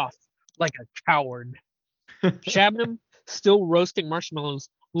runs off like a coward. Shabnam, still roasting marshmallows,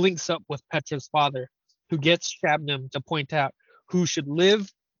 links up with Petra's father, who gets Shabnam to point out who should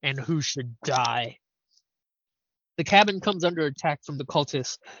live and who should die. The cabin comes under attack from the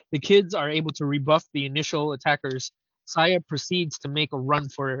cultists. The kids are able to rebuff the initial attackers. Saya proceeds to make a run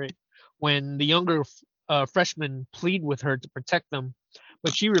for it when the younger freshmen plead with her to protect them,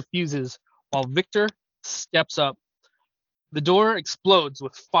 but she refuses while Victor steps up. The door explodes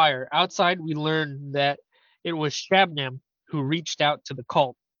with fire. Outside, we learn that it was Shabnam who reached out to the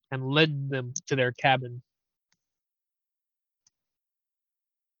cult and led them to their cabin.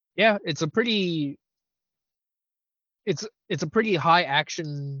 Yeah, it's a pretty high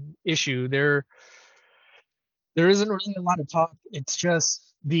action issue. There isn't really a lot of talk. It's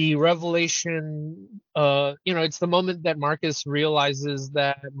just the revelation. It's the moment that Marcus realizes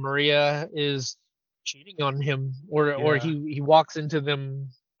that Maria is cheating on him, or he walks into them,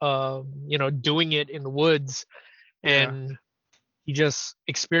 doing it in the woods, and he just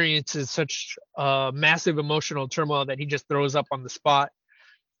experiences such massive emotional turmoil that he just throws up on the spot.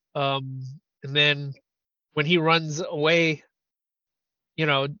 And then when he runs away,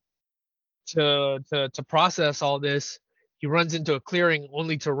 to process all this, he runs into a clearing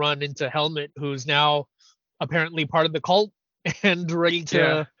only to run into Helmet, who's now apparently part of the cult and ready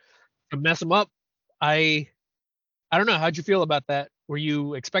to mess him up. I don't know. How'd you feel about that? Were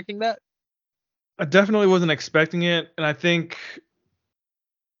you expecting that? I definitely wasn't expecting it, and I think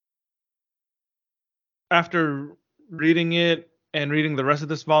after reading it and reading the rest of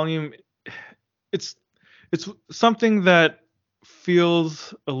this volume, it's something that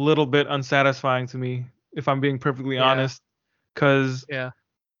feels a little bit unsatisfying to me, if I'm being perfectly honest, because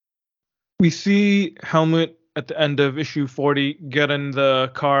we see Helmut at the end of issue 40 get in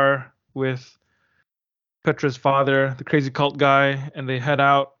the car with Petra's father, the crazy cult guy, and they head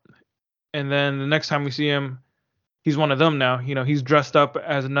out. And then the next time we see him, he's one of them now. He's dressed up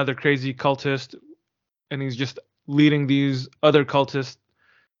as another crazy cultist, and he's just leading these other cultists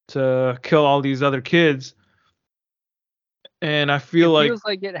to kill all these other kids. And I feel it feels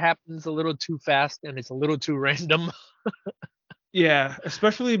like it happens a little too fast and it's a little too random. Yeah,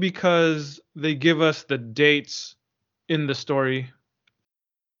 especially because they give us the dates in the story.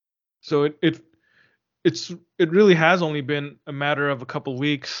 So it really has only been a matter of a couple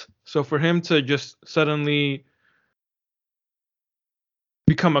weeks. So for him to just suddenly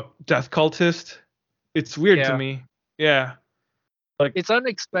become a death cultist, it's weird to me. Yeah. Like, it's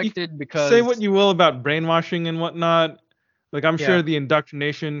unexpected because say what you will about brainwashing and whatnot. Like, I'm sure the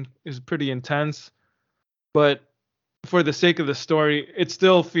indoctrination is pretty intense, but for the sake of the story, it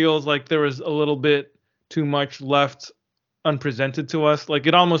still feels like there was a little bit too much left unpresented to us. Like,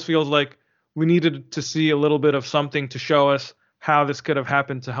 it almost feels like we needed to see a little bit of something to show us how this could have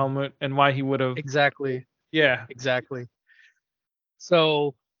happened to Helmut and why he would have. Exactly. Yeah. Exactly.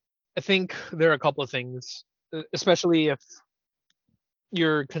 So I think there are a couple of things, especially if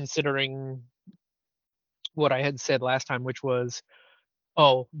you're considering what I had said last time, which was,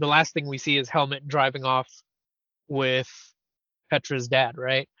 the last thing we see is Helmut driving off with Petra's dad,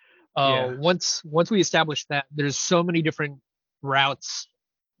 right? Once we establish that, there's so many different routes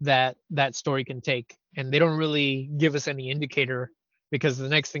that story can take, and they don't really give us any indicator, because the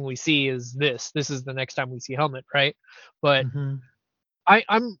next thing we see is this is the next time we see Helmut, right? But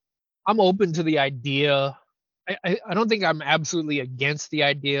I'm open to the idea. I don't think I'm absolutely against the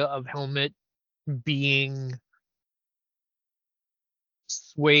idea of Helmut being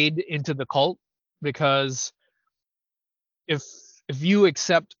swayed into the cult, because if if you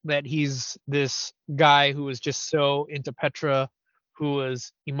accept that he's this guy who was just so into Petra, who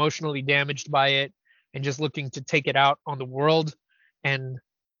was emotionally damaged by it and just looking to take it out on the world, and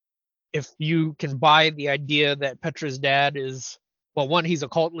if you can buy the idea that Petra's dad is, well, one, he's a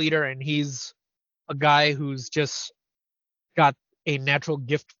cult leader and he's a guy who's just got a natural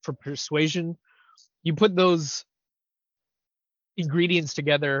gift for persuasion. You put those ingredients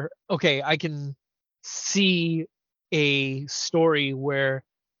together, okay, I can see a story where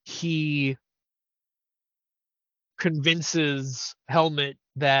he convinces Helmet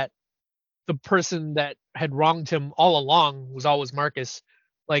that the person that had wronged him all along was always Marcus.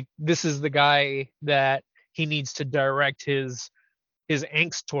 Like, this is the guy that he needs to direct his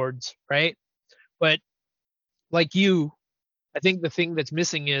angst towards, right? But like you, I think the thing that's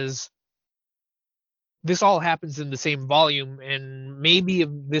missing is this all happens in the same volume, and maybe if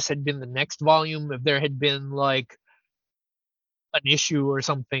this had been the next volume, if there had been like an issue or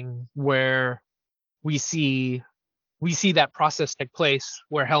something where we see that process take place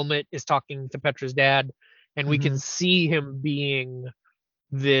where Helmet is talking to Petra's dad and we can see him being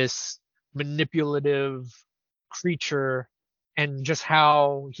this manipulative creature and just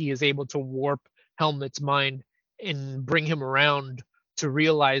how he is able to warp Helmet's mind and bring him around to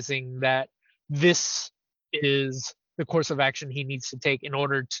realizing that this is the course of action he needs to take in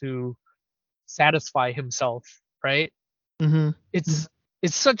order to satisfy himself, right? Mm-hmm. It's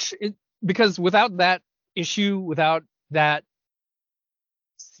such it, because without that issue, without that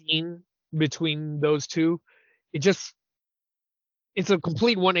scene between those two, it's a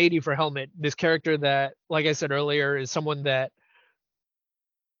complete 180 for Helmet. This character that, like I said earlier, is someone that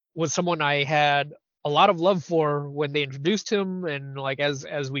was someone I had a lot of love for when they introduced him, and like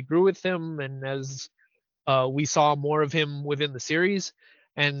as we grew with him, and as we saw more of him within the series,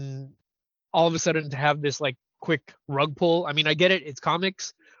 and all of a sudden to have this like quick rug pull. I mean, I get it, it's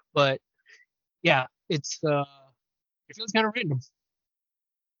comics, but yeah, it feels kind of random.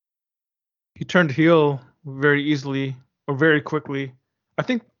 He turned heel very easily or very quickly. I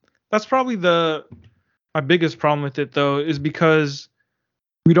think that's probably my biggest problem with it though, is because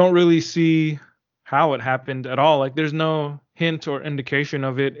we don't really see how it happened at all. Like there's no hint or indication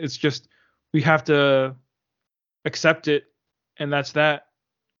of it. It's just we have to accept it, and that's that.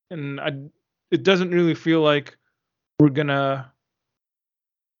 And it doesn't really feel like we're gonna.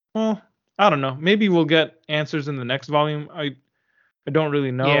 Well, I don't know. Maybe we'll get answers in the next volume. I don't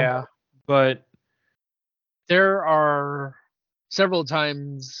really know. Yeah, but there are several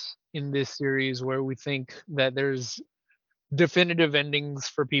times in this series where we think that there's definitive endings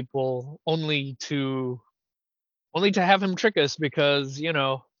for people only to have him trick us, because we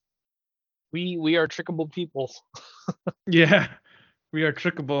are trickable people. yeah, we are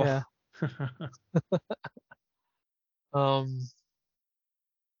trickable. Yeah.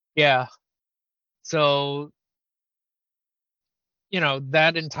 Yeah. So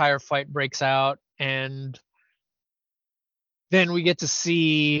that entire fight breaks out, and then we get to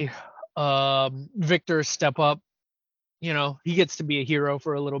see Victor step up. He gets to be a hero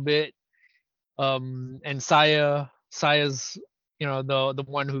for a little bit. And Saya's the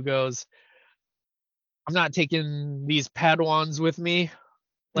one who goes, I'm not taking these Padawans with me.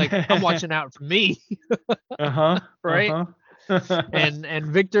 Like, I'm watching out for me. Right? And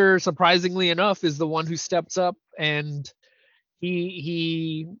Victor, surprisingly enough, is the one who steps up, and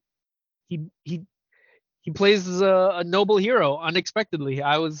he plays as a noble hero unexpectedly.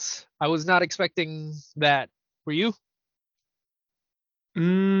 I was not expecting that. Were you? I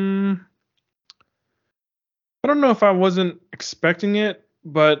don't know if I wasn't expecting it,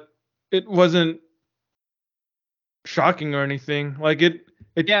 but it wasn't shocking or anything. Like it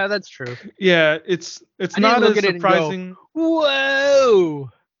Yeah, that's true. Yeah, it's not as surprising. Whoa!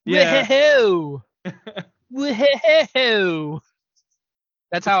 Yeah. Whoa! Whoa!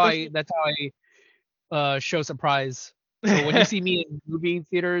 That's how I show surprise. So when you see me in movie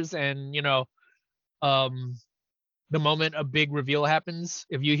theaters and the moment a big reveal happens,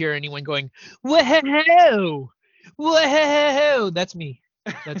 if you hear anyone going whoa, whoa, that's me.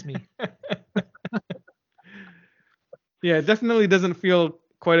 That's me. Yeah, it definitely doesn't feel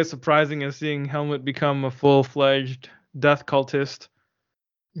quite as surprising as seeing Helmet become a full-fledged death cultist.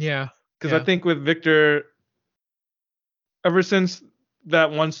 Yeah. Because I think with Victor, ever since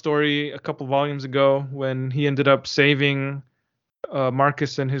that one story a couple volumes ago when he ended up saving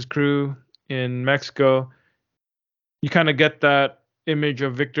Marcus and his crew in Mexico, you kind of get that image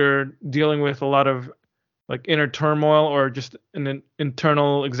of Victor dealing with a lot of like inner turmoil, or just an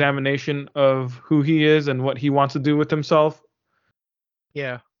internal examination of who he is and what he wants to do with himself.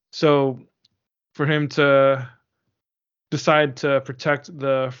 Yeah. So for him to decide to protect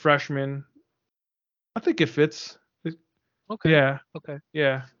the freshman. I think it fits. Okay. Yeah, Okay.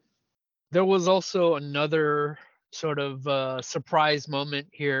 yeah. There was also another sort of surprise moment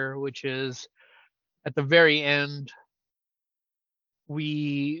here, which is at the very end,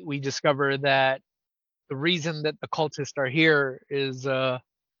 we discover that the reason that the cultists are here is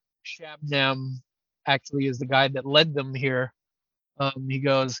Shabnam actually is the guy that led them here. He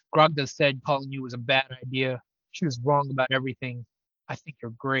goes, Grogda said calling you was a bad idea. She was wrong about everything. I think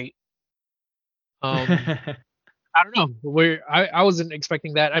you're great. Um, I don't know. I wasn't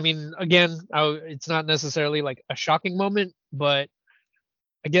expecting that. I mean, again, it's not necessarily like a shocking moment, but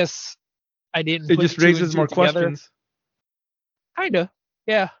I guess I didn't It put just two and raises two more together. questions. Kinda.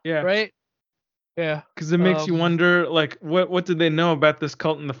 Yeah. Yeah, Right. Yeah. because it makes you Um. wonder, like, what did they know about this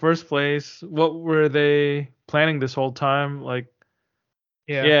cult in the first place? What were they planning this whole time? Like,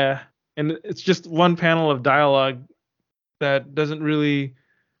 Yeah. yeah, and it's just one panel of dialogue that doesn't really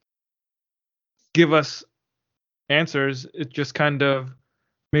give us answers. It just kind of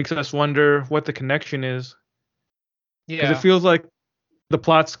makes us wonder what the connection is, because it Yeah. feels like the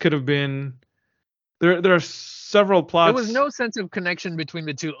plots could have been there. There are several There was plots. no sense of connection between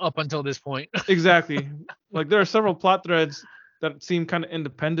the two up until this point. Exactly. Like there are several plot threads that seem kind of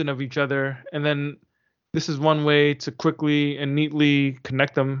independent of each other, and then this is one way to quickly and neatly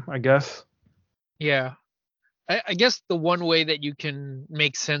connect them, I guess. Yeah. I guess the one way that you can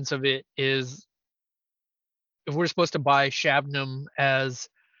make sense of it is if we're supposed to buy Shabnam as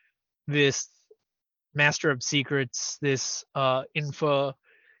this master of secrets, this info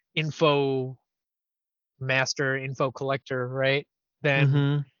master, info collector, right? Then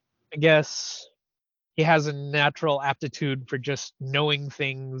Mm-hmm. I guess he has a natural aptitude for just knowing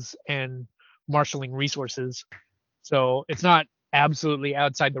things and marshaling resources. So it's not absolutely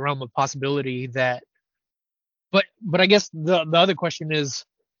outside the realm of possibility that. But I guess the other question is,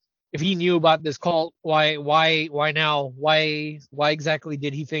 if he knew about this cult, why now? Why exactly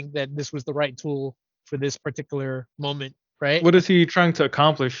did he think that this was the right tool for this particular moment? Right? What is he trying to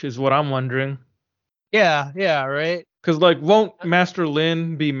accomplish? Is what I'm wondering. Yeah, yeah, right. Because like, won't Master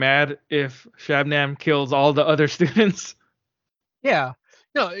Lin be mad if Shabnam kills all the other students? Yeah.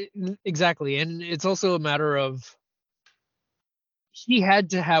 No, exactly. And it's also a matter of he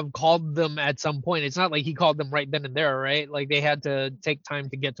had to have called them at some point. It's not like he called them right then and there, right? Like they had to take time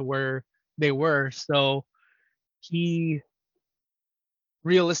to get to where they were. So he,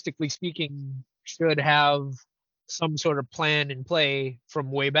 realistically speaking, should have some sort of plan in play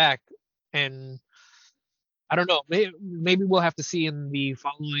from way back. And I don't know. Maybe we'll have to see in the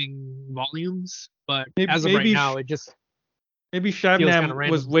following volumes. But Maybe as of right now, it just maybe feels kind of Shabnam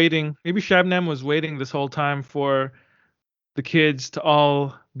was random. waiting. Maybe Shabnam was waiting this whole time for the kids to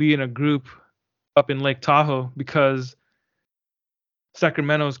all be in a group up in Lake Tahoe, because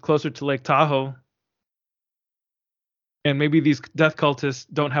Sacramento is closer to Lake Tahoe, and maybe these death cultists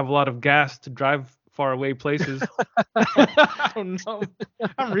don't have a lot of gas to drive far away places. I don't know.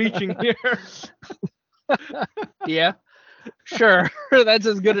 I'm reaching here. Yeah, sure. That's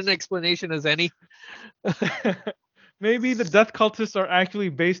as good an explanation as any. Maybe the death cultists are actually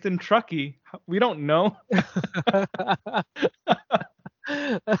based in Truckee. We don't know.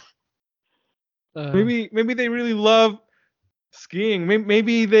 uh, Maybe they really love skiing.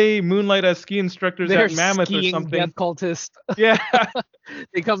 Maybe they moonlight as ski instructors they're at Mammoth or skiing death something. cultists. Yeah.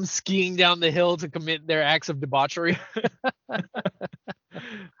 They come skiing down the hill to commit their acts of debauchery.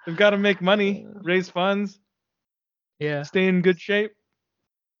 They've got to make money, Uh, raise funds, yeah. stay in good shape.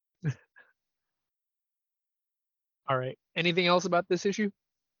 All right. Anything else about this issue?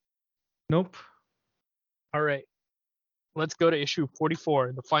 Nope. All right. Let's go to issue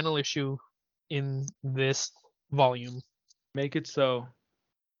 44, the final issue in this volume. Make it so.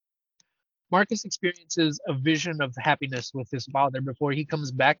 Marcus experiences a vision of happiness with his father before he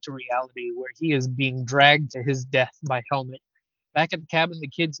comes back to reality, where he is being dragged to his death by Helmet. Back at the cabin, the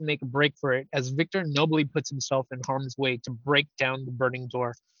kids make a break for it as Victor nobly puts himself in harm's way to break down the burning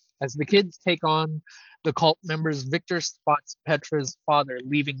door. As the kids take on the cult members, Victor spots Petra's father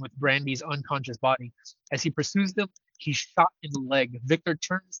leaving with Brandy's unconscious body. As he pursues them, he's shot in the leg. Victor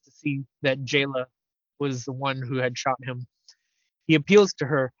turns to see that Jayla was the one who had shot him. He appeals to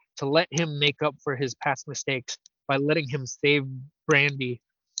her to let him make up for his past mistakes by letting him save Brandy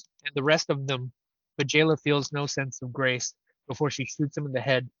and the rest of them, but Jayla feels no sense of grace before she shoots him in the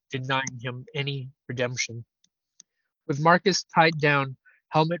head, denying him any redemption. With Marcus tied down,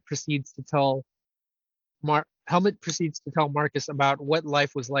 Helmet proceeds to tell Marcus about what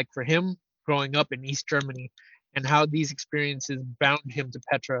life was like for him growing up in East Germany and how these experiences bound him to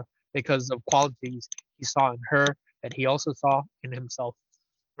Petra because of qualities he saw in her that he also saw in himself.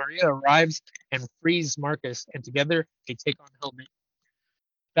 Maria arrives and frees Marcus, and together they take on Helmet.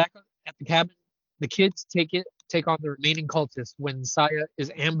 Back at the cabin, the kids take on the remaining cultists when Saya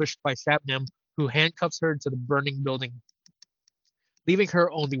is ambushed by Shabnam, who handcuffs her to the burning building, leaving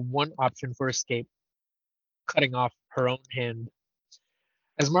her only one option for escape: cutting off her own hand.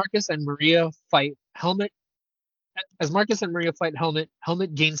 As Marcus and Maria fight Helmet, as Marcus and Maria fight Helmet,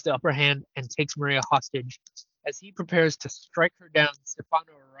 Helmet gains the upper hand and takes Maria hostage. As he prepares to strike her down,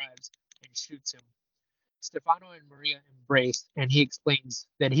 Stefano arrives and shoots him. Stefano and Maria embrace, and he explains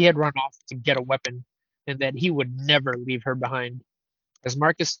that he had run off to get a weapon and that he would never leave her behind. As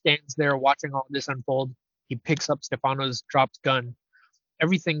Marcus stands there watching all this unfold, he picks up Stefano's dropped gun.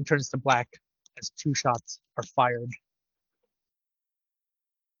 Everything turns to black as two shots are fired.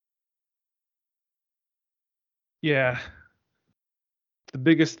 Yeah. The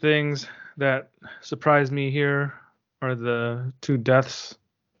biggest things that surprised me here are the two deaths.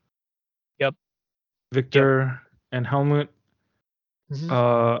 Yep. Victor and Helmut.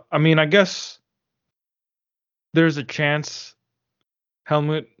 Mhm. I mean, I guess there's a chance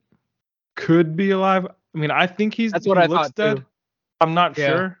Helmut could be alive. I mean, I think he That's what I looks thought dead. too. I'm not Yeah.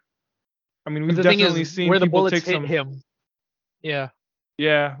 sure. I mean, But we've the thing definitely is, seen where the people bullets take hit some. him. Yeah.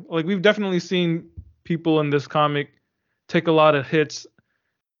 Yeah, like we've definitely seen people in this comic take a lot of hits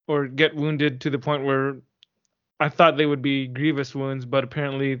or get wounded to the point where I thought they would be grievous wounds, but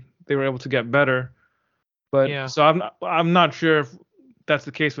apparently they were able to get better. But Yeah. so I'm not sure if that's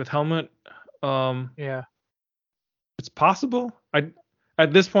the case with Helmut. Yeah. It's possible. I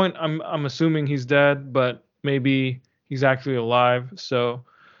At this point I'm assuming he's dead, but maybe he's actually alive. So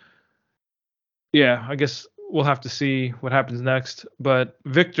yeah, I guess we'll have to see what happens next. But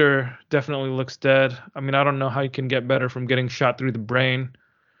Victor definitely looks dead. I mean, I don't know how he can get better from getting shot through the brain.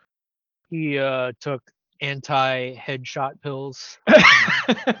 He took anti-headshot pills.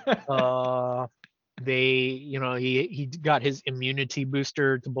 Uh, he got his immunity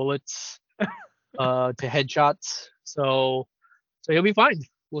booster to bullets, to headshots. So he'll be fine.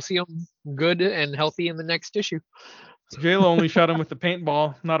 We'll see him good and healthy in the next issue. JLo only shot him with a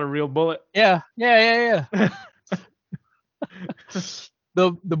paintball, not a real bullet. Yeah.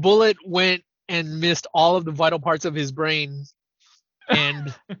 The bullet went and missed all of the vital parts of his brain,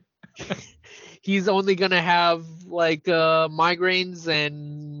 and he's only gonna have like migraines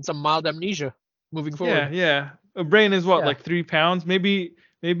and some mild amnesia moving Yeah, forward. yeah. A brain is what, Yeah, like 3 pounds? Maybe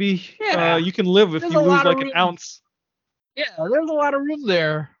yeah. you can live if There's you a lose lot of like an room. ounce. Yeah, there's a lot of room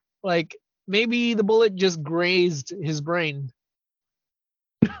there. Like maybe the bullet just grazed his brain,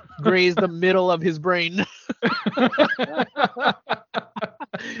 grazed the middle of his brain.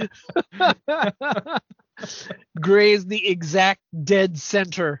 Grazed the exact dead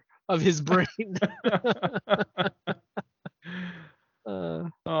center of his brain. uh,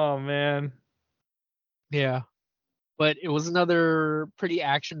 Oh man. yeah, but it was another pretty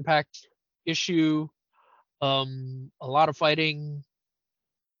action-packed issue. A lot of fighting.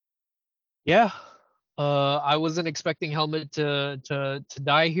 Yeah. I wasn't expecting Helmet to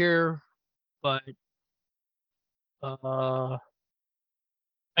die here, but uh,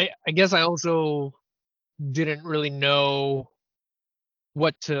 I guess I also didn't really know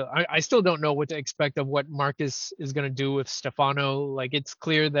what to. I still don't know what to expect of what Marcus is gonna do with Stefano. Like it's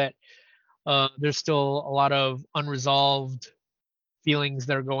clear that there's still a lot of unresolved feelings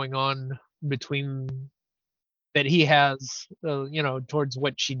that are going on between that he has, towards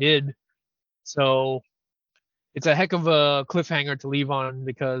what she did. So it's a heck of a cliffhanger to leave on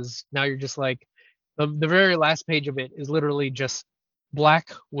because now you're just like the very last page of it is literally just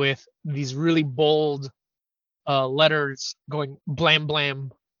black with these really bold letters going blam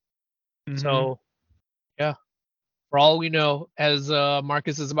blam. Mhm. So yeah, for all we know, as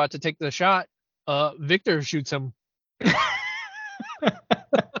Marcus is about to take the shot, Victor shoots him.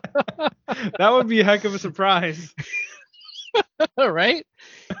 That would be a heck of a surprise. Right?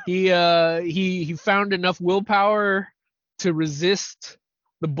 He found enough willpower to resist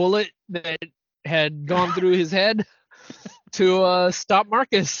the bullet that had gone through his head to stop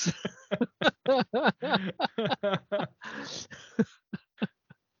Marcus.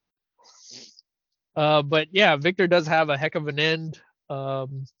 But yeah, Victor does have a heck of an end.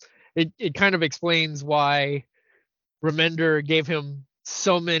 Um, it kind of explains why Remender gave him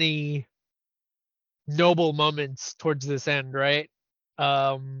so many noble moments towards this end, right?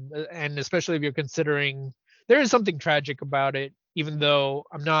 And especially if you're considering there is something tragic about it, even though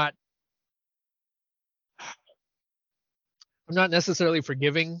I'm not necessarily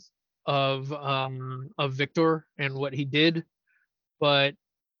forgiving of Victor and what he did, but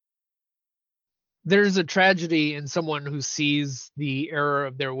there's a tragedy in someone who sees the error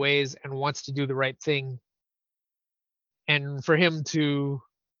of their ways and wants to do the right thing, and for him to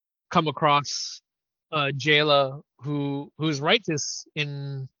come across Jayla who's righteous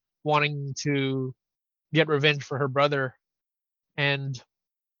in wanting to get revenge for her brother, and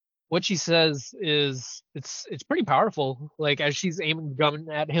what she says is it's pretty powerful. Like as she's aiming the gun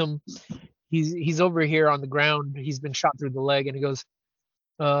at him, he's over here on the ground. He's been shot through the leg, and he goes,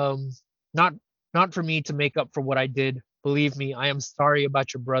 um, "Not not for me to make up for what I did. Believe me, I am sorry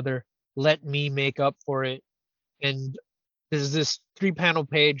about your brother. Let me make up for it." And there's this three panel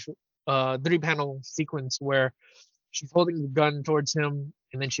sequence where she's holding the gun towards him,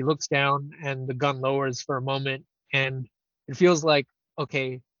 and then she looks down, and the gun lowers for a moment, and it feels like,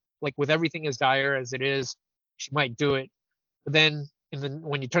 okay, like with everything as dire as it is, she might do it. But then,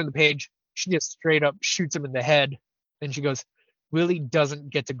 when you turn the page, she just straight up shoots him in the head. Then she goes, Willie doesn't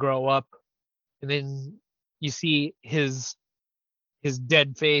get to grow up. And then you see his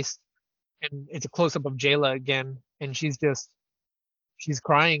dead face, and it's a close up of Jayla again, and she's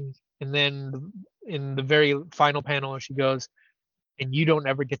crying. And then in the very final panel, she goes, "And you don't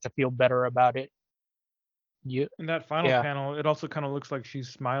ever get to feel better about it." You, In that final yeah, panel, it also kind of looks like she's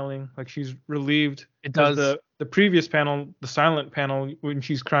smiling, like she's relieved. it Because does. the previous panel, the silent panel, when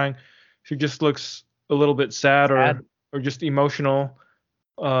she's crying, she just looks a little bit sad Sad. or just emotional,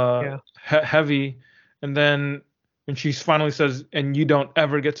 Yeah, heavy. And then when she finally says, "And you don't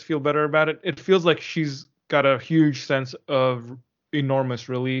ever get to feel better about it," it feels like she's got a huge sense of enormous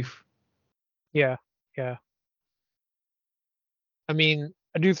relief. yeah, yeah. I mean,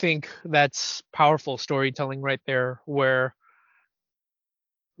 I do think that's powerful storytelling right there, where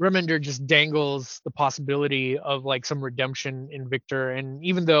Remender just dangles the possibility of like some redemption in Victor. And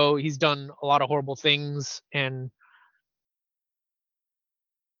even though he's done a lot of horrible things, and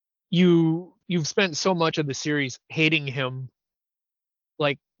you've spent so much of the series hating him,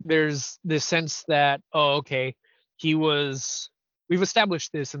 like there's this sense that, oh, okay, he was we've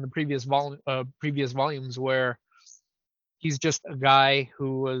established this in the previous volumes, where he's just a guy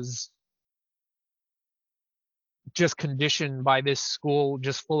who was just conditioned by this school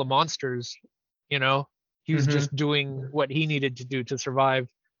just full of monsters, you know. He was Hmm. just doing what he needed to do to survive.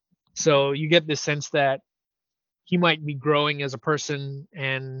 So you get this sense that he might be growing as a person,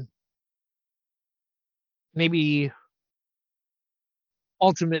 and maybe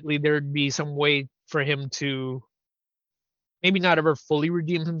ultimately there'd be some way for him to maybe not ever fully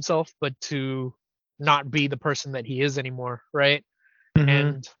redeem himself, but to not be the person that he is anymore, right? Hmm.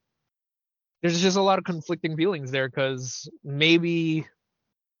 And there's just a lot of conflicting feelings there, because maybe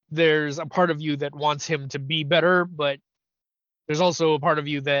there's a part of you that wants him to be better, but there's also a part of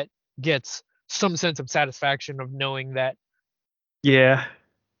you that gets some sense of satisfaction of knowing that Yeah.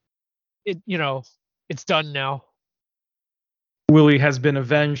 it's done now. Willie has been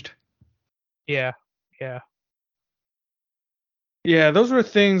avenged. Yeah, yeah. Yeah, those were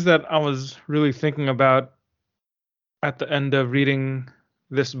things that I was really thinking about at the end of reading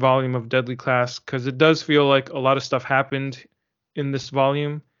this volume of Deadly Class, because it does feel like a lot of stuff happened in this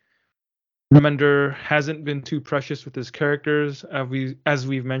volume. Remender hasn't been too precious with his characters, as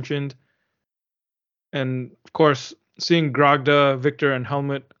we've mentioned, and of course, seeing Grogda, Victor, and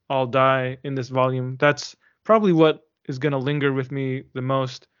Helmut all die in this volume, that's probably what is going to linger with me the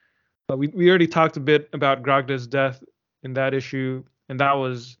most. But we already talked a bit about Grogda's death in that issue, and that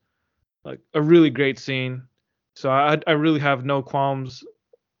was like a really great scene. So I really have no qualms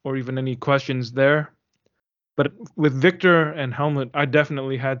or even any questions there. But with Victor and Helmut, I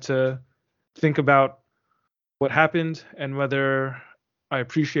definitely had to think about what happened and whether I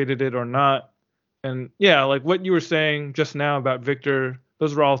appreciated it or not. And yeah, like what you were saying just now about Victor,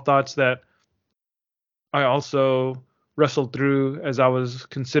 those were all thoughts that I also wrestled through as I was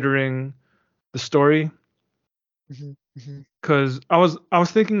considering the story. Hmm. Hmm. Because I was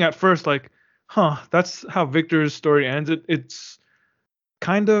thinking at first like, huh, that's how Victor's story ends. It's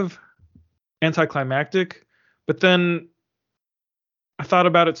kind of anticlimactic, but then I thought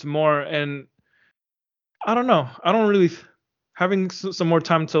about it some more, and I don't know. I don't really having some more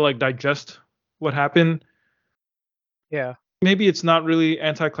time to like digest what happened. Yeah. Maybe it's not really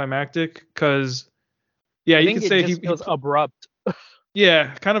anticlimactic because yeah, I you think could it say just feels abrupt.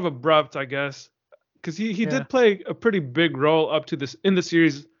 yeah, kind of abrupt, I guess, because he Yeah. did play a pretty big role up to this in the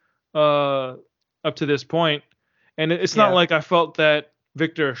series, uh, up to this point, and it's not Yeah. like I felt that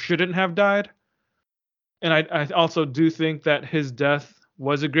Victor shouldn't have died, and I also do think that his death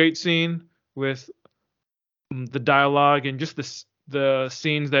was a great scene with the dialogue and just the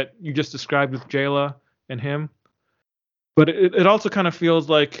scenes that you just described with Jayla and him. But it also kind of feels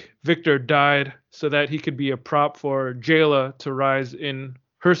like Victor died so that he could be a prop for Jayla to rise in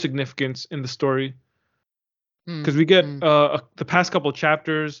her significance in the story. Because we get the past couple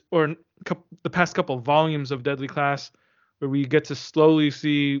chapters or the past couple volumes of Deadly Class where we get to slowly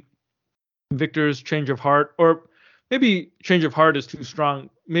see Victor's change of heart, or maybe change of heart is too strong.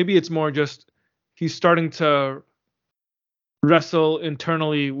 Maybe it's more just he's starting to wrestle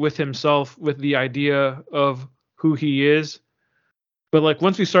internally with himself with the idea of who he is. But like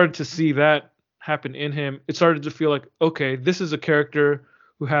once we started to see that happen in him, it started to feel like, okay, this is a character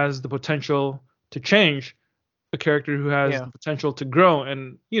who has the potential to change, a character who has the potential to grow.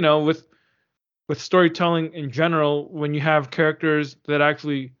 And with storytelling in general, when you have characters that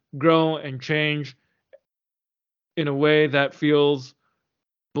actually grow and change in a way that feels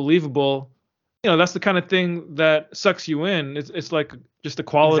believable, that's the kind of thing that sucks you in. It's like just the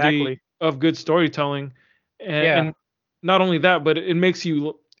quality of good storytelling, and not only that, but it makes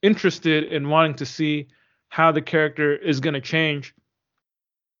you interested in wanting to see how the character is going to change.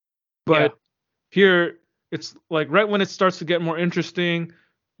 But here, it's like right when it starts to get more interesting,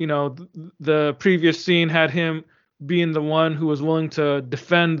 the previous scene had him being the one who was willing to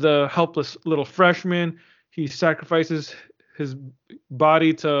defend the helpless little freshman. He sacrifices his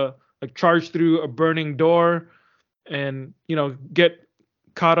body to like charge through a burning door and get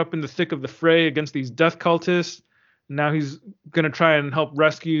caught up in the thick of the fray against these death cultists. Now he's gonna try and help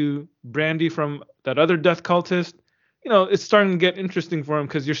rescue Brandy from that other death cultist. It's starting to get interesting for him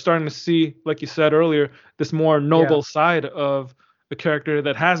because you're starting to see, like you said earlier, this more noble side of a character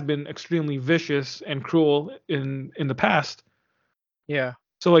that has been extremely vicious and cruel in the past. Yeah.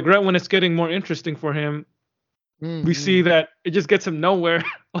 So like right when it's getting more interesting for him, we see that it just gets him nowhere.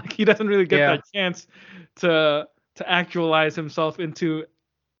 Like he doesn't really get that chance to actualize himself into,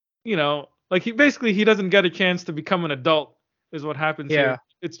 like he doesn't get a chance to become an adult is what happens here.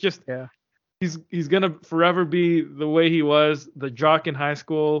 It's just he's gonna forever be the way he was, the jock in high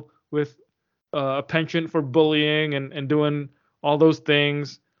school with a penchant for bullying and doing all those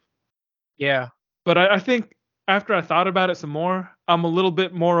things. Yeah. But I think after I thought about it some more, I'm a little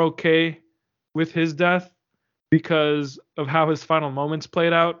bit more okay with his death because of how his final moments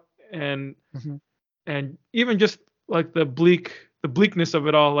played out, and even just like the bleakness of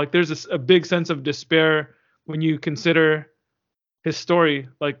it all. Like there's a big sense of despair when you consider his story.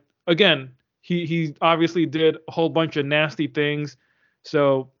 Like again, he obviously did a whole bunch of nasty things,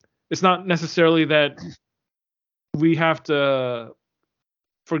 so it's not necessarily that we have to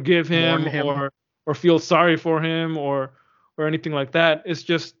forgive him, or feel sorry for him or anything like that. It's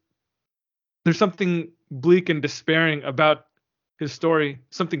just there's something bleak and despairing about his story,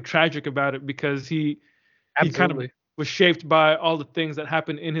 something tragic about it, because he kind of was shaped by all the things that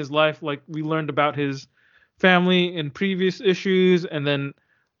happened in his life. Like we learned about his family in previous issues, and then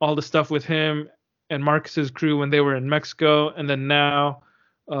all the stuff with him and Marcus's crew when they were in Mexico, and then now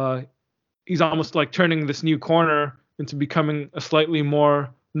he's almost like turning this new corner into becoming a slightly more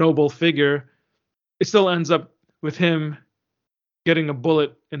noble figure. It still ends up with him getting a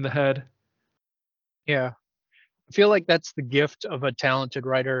bullet in the head. Yeah. I feel like that's the gift of a talented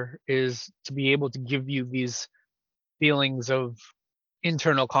writer, is to be able to give you these feelings of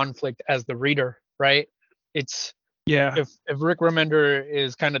internal conflict as the reader, right? It's if Rick Remender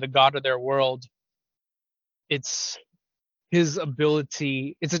is kind of the god of their world, it's his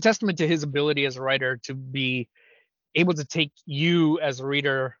ability, it's a testament to his ability as a writer to be able to take you as a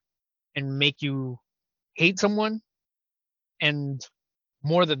reader and make you hate someone, and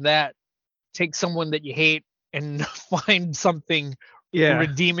more than that, take someone that you hate and find something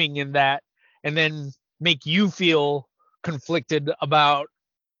redeeming in that, and then make you feel conflicted about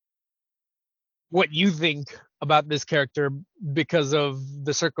what you think about this character because of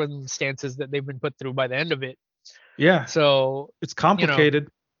the circumstances that they've been put through by the end of it. Yeah. So it's complicated.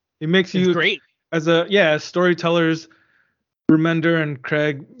 It makes you great as storytellers. Remender and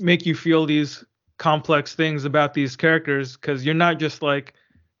Craig make you feel these complex things about these characters, because you're not just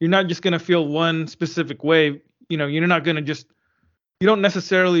gonna feel one specific way. You're not gonna you don't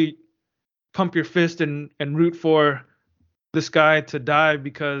necessarily pump your fist and root for this guy to die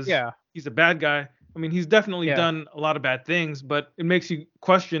because he's a bad guy. I mean, he's definitely done a lot of bad things, but it makes you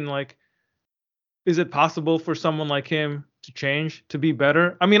question, like, is it possible for someone like him to change, to be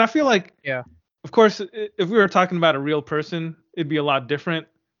better? I mean, I feel like, of course, if we were talking about a real person, it'd be a lot different.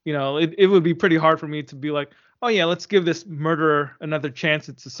 It would be pretty hard for me to be like, oh yeah, let's give this murderer another chance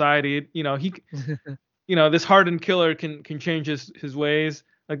at society. He, this hardened killer can change his ways.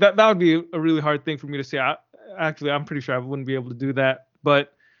 Like that would be a really hard thing for me to say. I'm pretty sure I wouldn't be able to do that.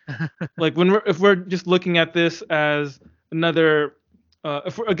 But like if we're just looking at this as another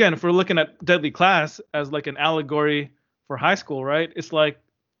if we're looking at Deadly Class as like an allegory for high school, right? It's like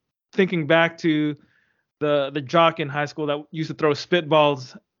thinking back to the jock in high school that used to throw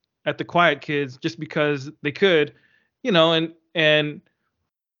spitballs at the quiet kids just because they could, and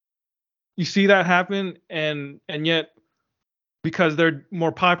you see that happen, and yet because they're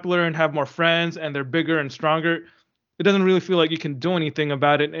more popular and have more friends and they're bigger and stronger, it doesn't really feel like you can do anything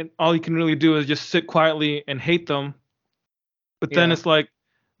about it, and all you can really do is just sit quietly and hate them. But then Yeah. it's like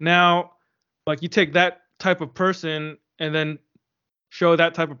now, like you take that type of person and then show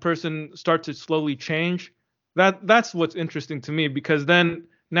that type of person start to slowly change. That's what's interesting to me, because then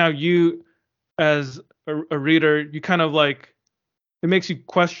now you as a reader, you kind of like, it makes you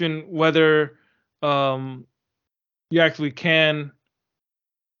question whether um you actually can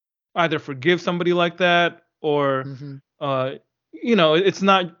either forgive somebody like that, or Hmm. uh it's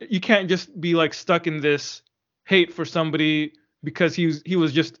not, you can't just be like stuck in this hate for somebody because he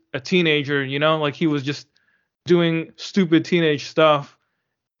was just a teenager, like he was just doing stupid teenage stuff.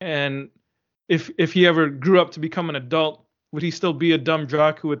 And if he ever grew up to become an adult, would he still be a dumb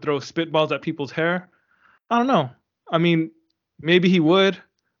jock who would throw spitballs at people's hair? I don't know. I mean, maybe he would,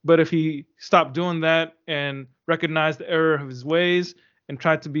 but if he stopped doing that and recognized the error of his ways and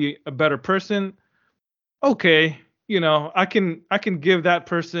tried to be a better person, okay, I can give that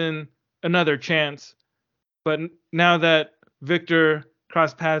person another chance. But now that Victor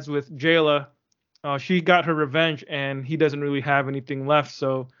crossed paths with Jayla, she got her revenge, and he doesn't really have anything left.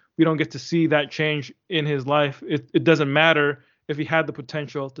 So we don't get to see that change in his life. It doesn't matter if he had the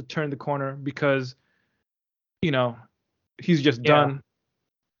potential to turn the corner, because you know he's just Yeah. done.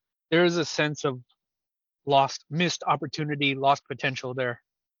 There is a sense of missed opportunity, lost potential there.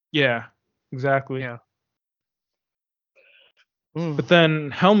 Yeah, exactly. Yeah. Mm. But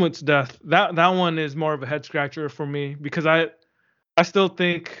then Helmut's death, that one is more of a head scratcher for me, because I still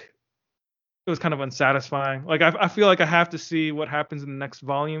think it was kind of unsatisfying. Like I feel like I have to see what happens in the next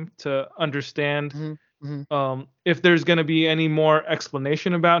volume to understand Hmm. Hmm. if there's going to be any more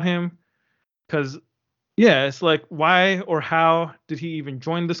explanation about him. Because yeah, it's like, why or how did he even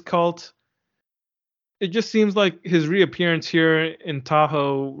join this cult? It just seems like his reappearance here in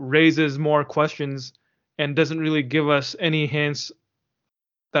Tahoe raises more questions and doesn't really give us any hints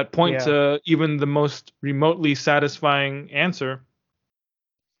that point Yeah. to even the most remotely satisfying answer.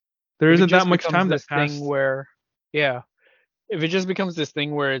 There If it isn't that just much becomes time this that thing passed. where, yeah, if it just becomes this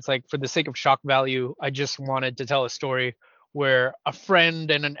thing where it's like for the sake of shock value, I just wanted to tell a story where a friend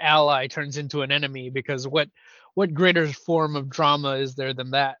and an ally turns into an enemy, because what greater form of drama is there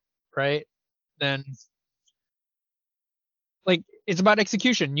than that, right? Then like it's about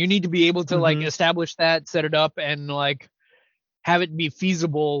execution. You need to be able to like Hmm. establish that, set it up, and like have it be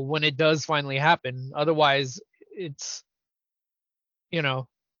feasible when it does finally happen. Otherwise, it's you know,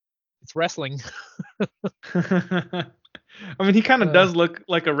 it's wrestling. I mean, he kind of Uh, does look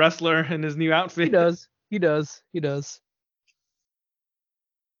like a wrestler in his new he outfit. does. He does. He does.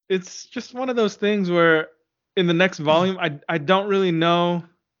 It's just one of those things where in the next volume, I don't really know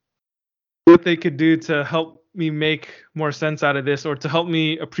what they could do to help me make more sense out of this, or to help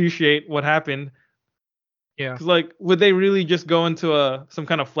me appreciate what happened. Yeah. Because like, would they really just go into a some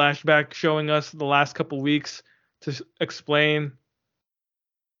kind of flashback showing us the last couple weeks to explain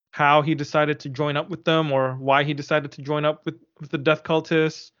how he decided to join up with them, or why he decided to join up with the death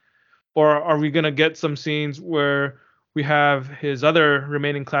cultists? Or are we gonna get some scenes where we have his other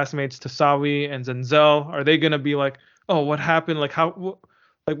remaining classmates, Tasawi and Zenzel? Are they gonna be like, oh, what happened? Like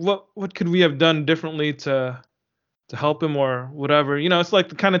like what could we have done differently to help him, or whatever? It's like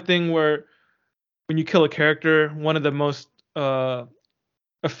the kind of thing where when you kill a character, one of the most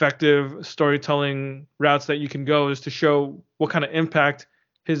effective storytelling routes that you can go is to show what kind of impact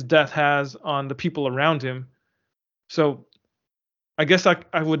his death has on the people around him. So I guess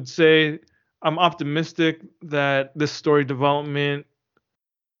I would say I'm optimistic that this story development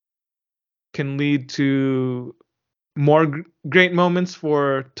can lead to more great moments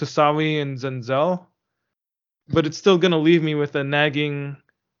for Tasawi and Zenzel, but Mhm. it's still going to leave me with a nagging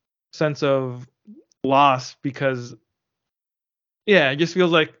sense of loss, because yeah, it just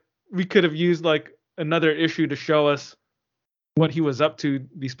feels like we could have used like another issue to show us what he was up to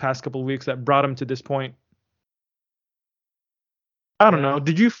these past couple of weeks that brought him to this point. I don't know. Yeah.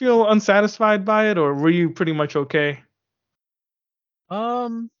 Did you feel unsatisfied by it, or were you pretty much okay?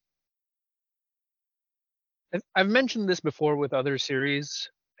 Um, I've mentioned this before with other series,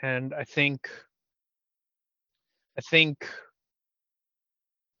 and I think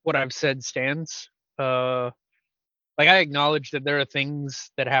what I've said stands. Uh, like I acknowledge that there are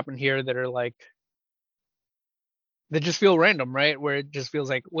things that happen here that are like that just feel random, right? Where it just feels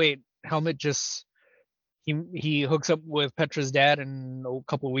like, wait, Helmet just he hooks up with Petra's dad, and a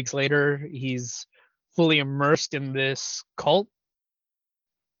couple of weeks later, he's fully immersed in this cult.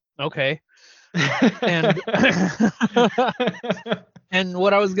 Okay, and and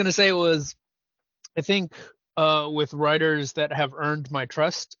what I was gonna say was, I think with writers that have earned my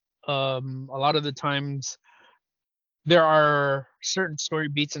trust, a lot of the times there are certain story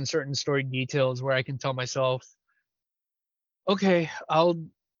beats and certain story details where I can tell myself, okay, I'll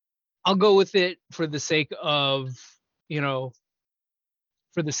go with it for the sake of, you know,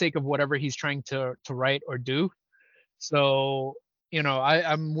 for the sake of whatever he's trying to write or do. So,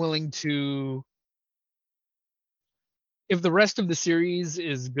 I'm willing to, if the rest of the series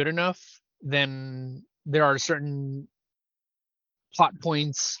is good enough, then there are certain plot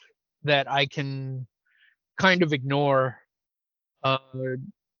points that I can kind of ignore, uh,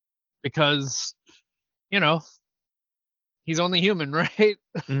 because, you know, he's only human, right?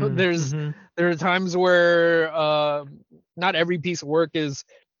 there's Mm-hmm. there are times where not every piece of work is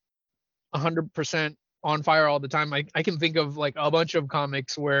 100% on fire all the time. I can think of like a bunch of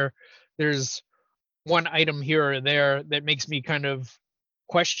comics where there's one item here or there that makes me kind of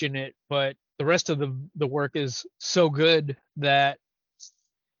question it, but the rest of the work is so good that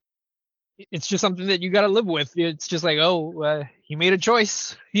it's just something that you got to live with. It's just like, oh, he made a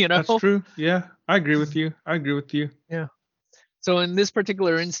choice, you know? That's true. Yeah, I agree with you. I agree with you. Yeah. So in this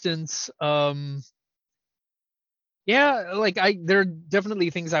particular instance, yeah, like there are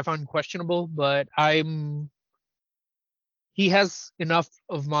definitely things I found questionable, but he has enough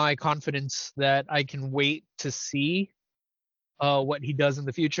of my confidence that I can wait to see what he does in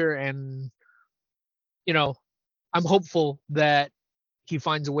the future, and you know, I'm hopeful that he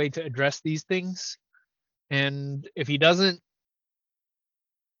finds a way to address these things. And if he doesn't,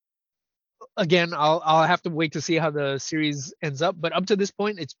 again, I'll have to wait to see how the series ends up. But up to this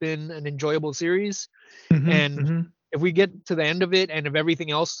point, it's been an enjoyable series. Mm-hmm. And Mm-hmm. if we get to the end of it, and if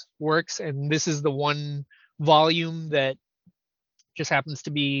everything else works, and this is the one volume that just happens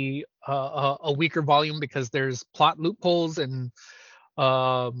to be a weaker volume because there's plot loopholes and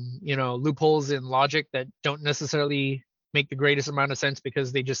loopholes in logic that don't necessarily make the greatest amount of sense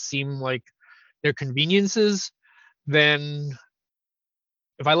because they just seem like they're conveniences, then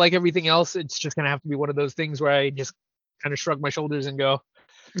if I like everything else, it's just gonna have to be one of those things where I just kind of shrug my shoulders and go,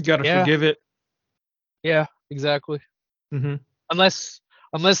 You gotta yeah, forgive it. yeah, exactly. Mm-hmm. Unless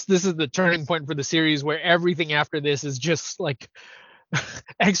unless this is the turning point for the series where everything after this is just like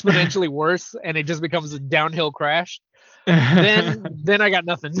exponentially worse and it just becomes a downhill crash, then I got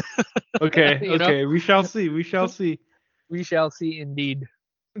nothing. Okay, you know, okay. We shall see. We shall see. we shall see indeed.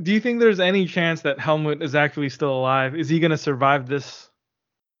 Do you think there's any chance that Helmut is actually still alive? Is he gonna survive this?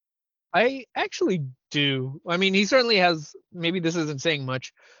 I actually do. I mean, he certainly has. Maybe this isn't saying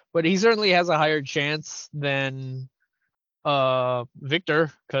much, but he certainly has a higher chance than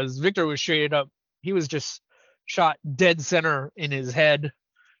Victor, because Victor was straight up. He was just shot dead center in his head,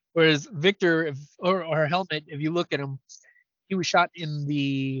 whereas Victor, or Helmet, if you look at him, he was shot in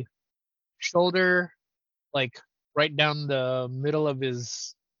the shoulder, like right down the middle of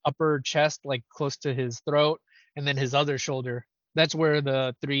his upper chest, like close to his throat, and then his other shoulder. That's where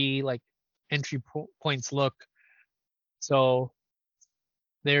the three like entry points look. So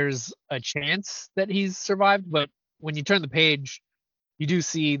there's a chance that he's survived, but when you turn the page, you do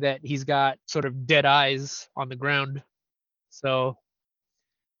see that he's got sort of dead eyes on the ground. So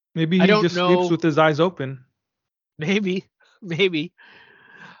Maybe I he don't just sleeps know. with his eyes open. Maybe, maybe.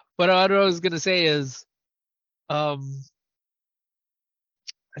 But what I was gonna say is, um,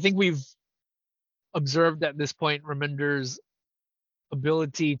 I think we've observed at this point Remender's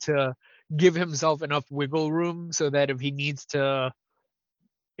ability to give himself enough wiggle room so that if he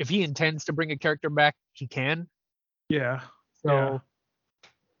intends to bring a character back, he can. Yeah. Yeah. So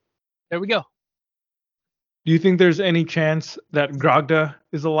there we go. Do you think there's any chance that Grogda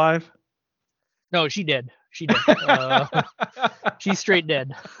is alive? No, she dead. She dead. She's straight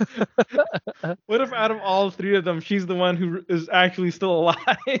dead. What if out of all three of them, she's the one who is actually still alive?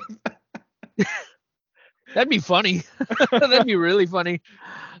 That'd be funny. That'd be really funny.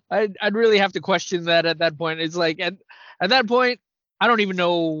 I'd really have to question that at that point. It's like at that point, I don't even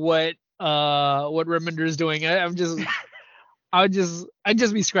know what Remender is doing. I'd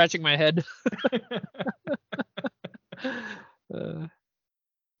just be scratching my head. uh,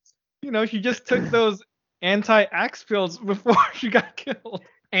 She just took those anti-axe pills before she got killed.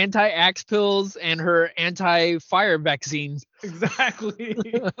 Anti-axe pills and her anti-fire vaccine. Exactly.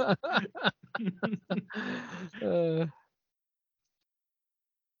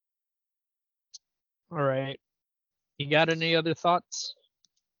 All right. You got any other thoughts?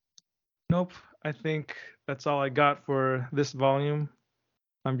 Nope. I think that's all I got for this volume.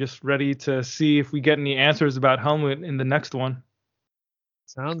 I'm just ready to see if we get any answers about Helmut in the next one.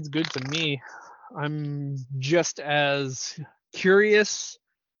 Sounds good to me. I'm just as curious.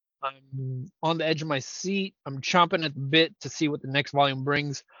 I'm on the edge of my seat. I'm chomping at the bit to see what the next volume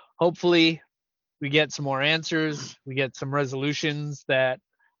brings. Hopefully, we get some more answers. We get some resolutions that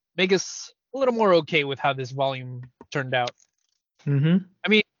make us a little more okay with how this volume turned out. Mm-hmm. I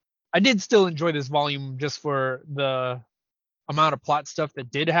mean, I did still enjoy this volume just for the amount of plot stuff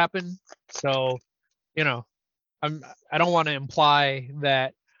that did happen. So, you know, I don't want to imply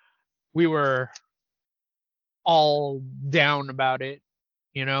that we were all down about it,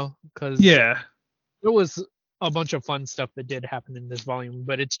 because Yeah. there was a bunch of fun stuff that did happen in this volume,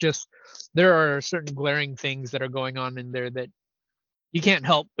 but it's just there are certain glaring things that are going on in there that you can't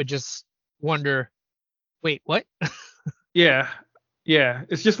help but just wonder, wait, what? Yeah. Yeah.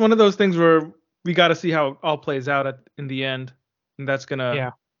 It's just one of those things where we got to see how it all plays out in the end. And that's going to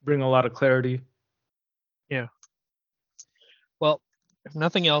Yeah. bring a lot of clarity. Yeah. Well, if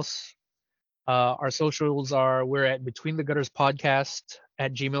nothing else, our socials are we're at Between the Gutters Podcast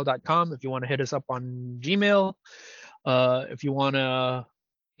at gmail.com. If you want to hit us up on Gmail, if you want to,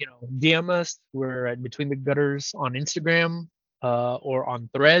 DM us, we're at Between the Gutters on Instagram or on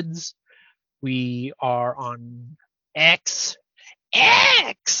Threads. We are on X.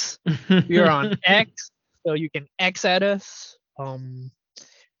 We are on X, so you can X at us.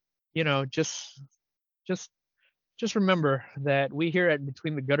 Just remember that we here at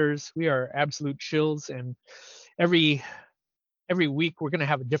Between the Gutters, we are absolute chills, and every week we're gonna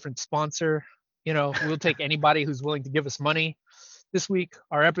have a different sponsor. We'll take anybody who's willing to give us money. This week,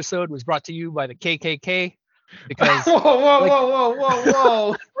 our episode was brought to you by the KKK because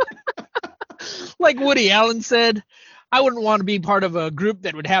whoa. like Woody Allen said, I wouldn't want to be part of a group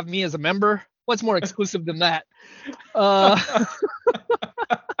that would have me as a member. What's more exclusive than that?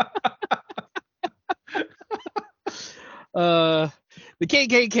 The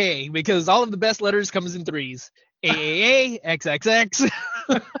KKK, because all of the best letters comes in threes. AAA, XXX.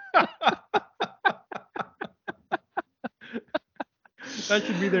 That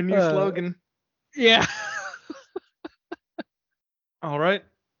should be their new slogan. Yeah. All right.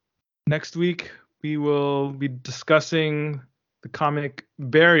 Next week, we will be discussing the comic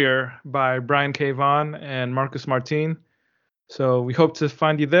Barrier by Brian K. Vaughan and Marcus Martin. So we hope to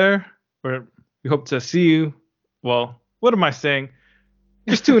find you there, or we hope to see you. Well, what am I saying?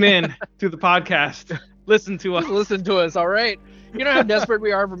 Just tune in to the podcast. Listen to us. Listen to us, all right? You know how desperate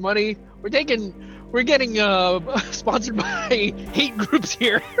we are for money? We're getting sponsored by hate groups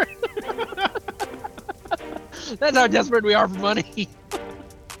here. That's how desperate we are for money.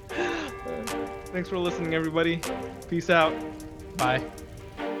 Thanks for listening, everybody. Peace out. Bye.